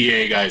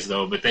DA guys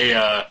though, but they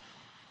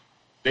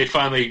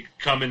finally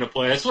come into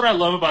play. That's what I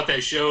love about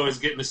that show, is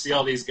getting to see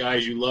all these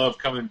guys you love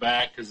coming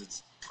back, because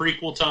it's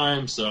prequel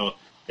time, so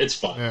it's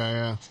fun.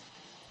 Yeah.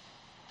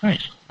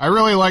 Nice. I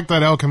really liked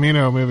that El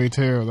Camino movie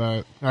too.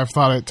 That I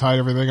thought it tied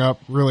everything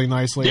up really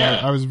nicely. Yeah.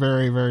 I was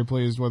very, very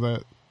pleased with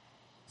it.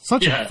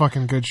 Such a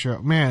fucking good show,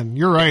 man.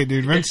 You're right,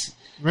 dude.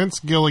 Vince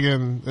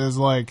Gilligan is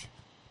like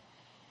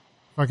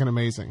fucking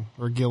amazing,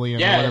 or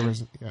Gillian, or whatever.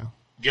 Yeah,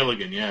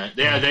 Gilligan. Yeah.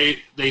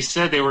 They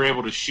said they were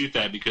able to shoot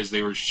that because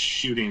they were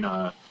shooting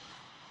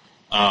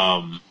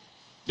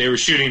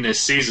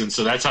this season,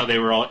 so that's how they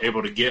were all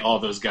able to get all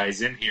those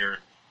guys in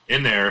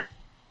there.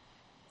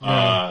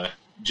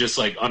 Just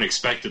like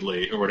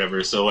unexpectedly or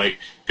whatever. So like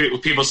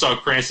people saw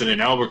Cranston in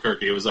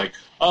Albuquerque, it was like,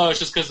 oh, it's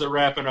just because they're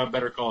wrapping up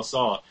Better Call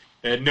Saul.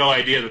 They had no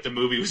idea that the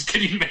movie was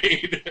getting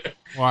made.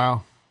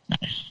 Wow.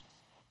 Nice.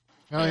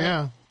 Hell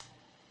yeah.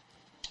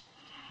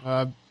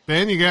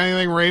 Ben, you got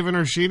anything Raven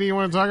or Sheedy you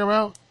want to talk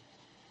about?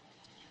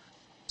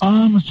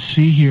 Let's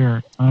see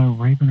here.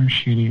 Raven or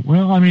Sheedy.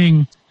 Well, I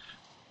mean,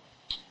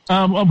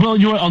 well,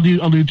 you know what? I'll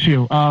do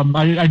two.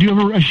 I do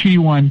have a Sheedy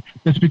one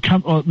that's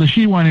become. The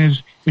Sheedy one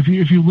is, if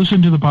you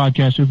listen to the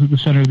podcast, it's at the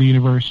center of the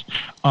universe.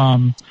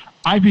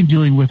 I've been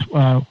dealing with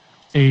a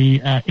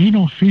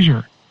anal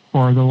fissure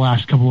for the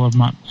last couple of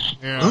months,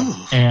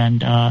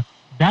 and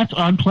that's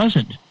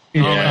unpleasant.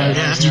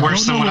 It's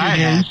worse than what I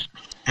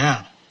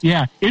had.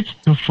 Yeah, it's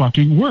the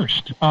fucking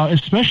worst,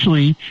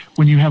 especially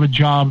when you have a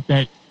job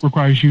that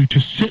requires you to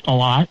sit a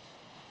lot,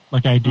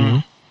 like I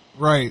do.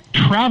 Right.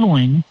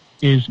 Traveling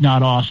is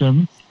not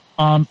awesome.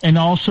 And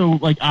also,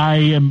 like,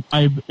 I've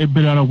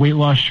been on a weight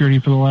loss journey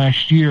for the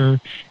last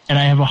year, and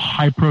I have a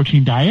high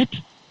protein diet.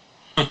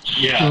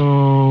 Yeah.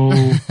 So,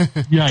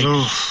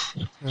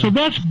 yikes. So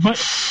that's,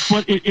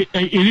 but it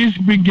has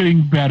been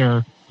getting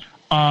better.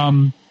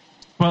 But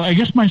I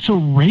guess my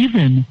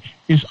Raven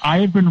is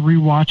I have been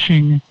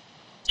rewatching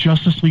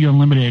Justice League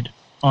Unlimited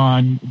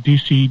on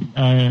DC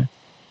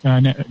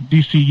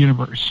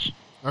Universe.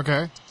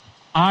 Okay.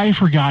 I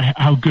forgot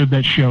how good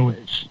that show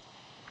is.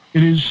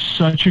 It is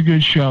such a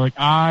good show. Like,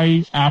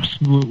 I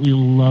absolutely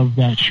love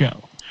that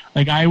show.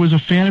 Like, I was a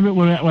fan of it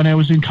when I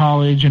was in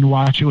college and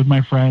watched it with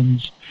my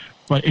friends.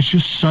 But it's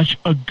just such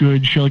a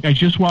good show. Like, I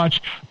just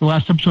watched the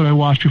last episode I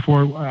watched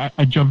before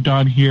I jumped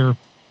on here.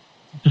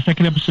 The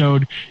second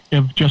episode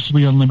of Justice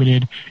League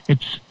Unlimited.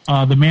 It's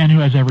The Man Who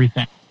Has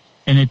Everything.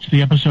 And it's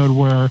the episode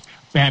where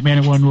Batman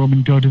and Wonder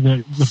Woman go to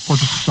the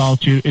Fortress of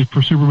Solitude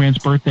for Superman's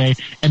birthday,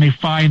 and they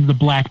find the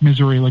Black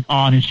Misery, like,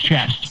 on his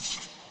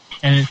chest.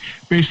 And it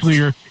basically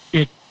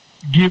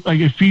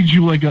it feeds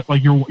you like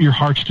your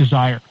heart's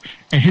desire,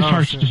 and his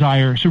heart's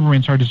desire,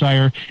 Superman's heart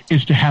desire,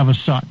 is to have a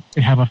son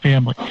and have a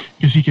family,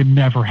 because he can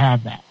never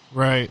have that.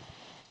 Right.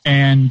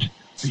 And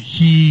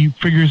he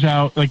figures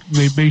out, like,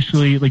 they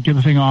basically like get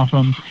the thing off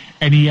him,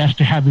 and he has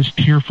to have this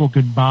tearful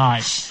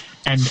goodbye.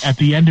 And at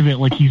the end of it,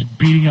 like, he's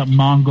beating up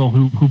Mongol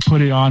who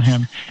put it on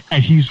him,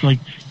 and he's like,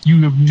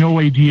 "You have no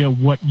idea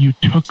what you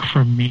took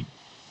from me,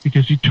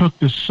 because you took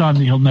this son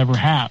that he'll never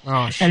have."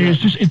 Oh, shit. And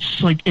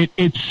it's like,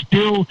 it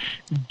still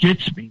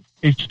gets me.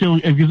 It's still,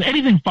 because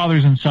anything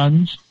fathers and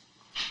sons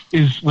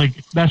is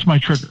like, that's my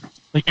trigger.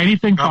 Like,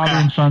 anything father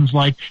and sons,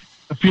 like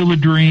Field of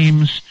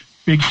Dreams,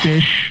 Big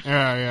Fish.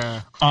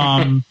 Yeah.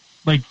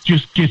 Like,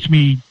 just gets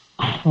me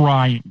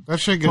crying. That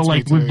shit gets so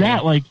like me with too,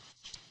 that,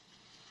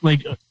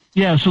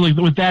 yeah. So like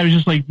with that, it's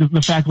just like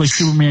the fact like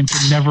Superman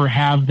could never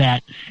have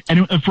that,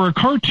 and for a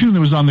cartoon that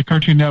was on the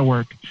Cartoon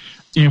Network,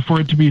 for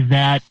it to be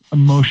that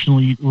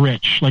emotionally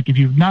rich. Like if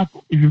you've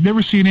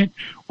never seen it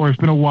or it's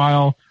been a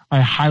while,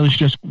 I highly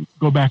suggest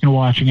go back and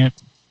watching it.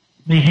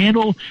 They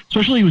handle,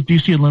 especially with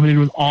DC Unlimited,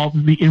 with all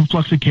the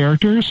influx of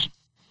characters.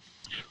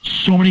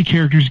 So many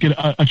characters get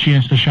a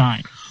chance to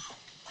shine.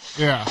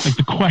 Yeah, like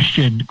the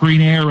Question,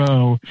 Green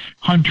Arrow,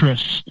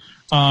 Huntress.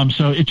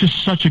 So it's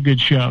just such a good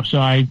show. So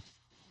I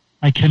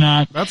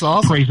cannot That's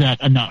awesome. praise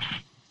that enough.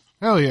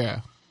 Hell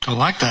yeah. I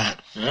like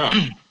that.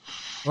 Yeah.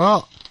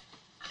 Well,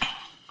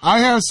 I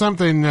have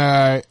something,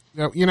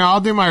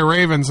 I'll do my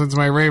Raven since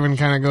my Raven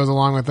kind of goes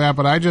along with that,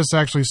 but I just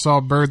actually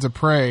saw Birds of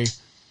Prey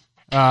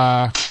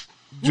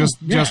just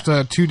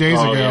 2 days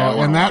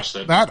ago, and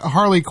that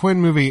Harley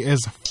Quinn movie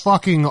is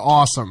fucking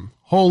awesome.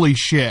 Holy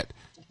shit.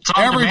 It's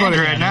on demand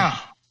right now.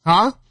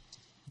 Huh?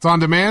 It's on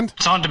demand?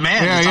 It's on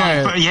demand.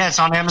 It's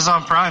on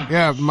Amazon Prime.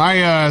 Yeah,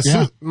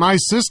 my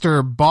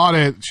sister bought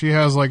it. She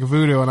has like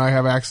Vudu, and I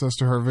have access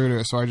to her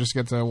Vudu, so I just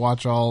get to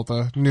watch all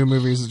the new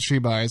movies that she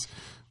buys.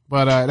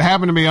 But it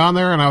happened to be on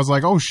there, and I was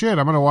like, oh shit,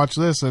 I'm going to watch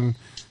this. And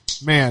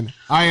man,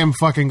 I am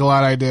fucking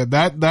glad I did.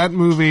 That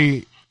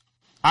movie,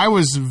 I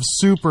was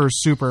super,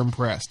 super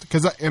impressed.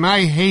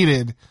 I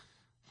hated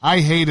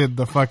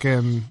the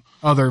fucking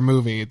other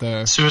movie,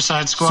 the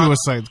Suicide Squad.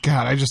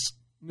 God,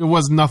 it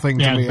was nothing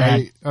to me.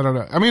 I don't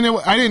know. I mean,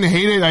 I didn't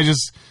hate it. I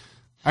just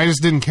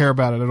didn't care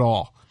about it at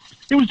all.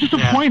 It was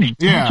disappointing.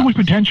 Yeah. It had so much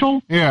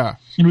potential. Yeah.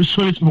 It was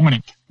so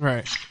disappointing.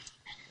 Right.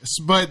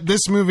 But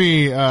this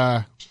movie,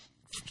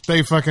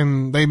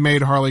 they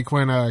made Harley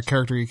Quinn a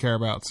character you care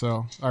about,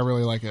 so I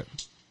really like it.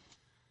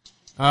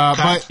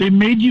 But they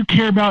made you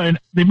care about an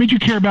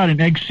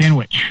egg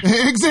sandwich.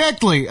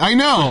 Exactly. I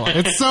know.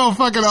 It's so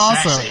fucking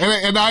awesome.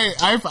 And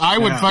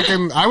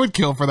I would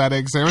kill for that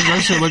egg sandwich.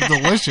 That shit looked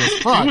delicious.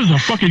 Fuck. It was a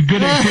fucking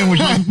good egg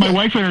sandwich. My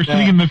wife and I are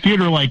sitting in the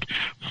theater like,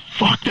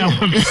 fuck, that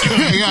looks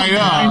good. Yeah,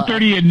 I know.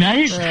 9:30 at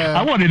night.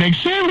 I want an egg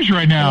sandwich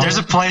right now. There's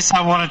a place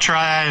I want to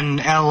try in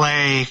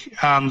LA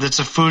that's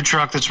a food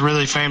truck that's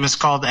really famous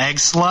called Egg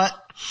Slut.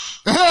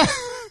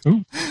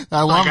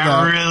 I love that.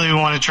 I really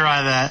want to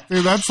try that.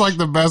 Dude, that's like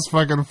the best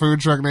fucking food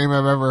truck name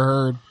I've ever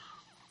heard.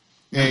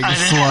 Egg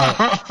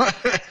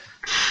Slut.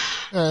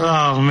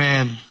 Oh,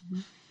 man.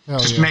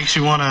 Just makes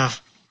you want to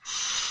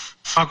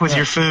fuck with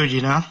your food, you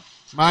know?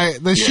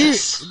 The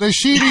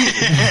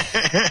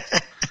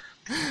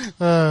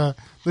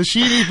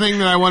sheedy thing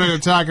that I wanted to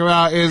talk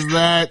about is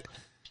that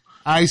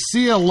I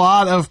see a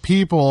lot of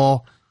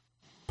people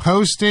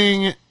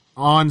posting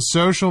on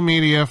social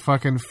media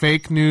fucking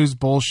fake news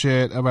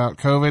bullshit about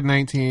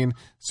COVID-19.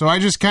 So I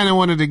just kind of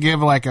wanted to give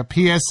like a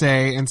PSA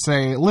and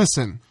say,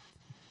 listen,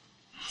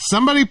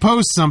 somebody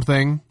posts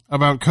something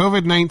about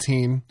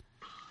COVID-19,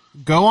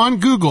 go on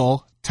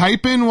Google,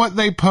 type in what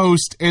they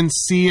post and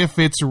see if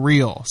it's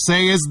real.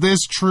 Say, is this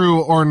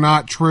true or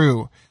not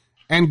true?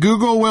 And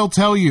Google will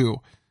tell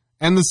you,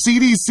 and the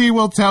CDC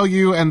will tell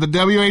you, and the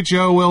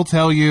WHO will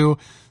tell you.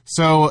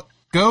 So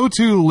go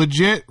to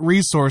legit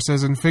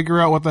resources and figure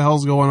out what the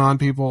hell's going on,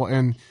 people,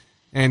 and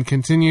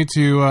continue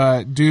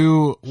to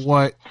do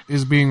what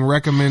is being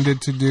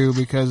recommended to do,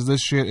 because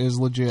this shit is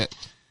legit.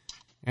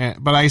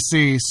 But I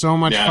see so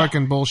much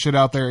fucking bullshit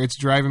out there; it's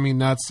driving me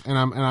nuts, and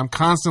I'm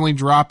constantly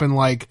dropping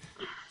like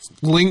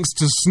links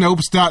to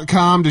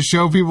Snopes.com to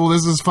show people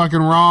this is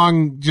fucking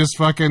wrong. Just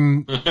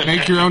fucking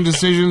make your own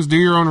decisions, do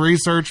your own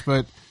research.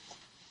 But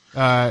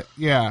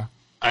yeah,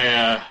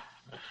 I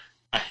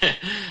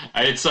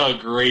saw a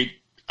great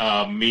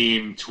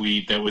meme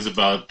tweet that was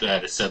about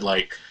that. It said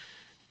like,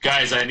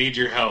 guys, I need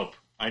your help.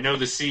 I know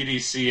the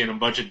CDC and a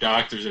bunch of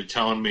doctors are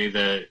telling me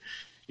that,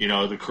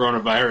 the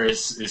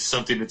coronavirus is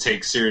something to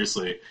take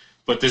seriously.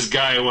 But this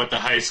guy I went to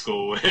high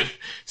school with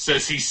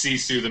says he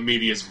sees through the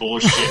media's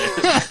bullshit.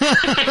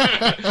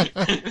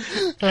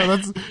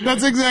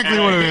 That's exactly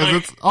what it is.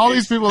 It's all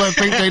these people that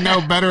think they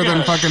know better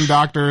than fucking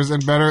doctors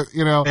and better,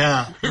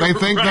 Yeah. They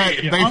think that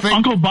they think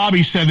Uncle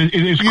Bobby said it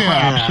is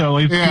crap, so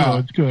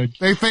it's good.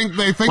 They think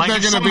like they're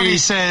going to be.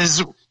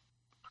 Says,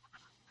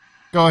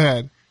 go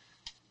ahead.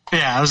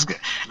 Yeah, I was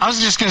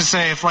just going to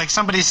say, if like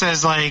somebody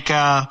says like,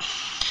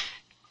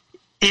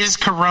 is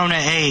Corona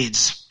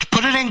AIDS?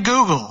 Put it in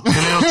Google, and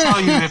it'll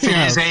tell you if it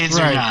is AIDS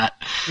or not.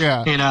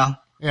 Yeah.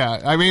 Yeah,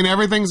 I mean,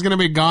 everything's going to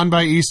be gone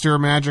by Easter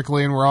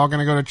magically, and we're all going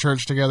to go to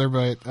church together,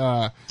 but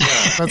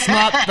that's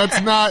not,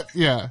 I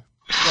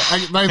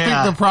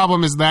think the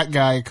problem is that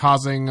guy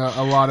causing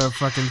a lot of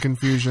fucking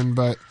confusion,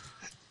 but...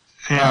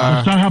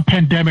 it's not how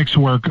pandemics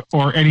work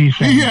or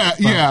anything.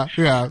 Yeah.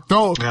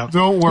 Don't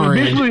worry.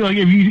 Basically, like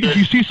if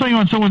you see something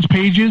on someone's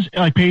page, and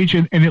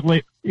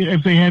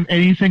if they have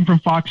anything from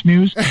Fox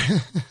News,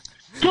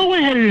 go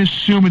ahead and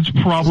assume it's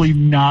probably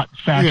not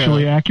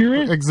factually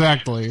accurate.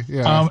 Exactly.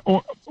 Yeah.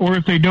 Or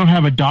if they don't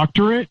have a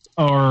doctorate,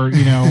 or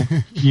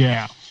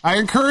yeah. I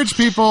encourage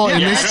people in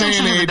this day and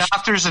attention to age. the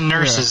doctors and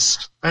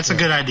nurses. That's a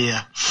good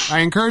idea. I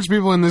encourage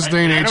people in this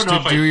day and I age don't know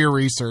to if do your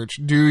research.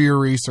 Do your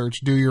research.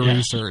 Do your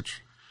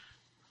research.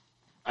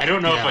 I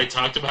don't know if I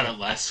talked about it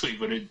last week,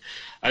 but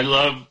I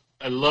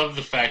love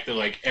the fact that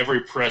like every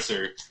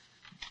presser,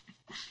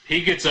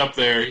 he gets up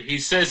there, he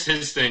says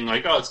his thing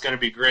like, "Oh, it's gonna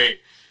be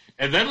great,"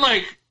 and then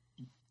like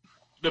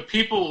the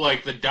people,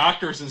 like the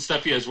doctors and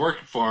stuff he has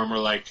working for him, are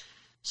like,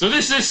 "So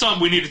this is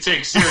something we need to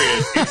take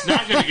serious. It's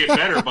not going to get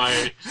better by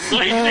it."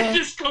 Like they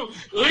just go,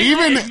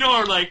 even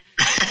ignore, like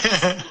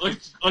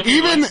okay,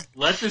 even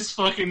let this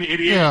fucking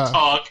idiot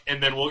talk,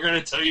 and then we're going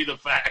to tell you the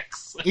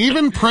facts.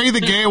 Even pray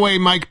the gay away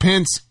Mike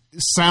Pence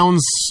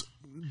sounds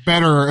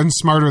better and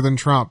smarter than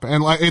Trump,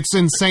 and like it's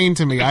insane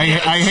to me. I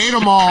hate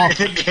them all,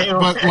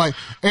 but like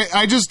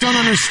I just don't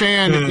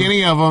understand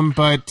any of them.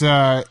 But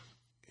the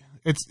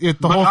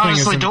whole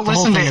honestly, thing is don't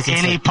listen to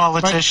any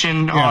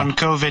politician on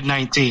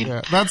COVID-19.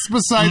 Yeah, that's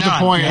beside the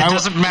point. It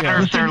doesn't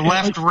matter if they're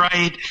left,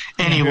 right,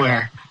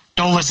 anywhere.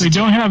 Don't listen. They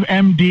don't have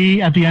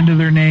MD at the end of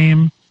their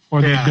name,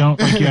 or they don't.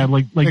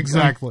 Like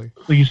exactly.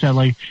 Like you said,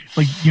 like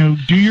do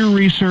your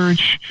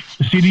research.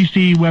 The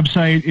CDC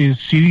website is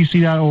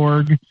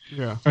cdc.org.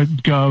 Or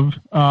gov.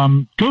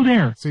 Go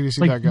there.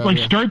 CDC.gov.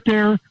 Start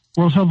there.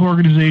 World Health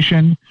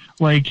Organization.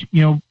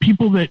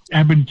 People that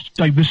have been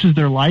this is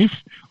their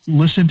life.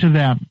 Listen to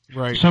them.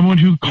 Right. Someone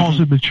who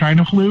calls it the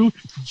China flu,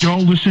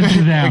 don't listen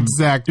to them.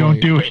 Exactly. Don't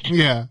do it.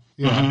 Yeah.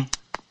 Yeah.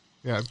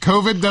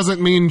 COVID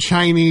doesn't mean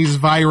Chinese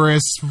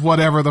virus,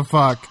 whatever the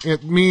fuck.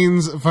 It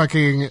means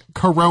fucking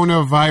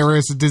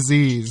coronavirus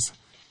disease.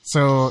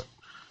 So,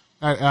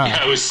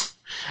 I was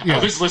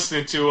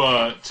listening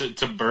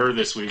to Burr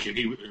this week,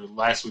 and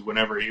last week,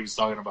 whenever he was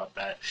talking about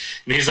that,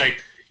 and he's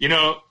like,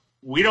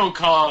 we don't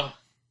call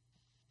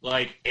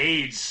like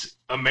AIDS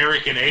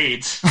American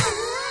AIDS.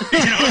 You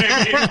know what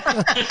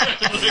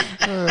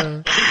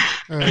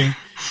I mean?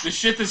 The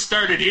shit that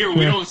started here,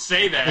 we don't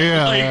say that.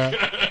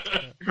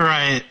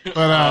 Right.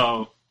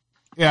 But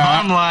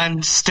bottom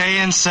line,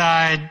 stay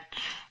inside.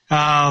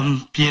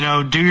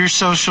 Do your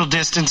social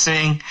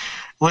distancing.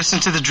 Listen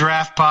to the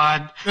draft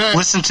pod.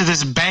 Listen to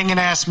this banging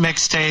ass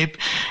mixtape,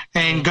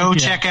 and go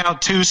check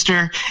out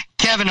Tooster,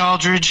 Kevin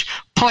Aldridge,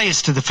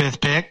 plays to the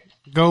 5th pick.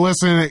 Go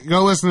listen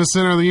to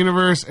Center of the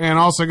Universe, and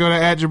also go to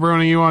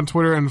 @JabroniU on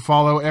Twitter and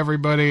follow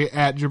everybody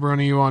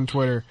 @JabroniU on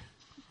Twitter.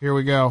 Here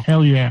we go.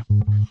 Hell yeah.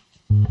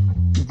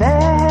 There's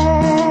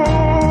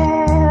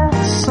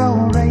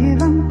a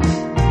raven.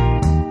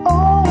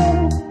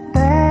 Oh,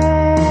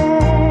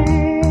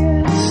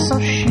 there's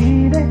a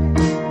sheepy.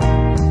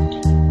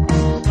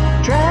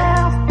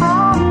 Draft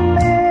pod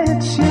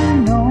lets you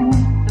know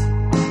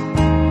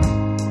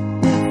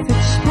if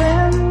it's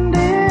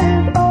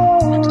splendid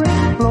or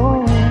it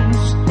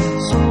blows.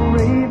 So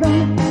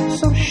raven,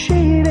 so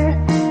sheepy.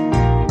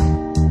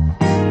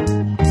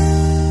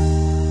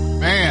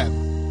 Man,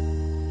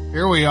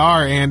 here we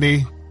are,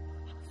 Andy.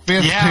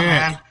 5th pick.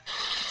 Man.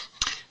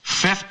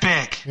 5th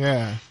pick.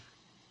 Yeah.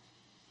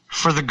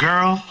 For the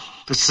girl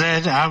that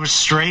said I was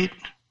straight,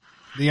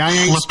 the I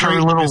ain't flipped straight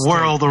her little mistake.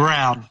 world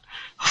around.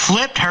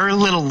 Flipped her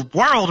little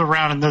world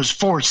around in those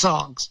 4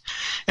 songs.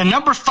 And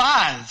number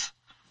 5.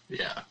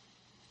 Yeah.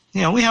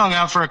 We hung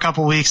out for a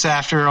couple weeks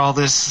after all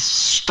this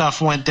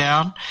stuff went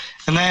down.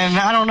 And then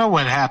I don't know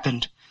what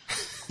happened.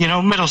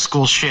 Middle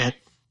school shit.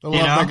 The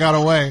love that got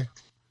away.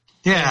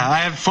 Yeah, I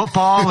had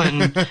football,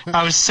 and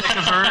I was sick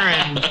of her,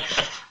 and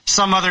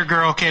some other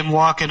girl came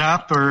walking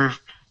up, or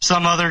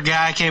some other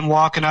guy came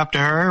walking up to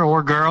her,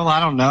 or girl, I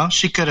don't know.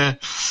 She could have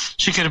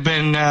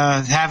been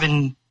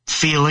having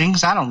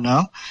feelings, I don't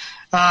know.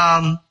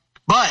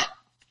 But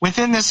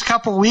within this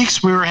couple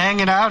weeks, we were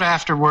hanging out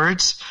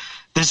afterwards.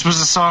 This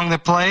was a song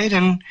that played,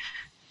 and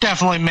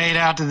definitely made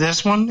out to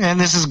this one, and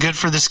this is good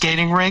for the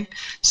skating rink.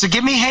 So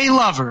give me Hey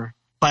Lover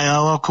by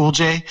LL Cool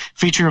J,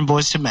 featuring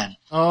Boyz II Men.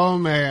 Oh,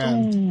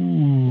 man.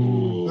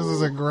 Ooh. This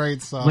is a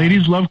great song.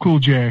 Ladies love Cool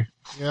J.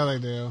 Yeah, they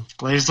do.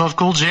 Ladies love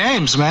Cool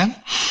James, man.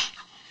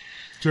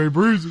 Jay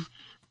Breezy.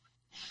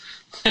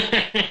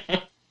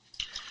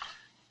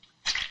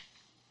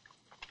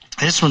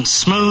 This one's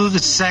smooth,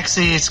 it's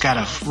sexy, it's got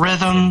a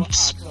rhythm.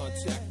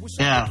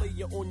 Yeah.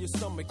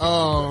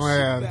 Oh,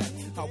 man.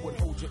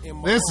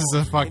 This is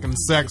a fucking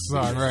sex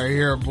song right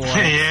here, boy.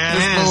 Yeah,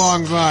 this it is.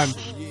 belongs on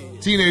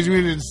Teenage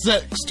Mutant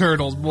Sex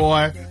Turtles,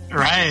 boy.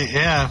 Right,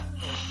 yeah.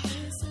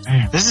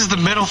 This is the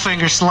middle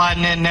finger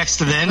sliding in next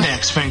to the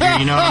index finger,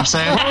 you know what I'm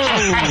saying?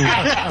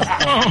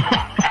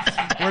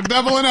 We're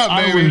doubling up,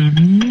 baby. I was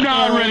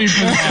not ready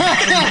for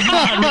that. I was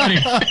not ready.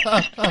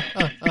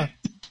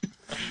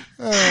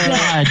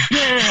 God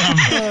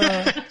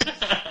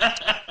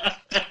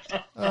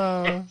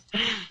damn.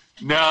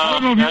 No. I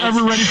don't know if you're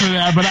ever ready for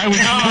that, but I was.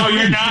 No,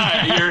 you're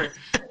not.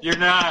 You're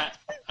not.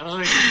 I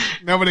don't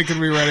think nobody can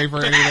be ready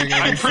for anything.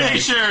 I'm pretty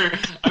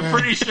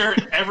sure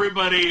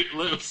everybody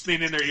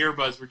listening in their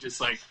earbuds were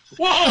just like,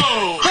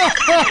 "Whoa!"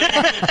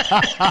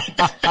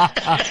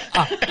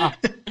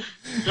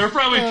 There are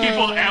probably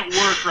people at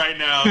work right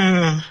now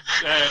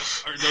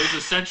that are those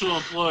essential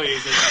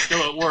employees that are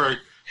still at work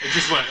It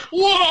just went,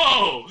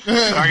 whoa!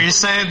 Are you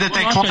saying that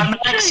they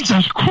climaxed?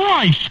 Jesus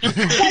Christ!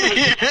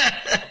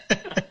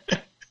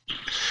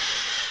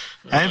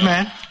 Hey,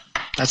 man.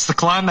 That's the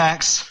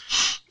climax.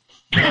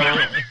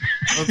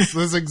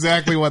 That's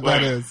exactly what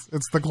that is.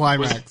 It's the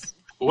climax.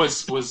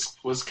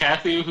 Was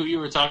Kathy who you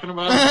were talking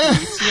about a few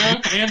weeks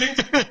ago, Andy?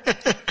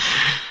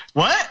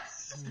 What?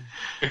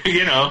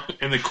 You know,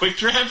 in the quick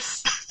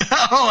drifts?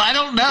 Oh, I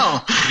don't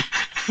know.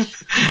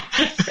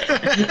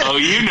 Oh,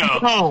 you know.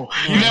 Oh,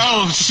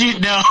 no, she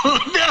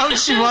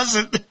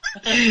wasn't.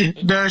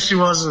 No, she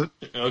wasn't.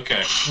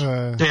 Okay.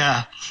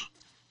 Yeah.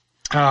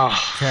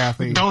 Oh,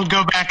 Kathy. Don't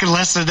go back and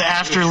listen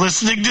after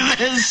listening to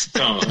this.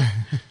 Don't.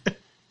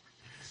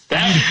 We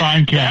need to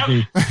find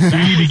Kathy.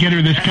 We need to get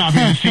her this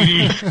copy of the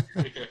CD.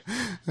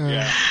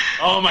 Yeah.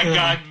 Oh my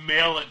God,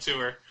 mail it to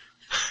her.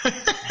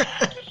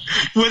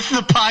 With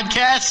the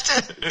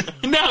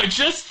podcast? No,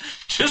 just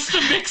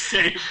a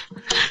mixtape.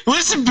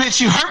 Listen,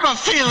 bitch, you hurt my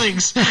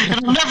feelings,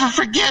 and I'll never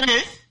forget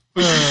it.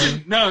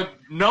 No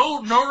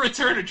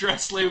return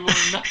address label,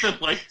 nothing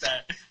like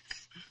that.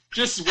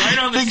 Just right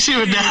on the Think she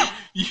would know.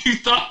 You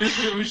thought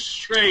it was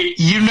straight.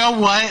 You know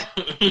what?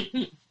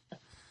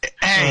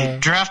 Hey,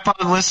 Draft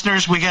Pod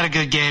listeners, we got a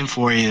good game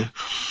for you.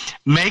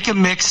 Make a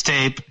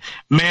mixtape,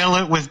 mail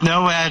it with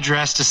no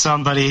address to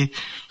somebody,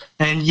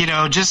 and,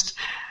 just,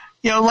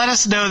 let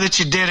us know that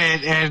you did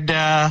it, and,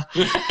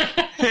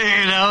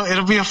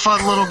 it'll be a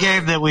fun little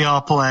game that we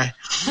all play.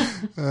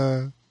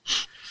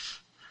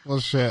 Well,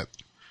 shit.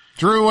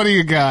 Drew, what do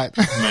you got?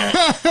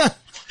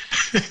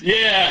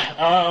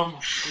 Yeah,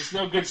 there's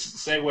no good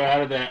segue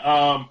out of that.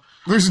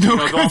 There's no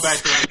going back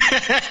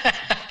to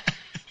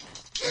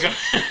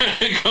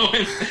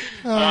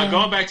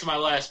going back to my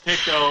last pick,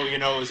 though,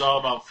 it was all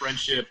about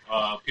friendship,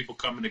 people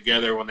coming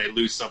together when they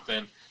lose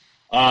something.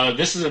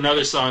 This is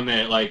another song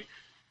that, like,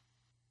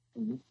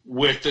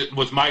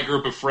 with my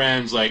group of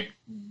friends, like,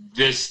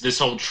 this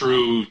hold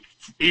true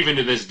even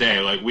to this day.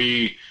 Like,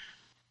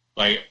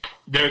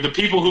 they're the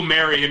people who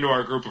marry into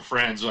our group of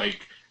friends.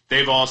 Like,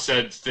 they've all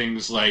said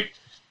things like,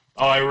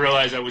 "Oh, I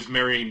realized I was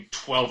marrying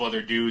 12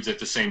 other dudes at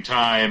the same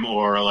time,"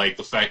 or like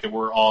the fact that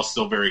we're all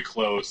still very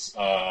close.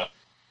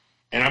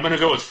 And I'm going to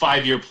go with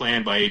 5-Year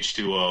Plan by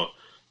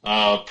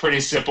H2O. Pretty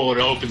simple. It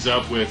opens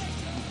up with,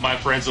 "My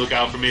friends look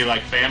out for me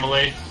like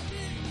family."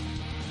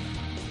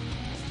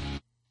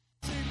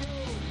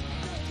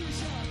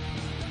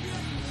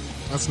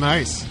 That's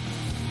nice.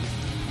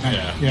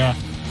 Yeah.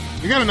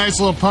 You got a nice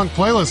little punk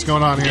playlist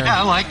going on here.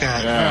 Yeah, I like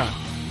that.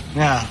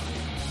 Yeah.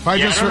 If I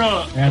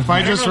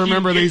just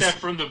remember these that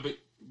from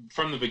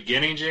the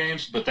beginning,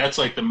 James, but that's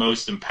like the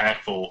most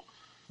impactful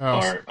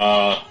part.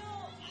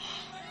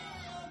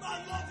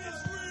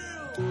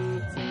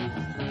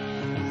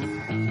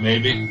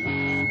 Maybe.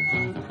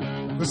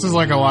 This is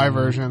like a live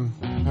version.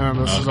 And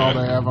this is all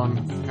they have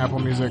on Apple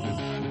Music.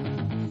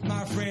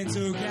 My friends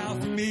look out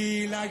for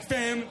me like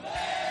family.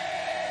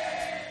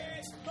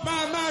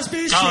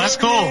 That's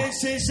cool.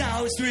 Since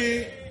I was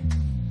 3.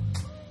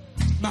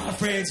 My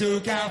friends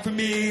look out for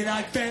me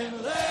like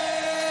family.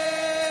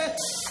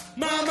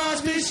 My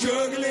mom's been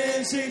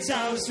struggling since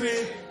I was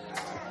 3.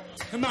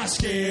 Am I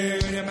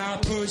scared? Am I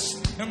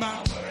pushed? Am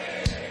I...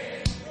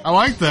 I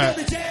like that.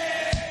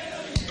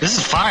 This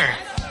is fire.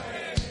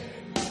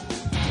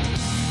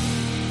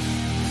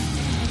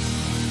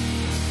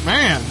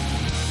 Man.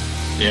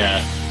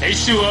 Yeah.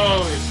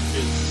 H2O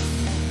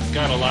is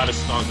got a lot of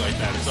songs like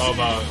that. It's all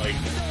about, like,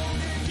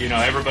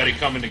 everybody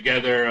coming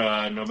together,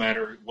 no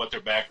matter what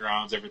their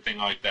backgrounds, everything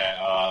like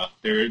that.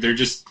 They're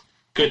just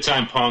good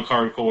time punk,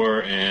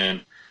 hardcore,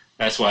 and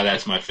that's why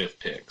that's my 5th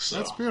pick. So.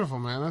 That's beautiful,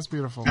 man. That's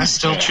beautiful. I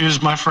still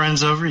choose my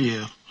friends over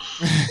you.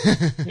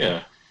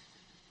 Yeah.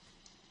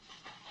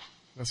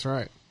 That's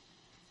right.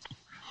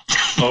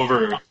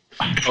 Over me?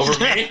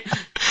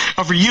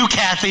 Over you,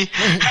 Kathy.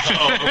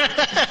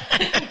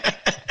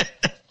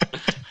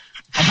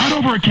 I'm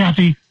not over it,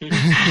 Kathy.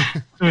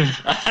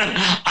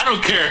 I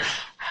don't care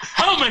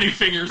how many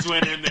fingers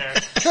went in there.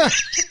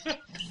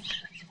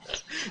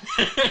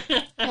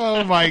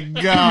 Oh my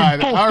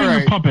God! All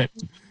right, puppet.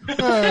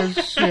 Oh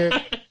shit.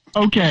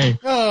 Okay.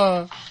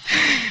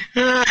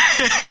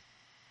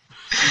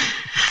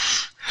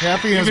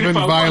 Kathy has been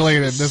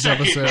violated this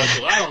episode.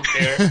 I don't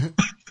care.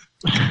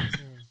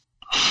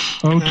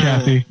 Oh,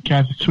 Kathy,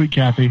 sweet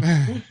Kathy,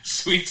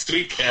 sweet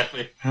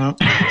Kathy,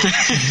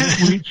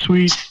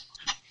 sweet.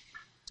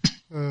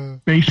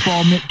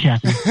 Baseball mitt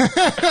Kathy.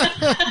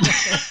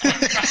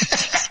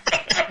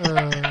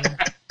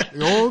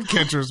 The old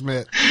catcher's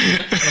mitt.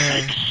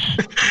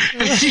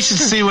 You should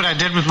see what I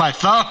did with my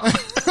thumb.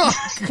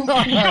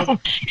 Oh,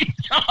 Jesus.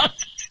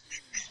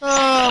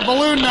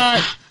 Balloon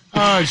knot.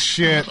 Oh,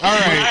 shit. All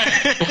right.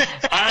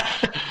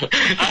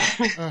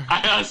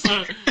 I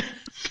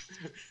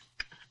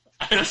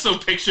also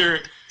picture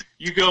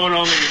you going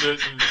on the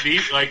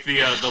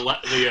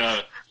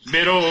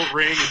middle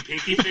ring and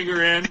pinky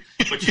finger in,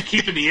 but you're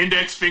keeping the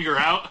index finger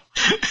out.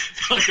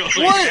 Like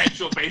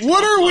actual baseball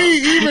what are club. we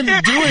even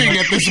doing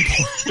at this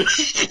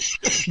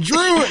point?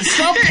 Drew,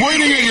 stop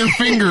pointing at your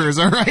fingers,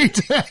 all right?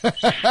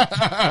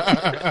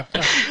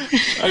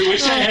 I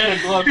wish I had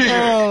a glove here.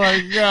 Oh, my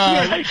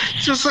God.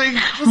 Just like,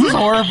 This is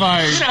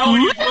horrifying.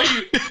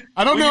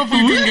 I don't know if you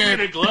can get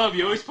get... a glove.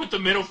 You always put the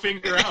middle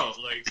finger out.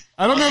 Like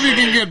I don't know if you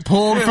can get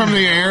pulled from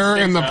the air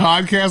in the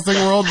podcasting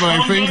world, but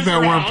I think that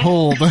we're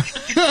pulled.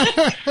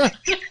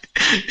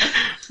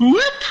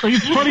 Whoop! Like,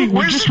 it's funny,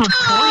 we're just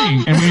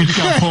recording and we just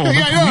got pulled.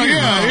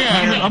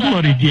 Yeah. Not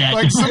uploaded yet.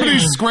 Like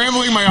somebody's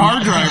scrambling my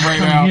hard drive right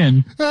now.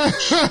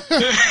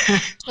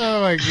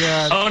 Oh my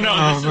God. Oh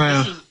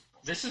no!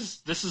 This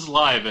is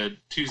live at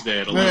Tuesday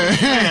at 11.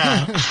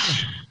 yeah.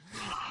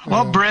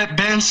 Well, Brett,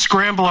 Ben,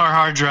 scramble our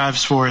hard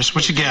drives for us.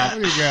 What you got?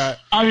 What do you got?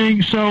 I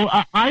mean, so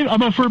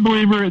I'm a firm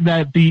believer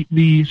that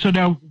so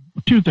now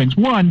two things.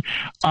 One,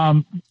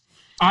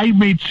 I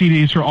made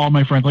CDs for all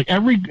my friends. Like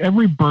every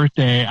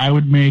birthday, I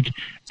would make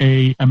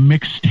a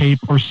mixtape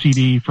or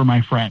CD for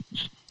my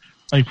friends.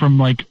 Like from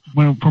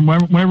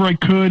whenever I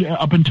could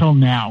up until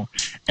now.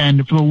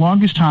 And for the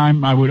longest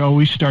time, I would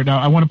always start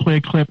out. I want to play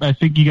a clip. I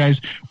think you guys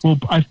will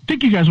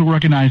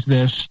recognize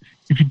this.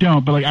 If you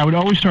don't, but like I would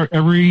always start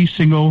every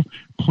single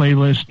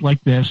playlist like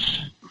this.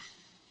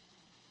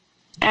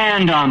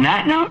 And on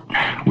that note,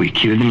 we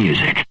cue the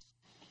music.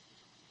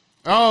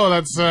 Oh,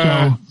 that's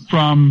so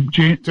from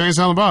Jay and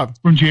Silent Bob.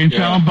 From Jay and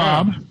Silent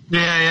Bob.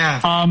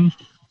 Yeah.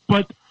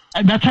 But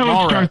that's how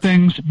I start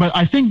things. But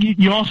I think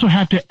you also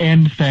have to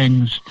end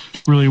things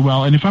really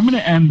well. And if I'm going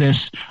to end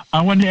this,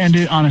 I want to end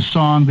it on a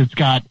song it's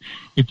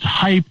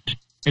hyped,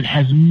 it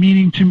has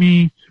meaning to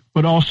me.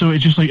 But also,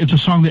 it's just like it's a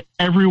song that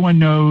everyone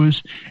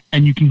knows,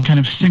 and you can kind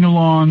of sing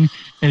along.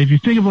 And if you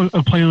think of a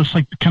playlist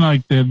like kind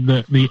of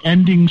like the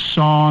ending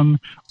song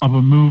of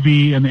a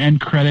movie and the end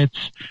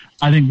credits,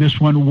 I think this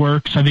one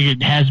works. I think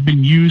it has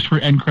been used for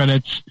end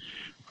credits.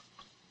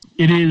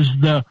 It is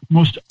the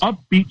most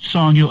upbeat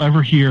song you'll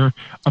ever hear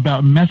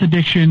about meth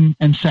addiction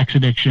and sex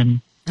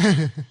addiction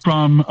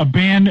from a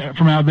band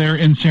from out there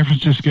in San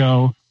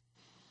Francisco.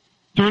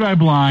 Third Eye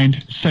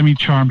Blind,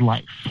 Semi-Charmed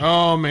Life.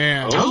 Oh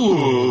man!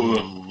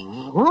 Ooh.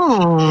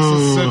 This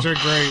is such a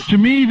great. To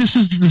me, this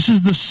is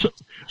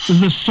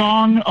the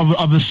song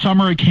of the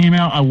summer it came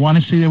out. I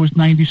want to say that was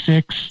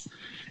 '96.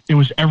 It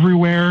was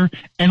everywhere,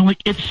 and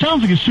like it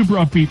sounds like a super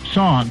upbeat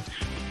song,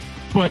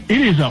 but it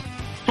is a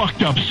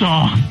fucked up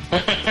song.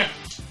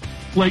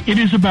 Like it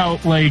is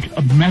about like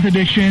a meth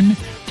addiction,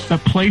 the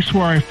place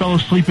where I fell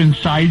asleep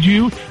inside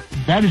you.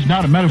 That is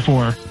not a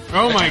metaphor.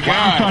 Oh my God!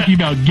 I'm talking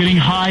about getting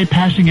high,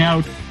 passing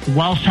out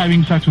whilst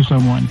having sex with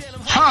someone.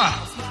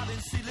 Huh.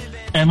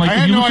 And like, I if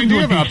had you no listen idea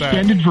to about the that.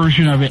 extended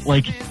version of it,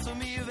 like,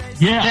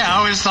 Yeah, I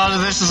always thought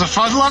of this as a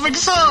fun-loving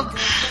song.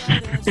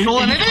 In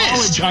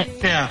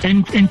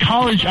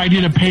college, I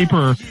did a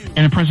paper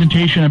and a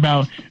presentation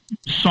about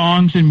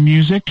songs and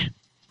music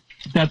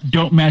that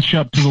don't match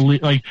up to the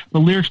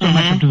lyrics don't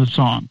match up to the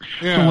song.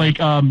 Yeah. So like,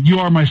 "You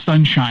Are My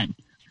Sunshine,"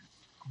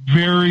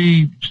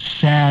 very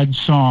sad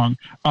song.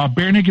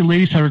 Bare Naked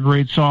Ladies have a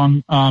great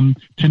song.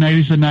 "Tonight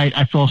Is the Night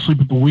I Fell Asleep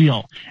at the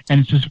Wheel,"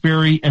 and it's this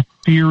very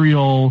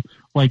ethereal.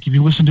 Like if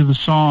you listen to the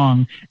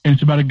song, and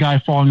it's about a guy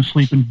falling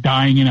asleep and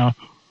dying in a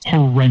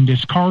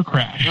horrendous car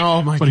crash.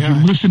 Oh my but God. if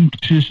you listen to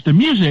just the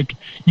music,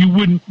 you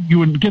wouldn't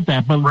get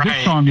that. But Right.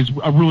 this song is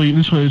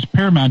this one is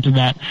paramount to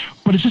that.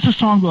 But it's just a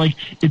song that, like,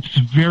 it's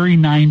very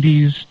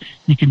 90s.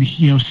 You can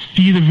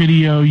see the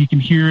video, you can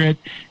hear it,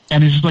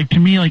 and it's just like, to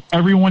me, like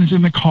everyone's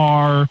in the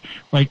car.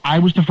 Like I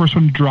was the first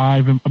one to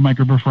drive of my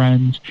group of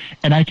friends,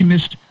 and I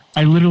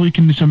literally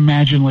can just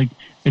imagine like.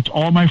 It's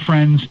all my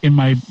friends in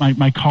my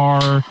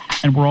car,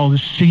 and we're all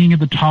just singing at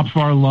the top of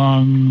our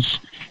lungs,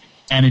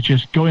 and it's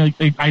just going.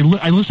 Like, I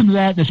listen to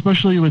that,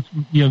 especially with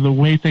the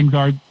way things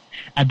are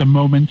at the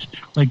moment.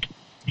 Like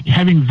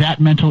having that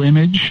mental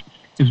image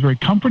is very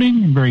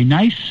comforting and very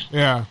nice.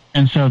 Yeah,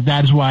 and so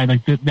that is why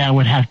like that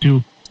would have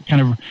to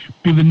kind of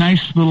be the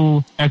nice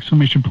little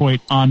exclamation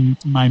point on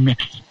my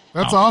mix.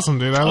 that's awesome,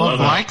 dude. I love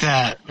that. I like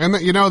that. And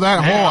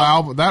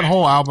that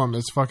whole album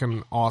is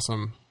fucking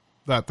awesome.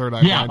 That Third Eye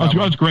Yeah, Blind album.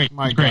 that's great.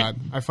 My It's great. God,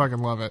 I fucking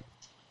love it.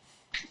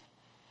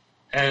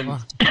 And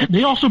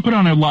They also put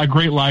on a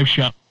great live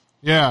show.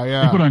 Yeah.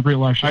 They put on a great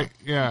live show.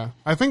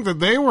 I think that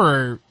they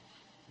were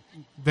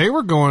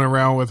going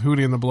around with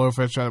Hootie and the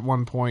Blowfish at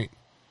one point.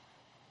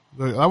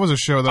 That was a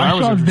show that I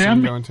was interested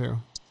in going to.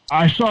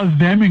 I saw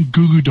them in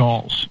Goo Goo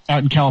Dolls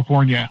out in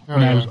California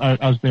when I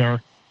was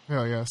there.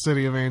 Hell yeah,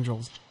 City of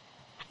Angels.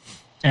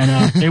 And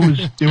it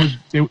was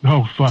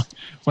oh fuck,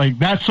 like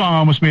that song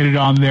almost made it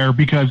on there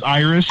because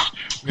Iris,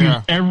 who's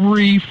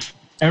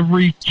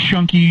every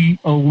chunky,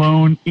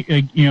 alone,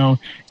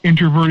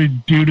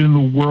 introverted dude in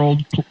the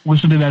world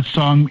listened to that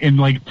song and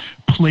like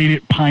played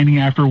it pining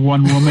after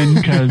one woman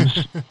because,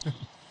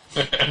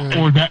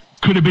 or that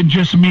could have been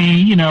just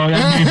me, that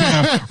may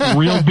have been a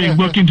real big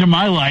look into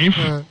my life.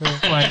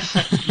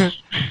 But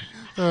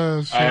Oh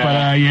Oh, shit.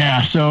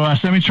 But so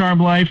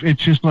Semi-Charmed Life,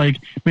 it's just like,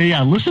 but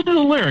yeah, listen to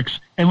the lyrics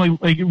and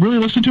like really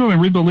listen to them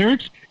and read the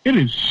lyrics. It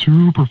is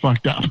super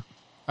fucked up.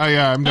 Oh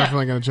yeah, I'm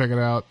definitely gonna check it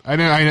out. I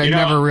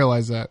never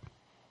realized that.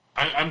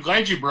 I'm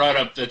glad you brought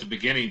up at the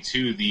beginning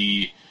too.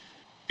 That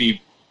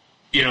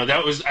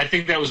was, I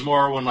think that was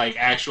more when like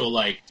actual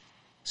like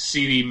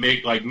CD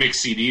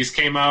mixed CDs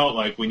came out,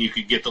 like when you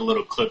could get the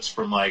little clips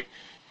from like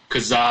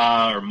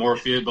Kazaa or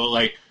Morphia, but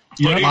like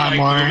putting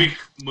like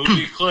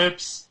movie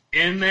clips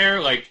in there,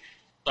 like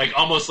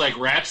almost like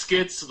rap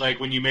skits,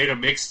 like when you made a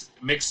mixed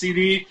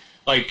CD,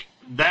 like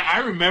that. I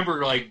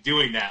remember like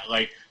doing that,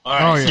 like all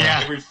right, so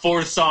every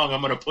fourth song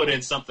I'm gonna put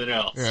in something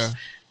else. Yeah.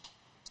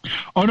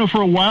 Oh no!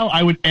 For a while,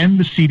 I would end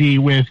the CD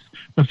with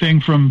the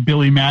thing from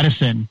Billy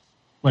Madison.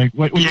 Like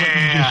what you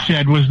just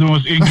said was the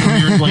most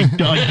incoherent, like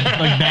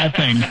that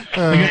thing.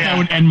 I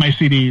would end my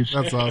CDs.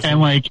 That's awesome.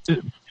 And like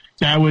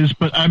that was,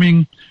 but I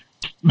mean,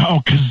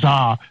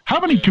 Kazaa. How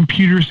many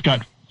computers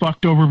got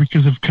fucked over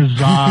because of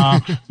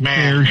Kazaa,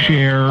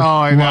 Fairshare,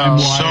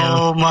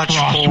 so much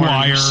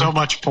porn, so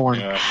much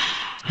porn. Yeah.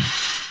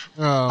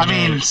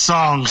 Oh,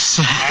 songs.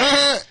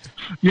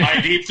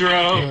 My Deep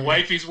Throat,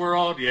 Wifey's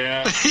World,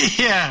 yeah.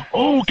 Yeah.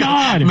 Oh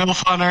God,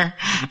 MILF Hunter.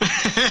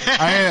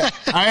 I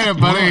had a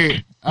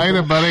buddy. Who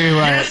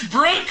yes,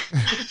 Brooke.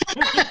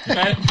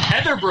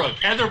 Heather Brooke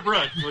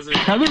was it?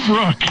 Heather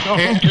Brooke.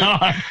 Oh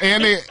God.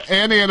 Andy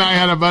and I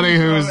had a buddy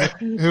who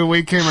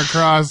we came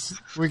across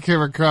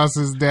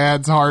his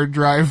dad's hard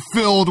drive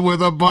filled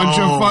with a bunch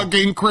of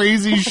fucking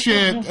crazy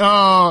shit.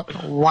 Oh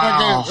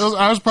wow!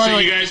 I was probably. So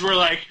you guys were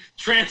like,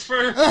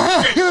 transfer?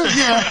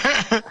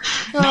 Yeah.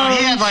 No,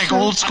 he had like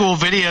old school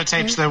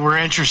videotapes that were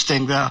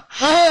interesting though.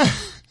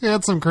 He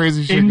had some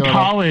crazy shit in going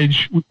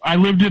college. I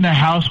lived in a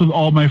house with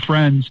all my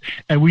friends,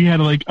 and we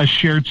had like a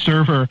shared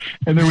server,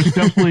 and there was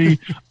definitely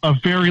a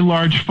very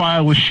large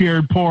file with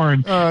shared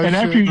porn. And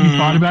after you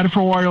thought about it for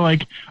a while, you're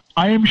like,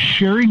 I am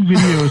sharing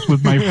videos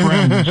with my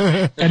friends,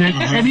 and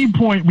at any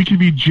point we could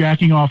be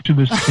jacking off to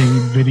the same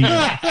video.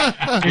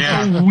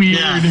 It's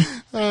weird.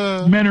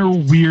 Men are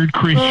weird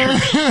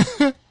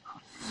creatures.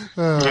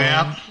 So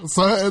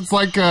it's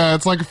like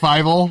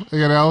Fievel,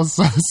 you know,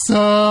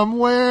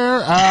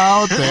 somewhere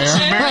out there.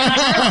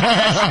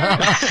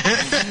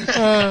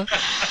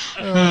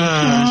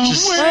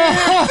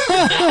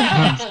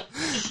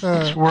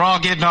 We're all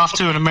getting off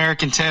to an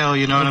American Tale,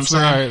 you know what I'm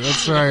saying?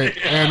 That's right.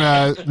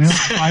 And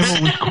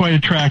Fievel was quite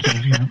attractive,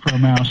 for a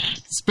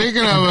mouse.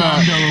 Speaking of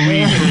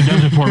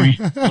does it for me.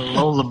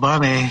 Lola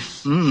Bunny.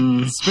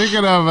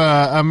 Speaking of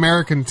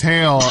American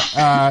Tale,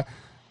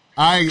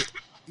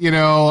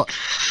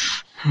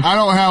 I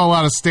don't have a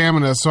lot of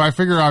stamina, so I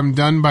figure I'm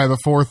done by the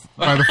fourth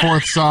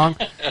song.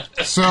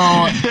 So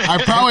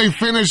I probably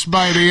finished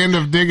by the end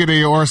of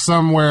Diggity or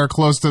somewhere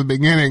close to the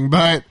beginning.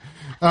 But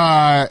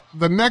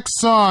the next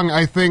song,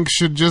 I think,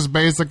 should just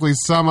basically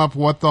sum up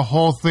what the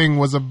whole thing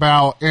was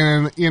about.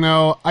 And,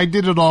 I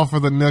did it all for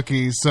the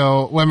nookie,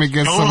 so let me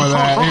get some of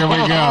that. Here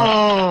we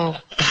go.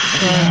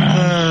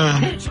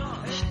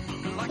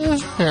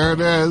 Here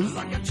it is.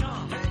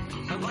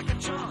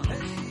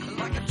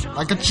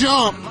 Like a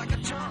jump.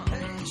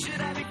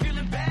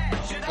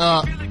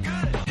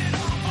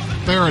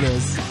 There it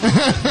is.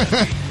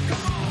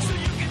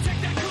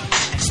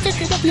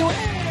 Stick it up your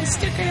ass.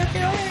 Stick it up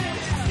your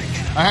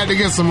ass. I had to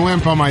get some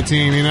limp on my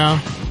team,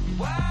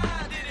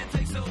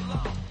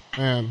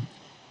 Man.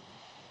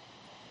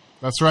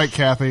 That's right,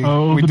 Kathy.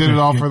 We did it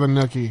all for the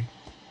nookie.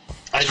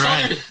 I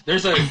saw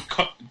there's a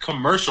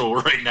commercial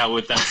right now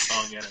with that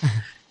song in it.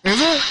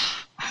 Is it?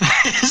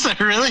 Is it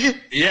really?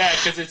 Yeah,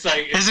 because it's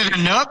like... Is it a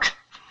Nook?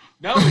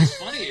 No, it's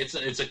funny.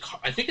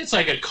 I think it's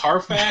like a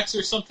Carfax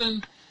or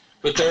something.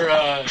 But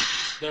they're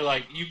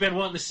like, you've been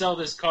wanting to sell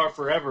this car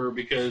forever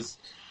because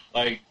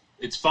like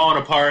it's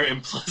falling apart,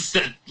 and plus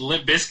that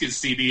Limp Bizkit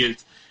CD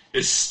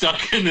is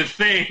stuck in the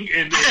thing.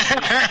 And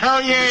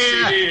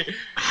CD.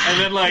 And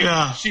then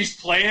like she's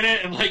playing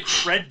it, and like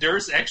Fred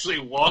Durst actually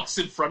walks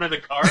in front of the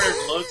car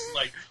and looks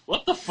like,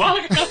 what the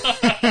fuck?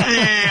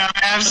 Yeah,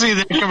 I've seen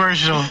the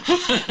commercial.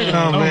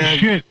 Oh man,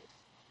 shit!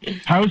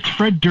 How's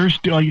Fred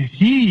Durst doing?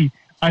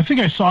 I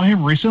think I saw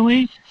him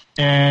recently,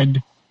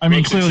 and I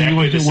mean, clearly he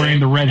wasn't wearing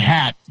the red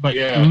hat, but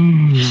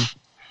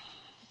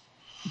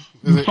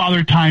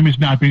Father Time has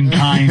not been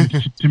kind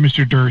to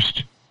Mr.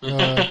 Durst.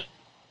 I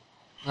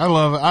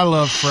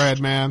love Fred,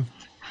 man.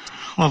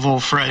 Love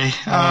old Freddie.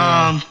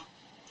 All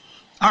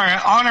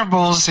right,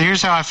 honorables.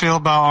 Here's how I feel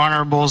about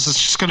honorables. It's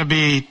just going to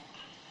be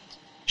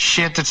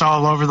shit that's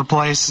all over the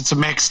place. It's a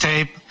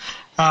mixtape.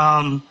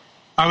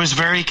 I was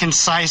very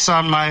concise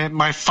on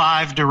my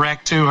 5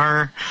 direct to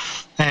her.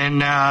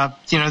 And,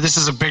 this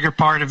is a bigger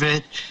part of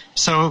it.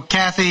 So,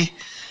 Kathy,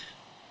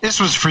 this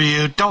was for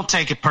you. Don't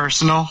Take It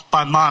Personal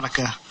by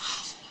Monica.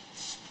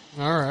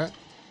 All right.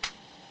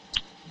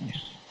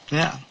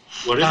 Yeah.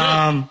 What is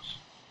it?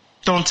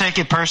 Don't Take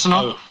It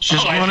Personal. It's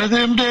just one of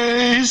them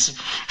days.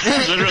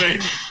 Literally,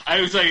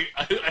 I was like,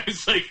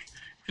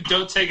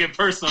 don't take it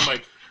personal. I'm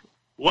like,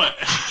 What?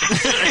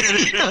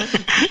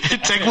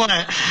 Take what?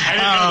 I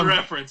didn't know the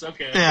reference.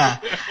 Okay. Yeah.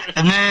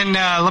 And then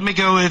let me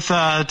go with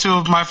two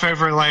of my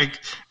favorite like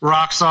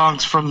rock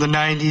songs from the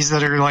 90s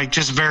that are like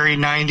just very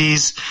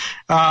 90s.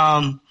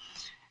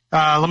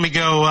 Let me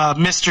go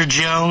Mr.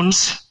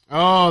 Jones.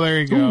 Oh, there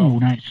you go. Ooh,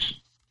 nice.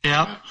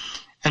 Yep.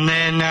 And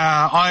then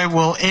I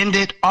will end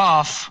it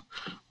off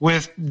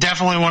with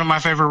definitely one of my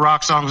favorite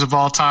rock songs of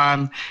all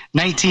time,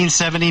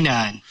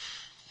 1979.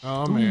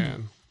 Oh,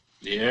 man.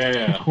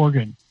 Yeah.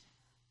 Corgan.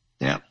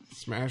 Yep.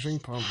 Smashing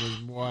Pumpkins,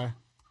 boy.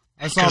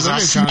 I saw them I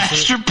in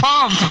smashed your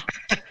pump.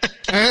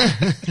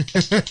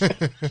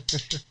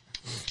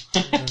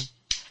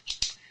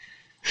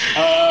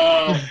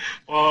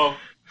 Well,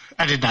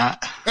 I did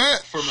not.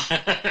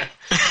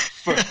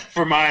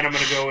 For mine, I'm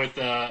going to go with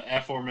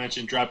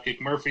aforementioned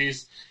Dropkick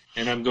Murphys,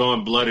 and I'm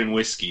going Blood and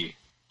Whiskey.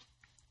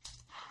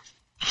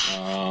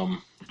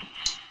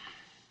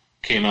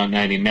 Came out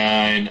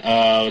 99.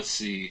 Let's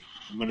see.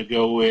 I'm going to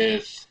go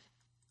with...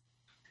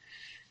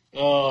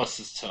 Oh, this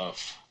is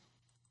tough.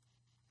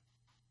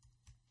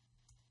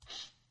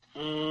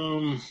 Okay,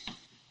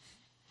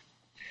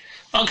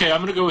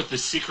 I'm going to go with The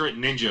Secret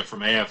Ninja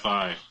from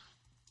AFI.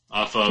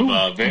 Off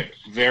of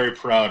Very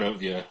Proud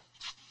of You.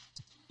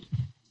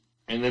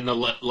 And then the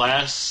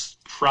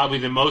last, probably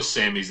the most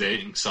Sami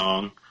Zayn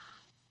song,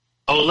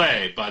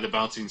 Ole by the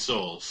Bouncing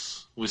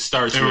Souls. Which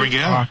starts there with, we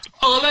go.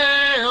 Ole,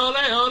 ole,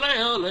 ole,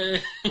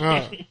 ole.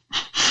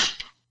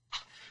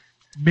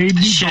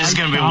 Shit is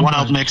going to be a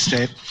wild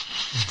mixtape.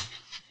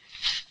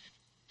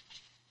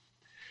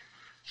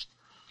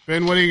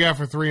 Ben, what do you got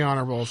for 3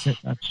 honorables?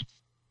 That's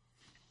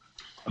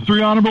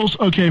 3 honorables.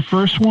 Okay,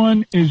 first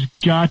one is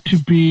got to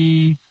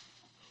be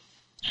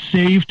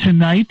Save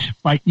Tonight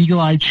by Eagle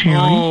Eye Cherry.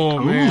 Oh,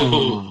 man.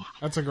 Ooh.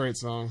 That's a great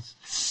song.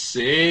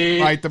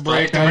 Save Fight the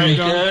Break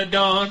of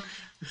Dawn.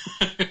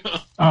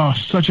 Oh,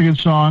 such a good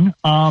song.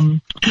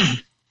 And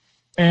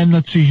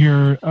let's see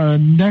here.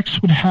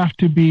 Next would have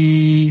to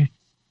be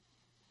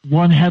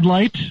One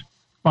Headlight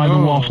by the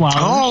Wallflowers.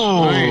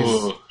 Oh,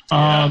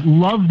 nice.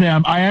 Love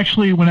them. I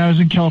actually, when I was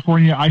in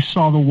California, I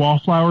saw the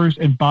Wallflowers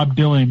and Bob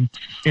Dylan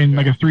in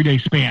like a 3-day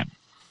span.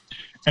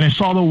 And I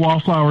saw the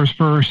Wallflowers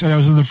first, and I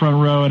was in the front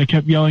row, and I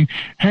kept yelling,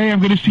 "Hey, I'm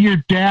going to see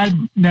your dad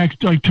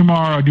next, like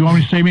tomorrow. Do you want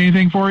me to say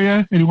anything for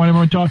you? Anyone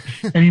want to talk?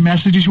 Any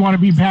messages you want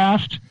to be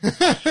passed?"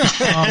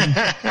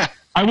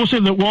 I will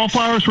say that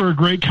Wallflowers were a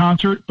great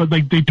concert, but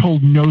like they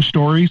told no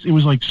stories. It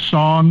was like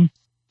song,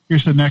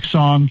 here's the next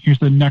song, here's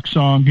the next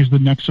song, here's the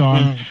next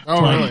song.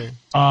 Oh, really?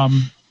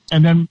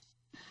 And then,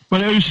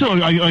 but it was still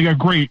like a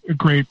great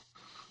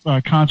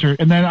concert.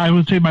 And then I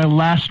would say my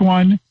last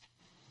one,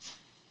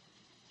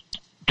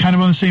 kind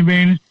of on the same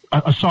vein,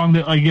 a song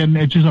that, again,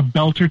 it's just a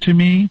belter to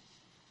me.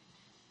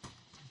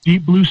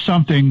 Deep Blue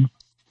Something,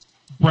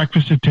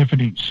 Breakfast at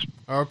Tiffany's.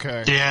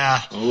 Okay.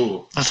 yeah.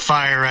 Ooh. That's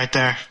fire right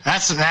there.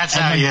 That's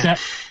how you...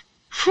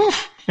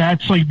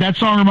 That's like, that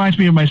song reminds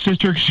me of my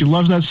sister because she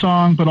loves that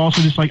song, but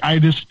also just like,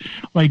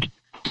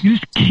 you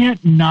just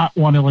can't not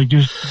want to like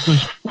just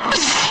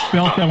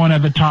belt that one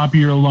at the top of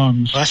your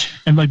lungs. What?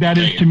 And like that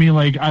is to me,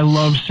 like I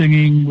love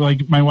singing.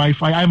 Like my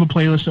wife, I have a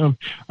playlist of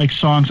like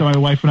songs that my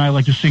wife and I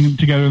like to sing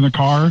together in the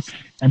car,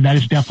 and that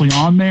is definitely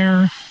on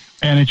there.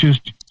 And it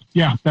just,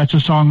 yeah, that's a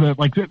song that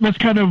like that's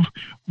kind of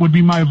would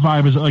be my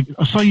vibe, is like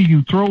a song you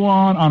can throw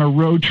on a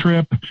road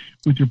trip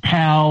with your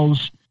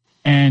pals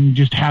and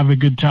just have a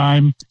good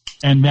time.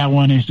 And that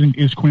one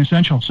is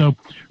quintessential. So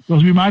those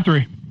would be my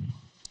 3.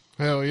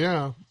 Hell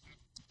yeah.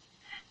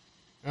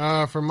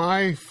 For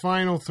my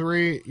final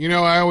 3,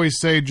 I always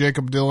say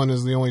Jacob Dylan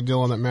is the only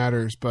Dylan that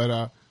matters,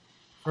 but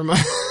for my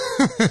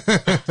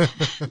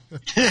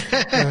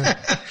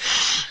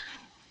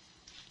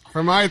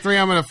for my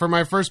 3, for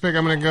my first pick,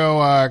 I'm gonna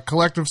go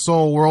Collective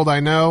Soul, World I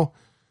Know.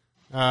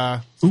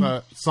 It's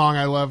a song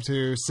I love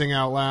to sing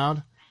out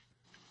loud.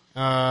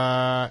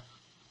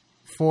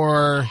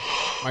 For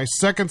my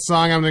second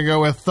song, I'm gonna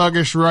go with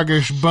Thuggish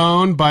Ruggish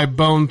Bone by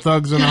Bone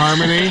Thugs and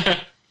Harmony.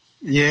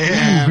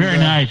 Yeah. Very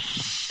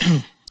nice.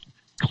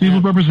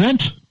 Cleveland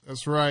represent.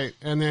 That's right.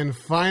 And then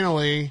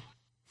finally,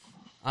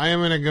 I am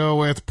going to go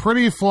with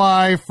Pretty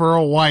Fly for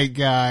a White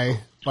Guy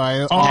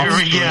by There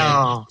we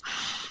go.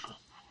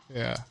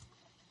 Yeah.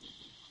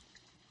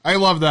 I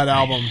love that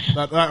album.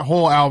 That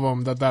whole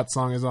album that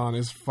song is on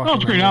is fucking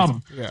it's a great amazing.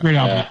 album. Yeah. Great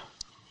album.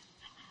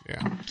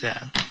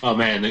 Yeah. Oh,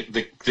 man,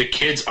 the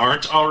kids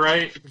aren't all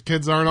right. The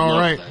Kids Aren't All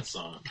Love Right. that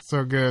song.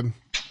 So good.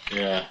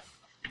 Yeah.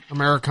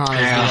 Americana is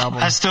the Yeah.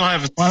 album. I still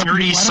have Why 30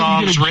 don't you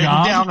songs get a written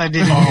job? down I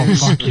didn't Oh,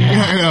 use. fuck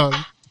yeah. I know.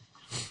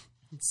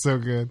 It's so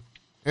good.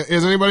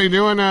 Is anybody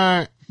doing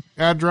ad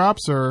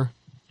drops or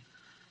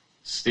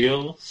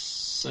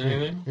Steals?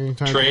 Anything? any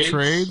type Trades? of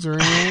trades or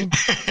anything?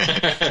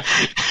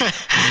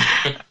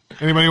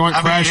 Anybody want I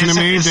mean, Crash Into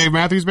Me, it's- Dave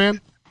Matthews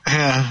Band?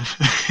 Yeah.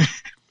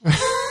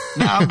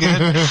 No, I'm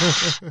good.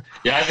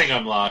 Yeah, I think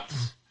I'm locked.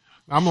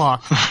 I'm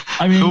locked.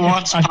 I mean, Who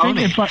wants I think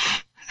Pony?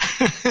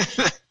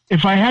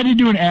 if I had to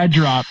do an ad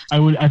drop, I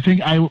would. I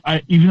think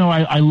I even though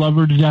I love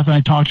her to death and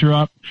I talked her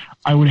up,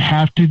 I would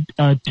have to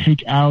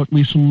take out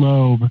Lisa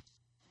Loeb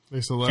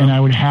Lisa Loeb. And I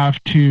would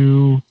have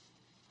to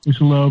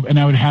Lisa Loeb, and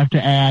I would have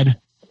to add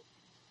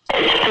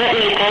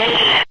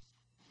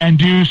and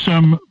do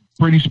some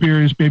Britney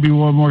Spears, "Baby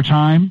One More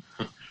Time,"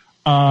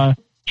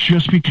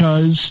 just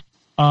because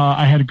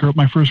I had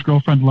my first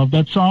girlfriend loved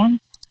that song,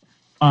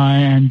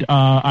 and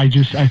I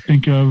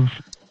think of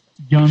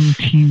young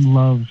teen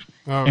love.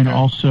 And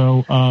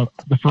also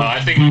the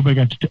first boob I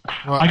got to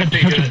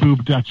touch a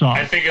boob to that song.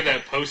 I think of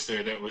that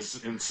poster that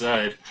was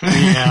inside.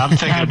 Yeah, I'm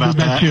thinking about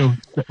that too.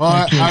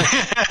 Well,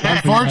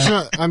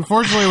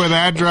 unfortunately, with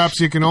ad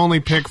drops, you can only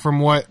pick from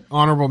what's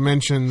on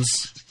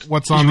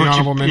the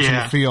honorable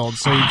mention field,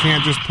 so you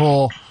can't just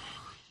pull.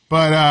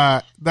 But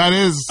that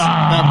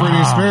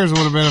Britney Spears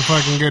would have been a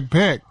fucking good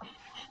pick.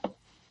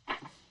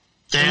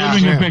 Yeah.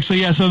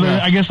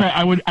 I guess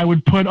I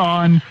would put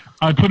on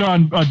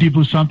Deep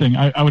Blue Something.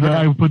 I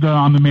would put that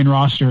on the main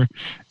roster,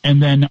 and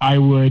then I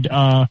would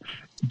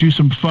do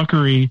some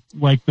fuckery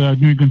like the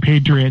New England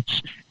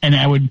Patriots, and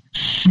I would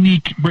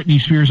sneak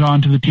Britney Spears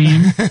onto the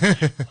team,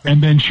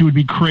 and then she would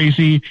be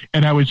crazy,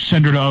 and I would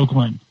send her to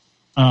Oakland.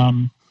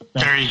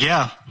 There you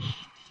go.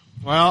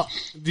 Well,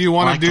 do you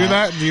want to do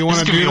that? Do you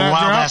want to do that? A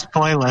wild ass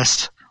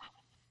playlist.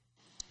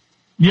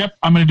 Yep,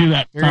 I'm going to do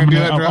that. I'm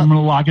going to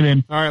lock it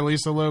in. All right,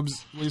 Lisa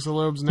Loeb's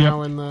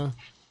now in the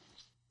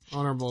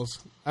honorables.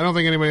 I don't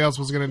think anybody else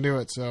was going to do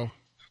it, so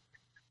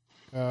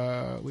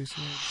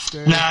Lisa,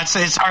 stay. No,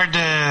 it's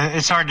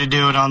hard to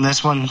do it on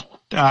this one.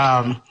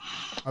 I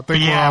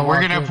think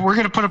we're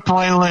gonna put a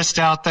playlist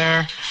out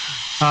there.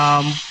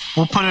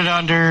 We'll put it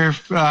under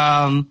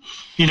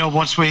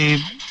once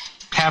we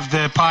have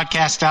the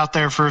podcast out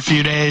there for a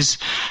few days.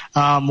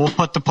 We'll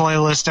put the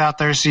playlist out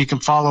there so you can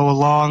follow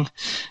along.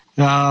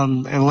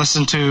 And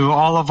listen to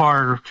all of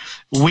our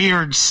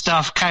weird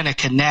stuff kind of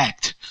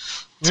connect.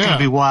 It's going to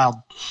be wild.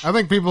 I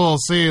think people will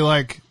see,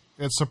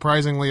 it's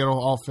surprisingly, it'll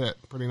all fit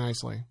pretty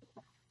nicely.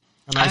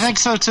 I think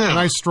so, too. A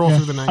nice stroll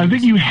through the 90s. I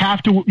think you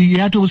have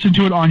to listen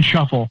to it on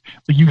shuffle.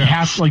 You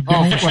have to, no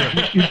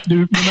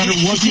matter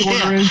what the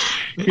order is,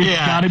 it's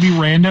got to be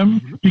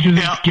random, because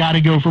it's got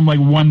to go from,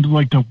 one to,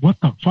 what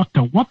the fuck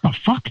to what the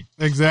fuck.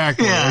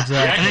 Exactly. Yeah.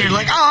 Exactly. And then you're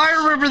like,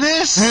 I remember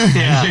this.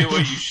 Yeah. What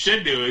you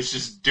should do is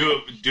just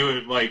do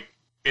it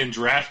in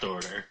draft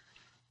order.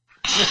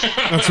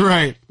 That's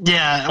right.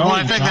 Yeah. Well,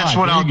 I think that's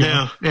what I'll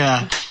do.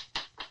 Yeah.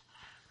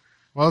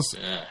 Well,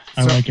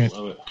 I like it.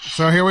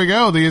 So here we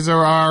go. These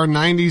are our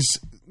 90s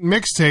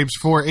mixtapes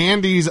for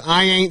Andy's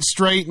I Ain't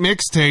Straight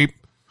mixtape.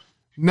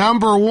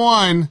 Number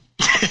 1.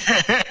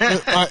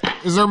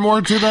 Is there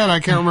more to that?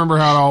 I can't remember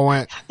how it all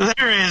went.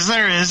 There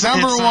is.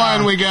 Number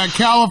 1, we got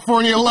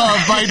California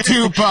Love by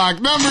Tupac.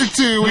 Number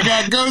 2, we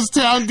got Ghost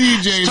Town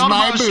DJs,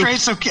 My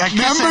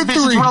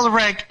Boo.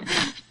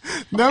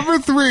 Number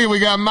 3, we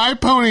got My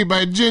Pony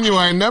by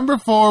Genuine. Number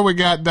 4, we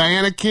got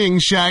Diana King,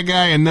 Shy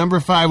Guy. And number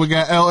 5, we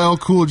got LL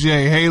Cool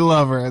J, Hey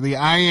Lover. The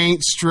I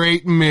Ain't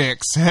Straight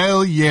mix.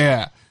 Hell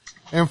yeah.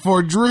 And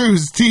for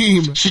Drew's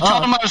team... She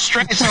told him I was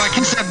straight, so I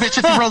kissed that bitch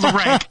at the roller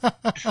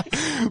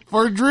rink.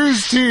 For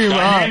Drew's team...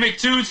 Dynamic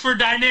tunes for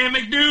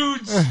dynamic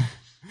dudes.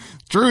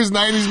 Drew's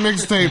 90s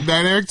mixtape,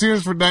 Dynamic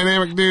Tunes for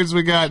Dynamic Dudes.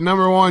 We got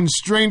number 1,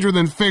 Stranger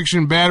Than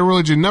Fiction, Bad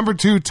Religion. Number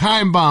 2,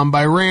 Time Bomb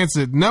by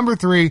Rancid. Number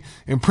 3,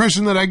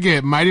 Impression That I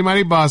Get, Mighty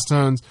Mighty Boss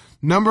Tones.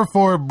 Number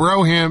 4,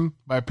 Bro Him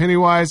by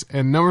Pennywise.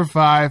 And number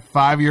 5,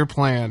 5-Year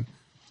Plan.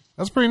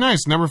 That's pretty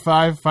nice. Number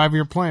 5,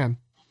 5-Year Plan.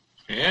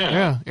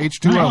 Yeah.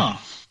 H2O.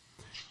 Oh.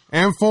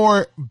 And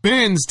for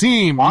Ben's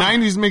team,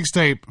 90s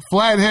mixtape,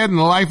 Flathead and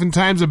the Life and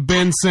Times of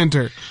Ben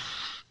Center.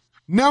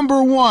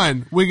 Number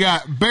 1, we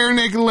got Bare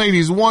Naked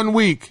Ladies, 1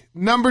 week.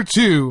 Number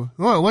 2,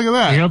 oh, look at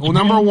that. Yep. Well,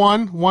 number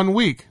 1, 1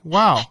 week.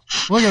 Wow.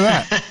 Look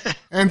at that.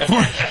 And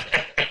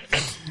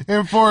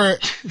for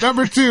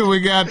number 2,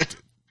 we got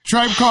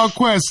Tribe Called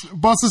Quest,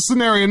 Bossa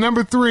Scenario.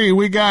 Number 3,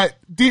 we got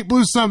Deep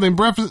Blue Something,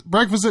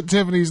 Breakfast at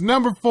Tiffany's.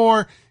 Number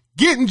 4,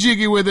 Getting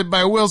Jiggy With It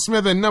by Will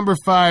Smith. And number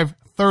 5,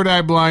 Third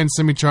Eye Blind,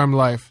 Semi-Charmed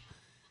Life.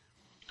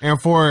 And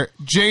for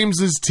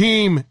James's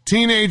team,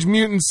 Teenage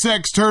Mutant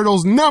Sex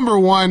Turtles, number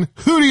 1,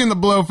 Hootie and the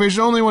Blowfish,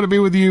 Only Want to Be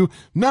With You.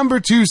 Number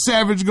 2,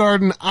 Savage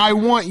Garden, I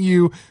Want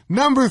You.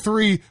 Number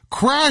 3,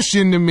 Crash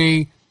Into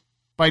Me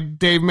by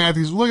Dave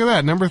Matthews. Look at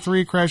that. Number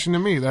 3, Crash Into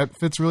Me. That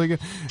fits really good.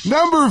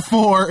 Number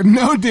 4,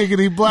 No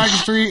Diggity,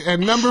 Blackstreet.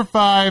 And number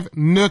 5,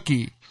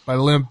 Nookie by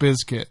Limp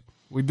Bizkit.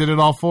 We did it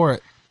all for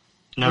it.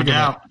 No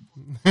doubt.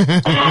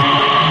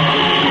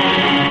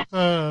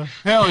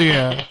 Hell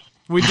yeah.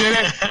 We did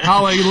it.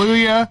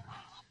 Hallelujah.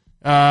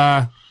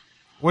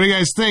 What do you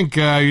guys think?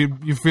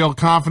 You feel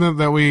confident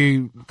that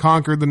we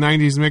conquered the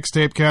 90s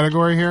mixtape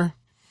category here?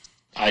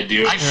 I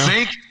do.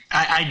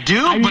 I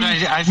do, but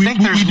I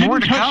think there's more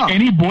to come. We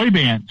didn't touch any boy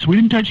bands. We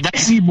didn't touch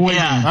any boy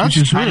bands,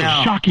 which is really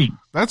shocking.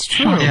 That's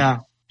true. Shocking. Yeah.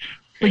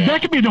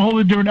 That could be a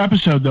whole different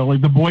episode, though.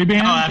 Like the boy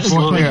bands. Oh,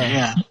 absolutely.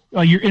 Yeah.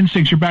 Your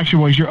Instincts, your Backstreet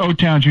Boys, your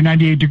O-Towns, your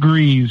 98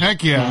 Degrees.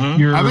 Heck yeah.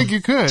 Mm-hmm. I think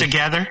you could.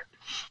 Together.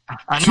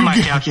 I know my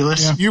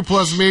calculus. Yeah. You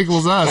plus me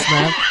equals us,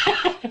 man.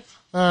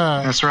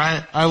 That's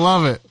right. I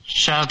love it.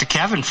 Shout out to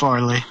Kevin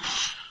Farley.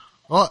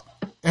 Well,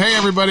 Hey,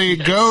 everybody,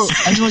 go.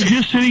 I'm like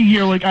just sitting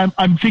here, like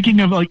I'm thinking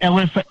of like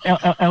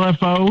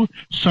LFO,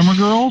 Summer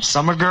Girls.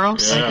 Summer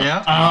Girls?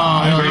 Yeah.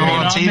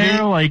 On TV?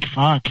 There, like,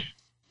 fuck.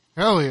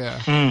 Hell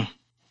yeah.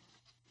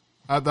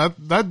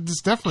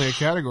 That's definitely a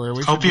category.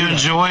 We hope you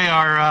enjoy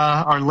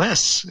our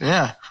lists.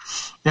 Yeah.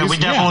 Yeah, we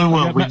definitely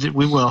will.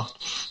 We will.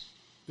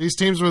 These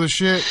teams were the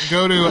shit.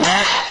 Go to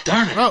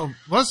Darn it. Oh,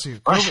 bless you.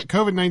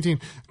 COVID-19.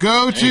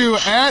 Go to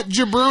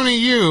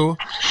 @JabroniU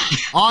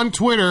on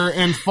Twitter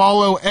and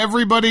follow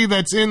everybody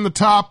that's in the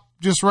top,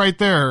 just right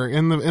there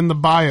in the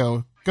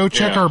bio. Go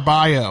check our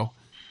bio.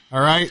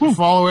 All right,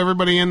 follow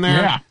everybody in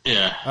there.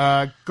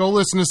 Yeah. Go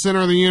listen to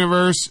Center of the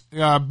Universe,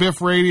 Biff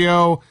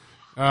Radio,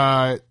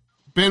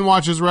 Ben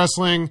Watches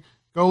Wrestling.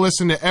 Go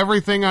listen to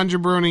everything on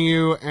Jabroni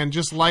U and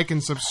just like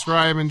and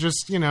subscribe and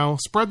just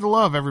spread the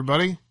love,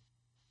 everybody.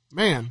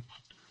 Man.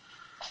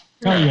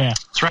 Oh yeah,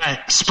 that's right.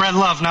 Spread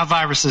love, not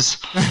viruses.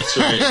 That's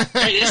right.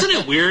 Hey, isn't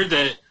it weird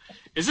that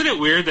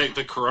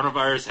the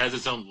coronavirus has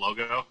its own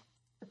logo?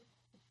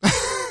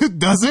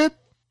 Does it?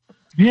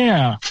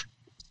 Yeah.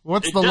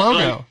 What's the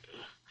logo?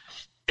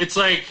 It's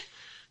got like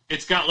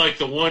it's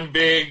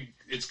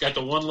got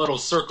the one little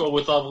circle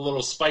with all the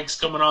little spikes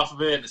coming off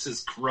of it, and it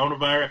says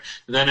coronavirus.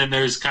 And then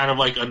there's kind of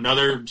like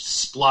another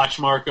splotch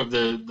mark of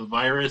the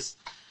virus.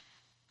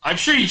 I'm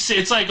sure you see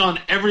it's like on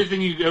everything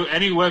you go,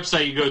 any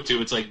website you go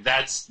to, it's like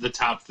that's the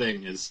top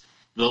thing is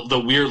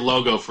the weird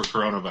logo for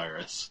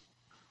coronavirus.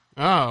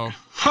 Oh.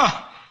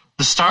 Huh.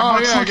 The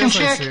Starbucks looking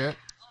chick? I see it.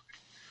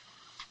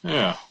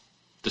 Yeah.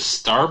 The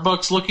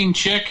Starbucks looking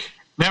chick?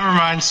 Never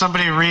mind,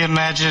 somebody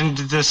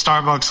reimagined the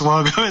Starbucks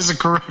logo as a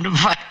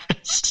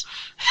coronavirus.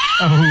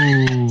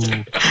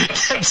 Oh.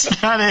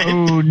 That's not it.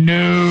 Oh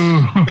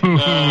no.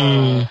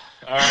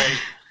 All right.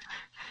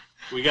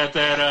 We got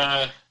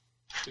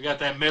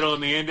that middle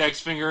and the index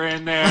finger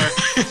in there.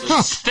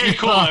 So stay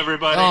cool,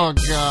 everybody. Oh,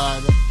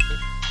 God.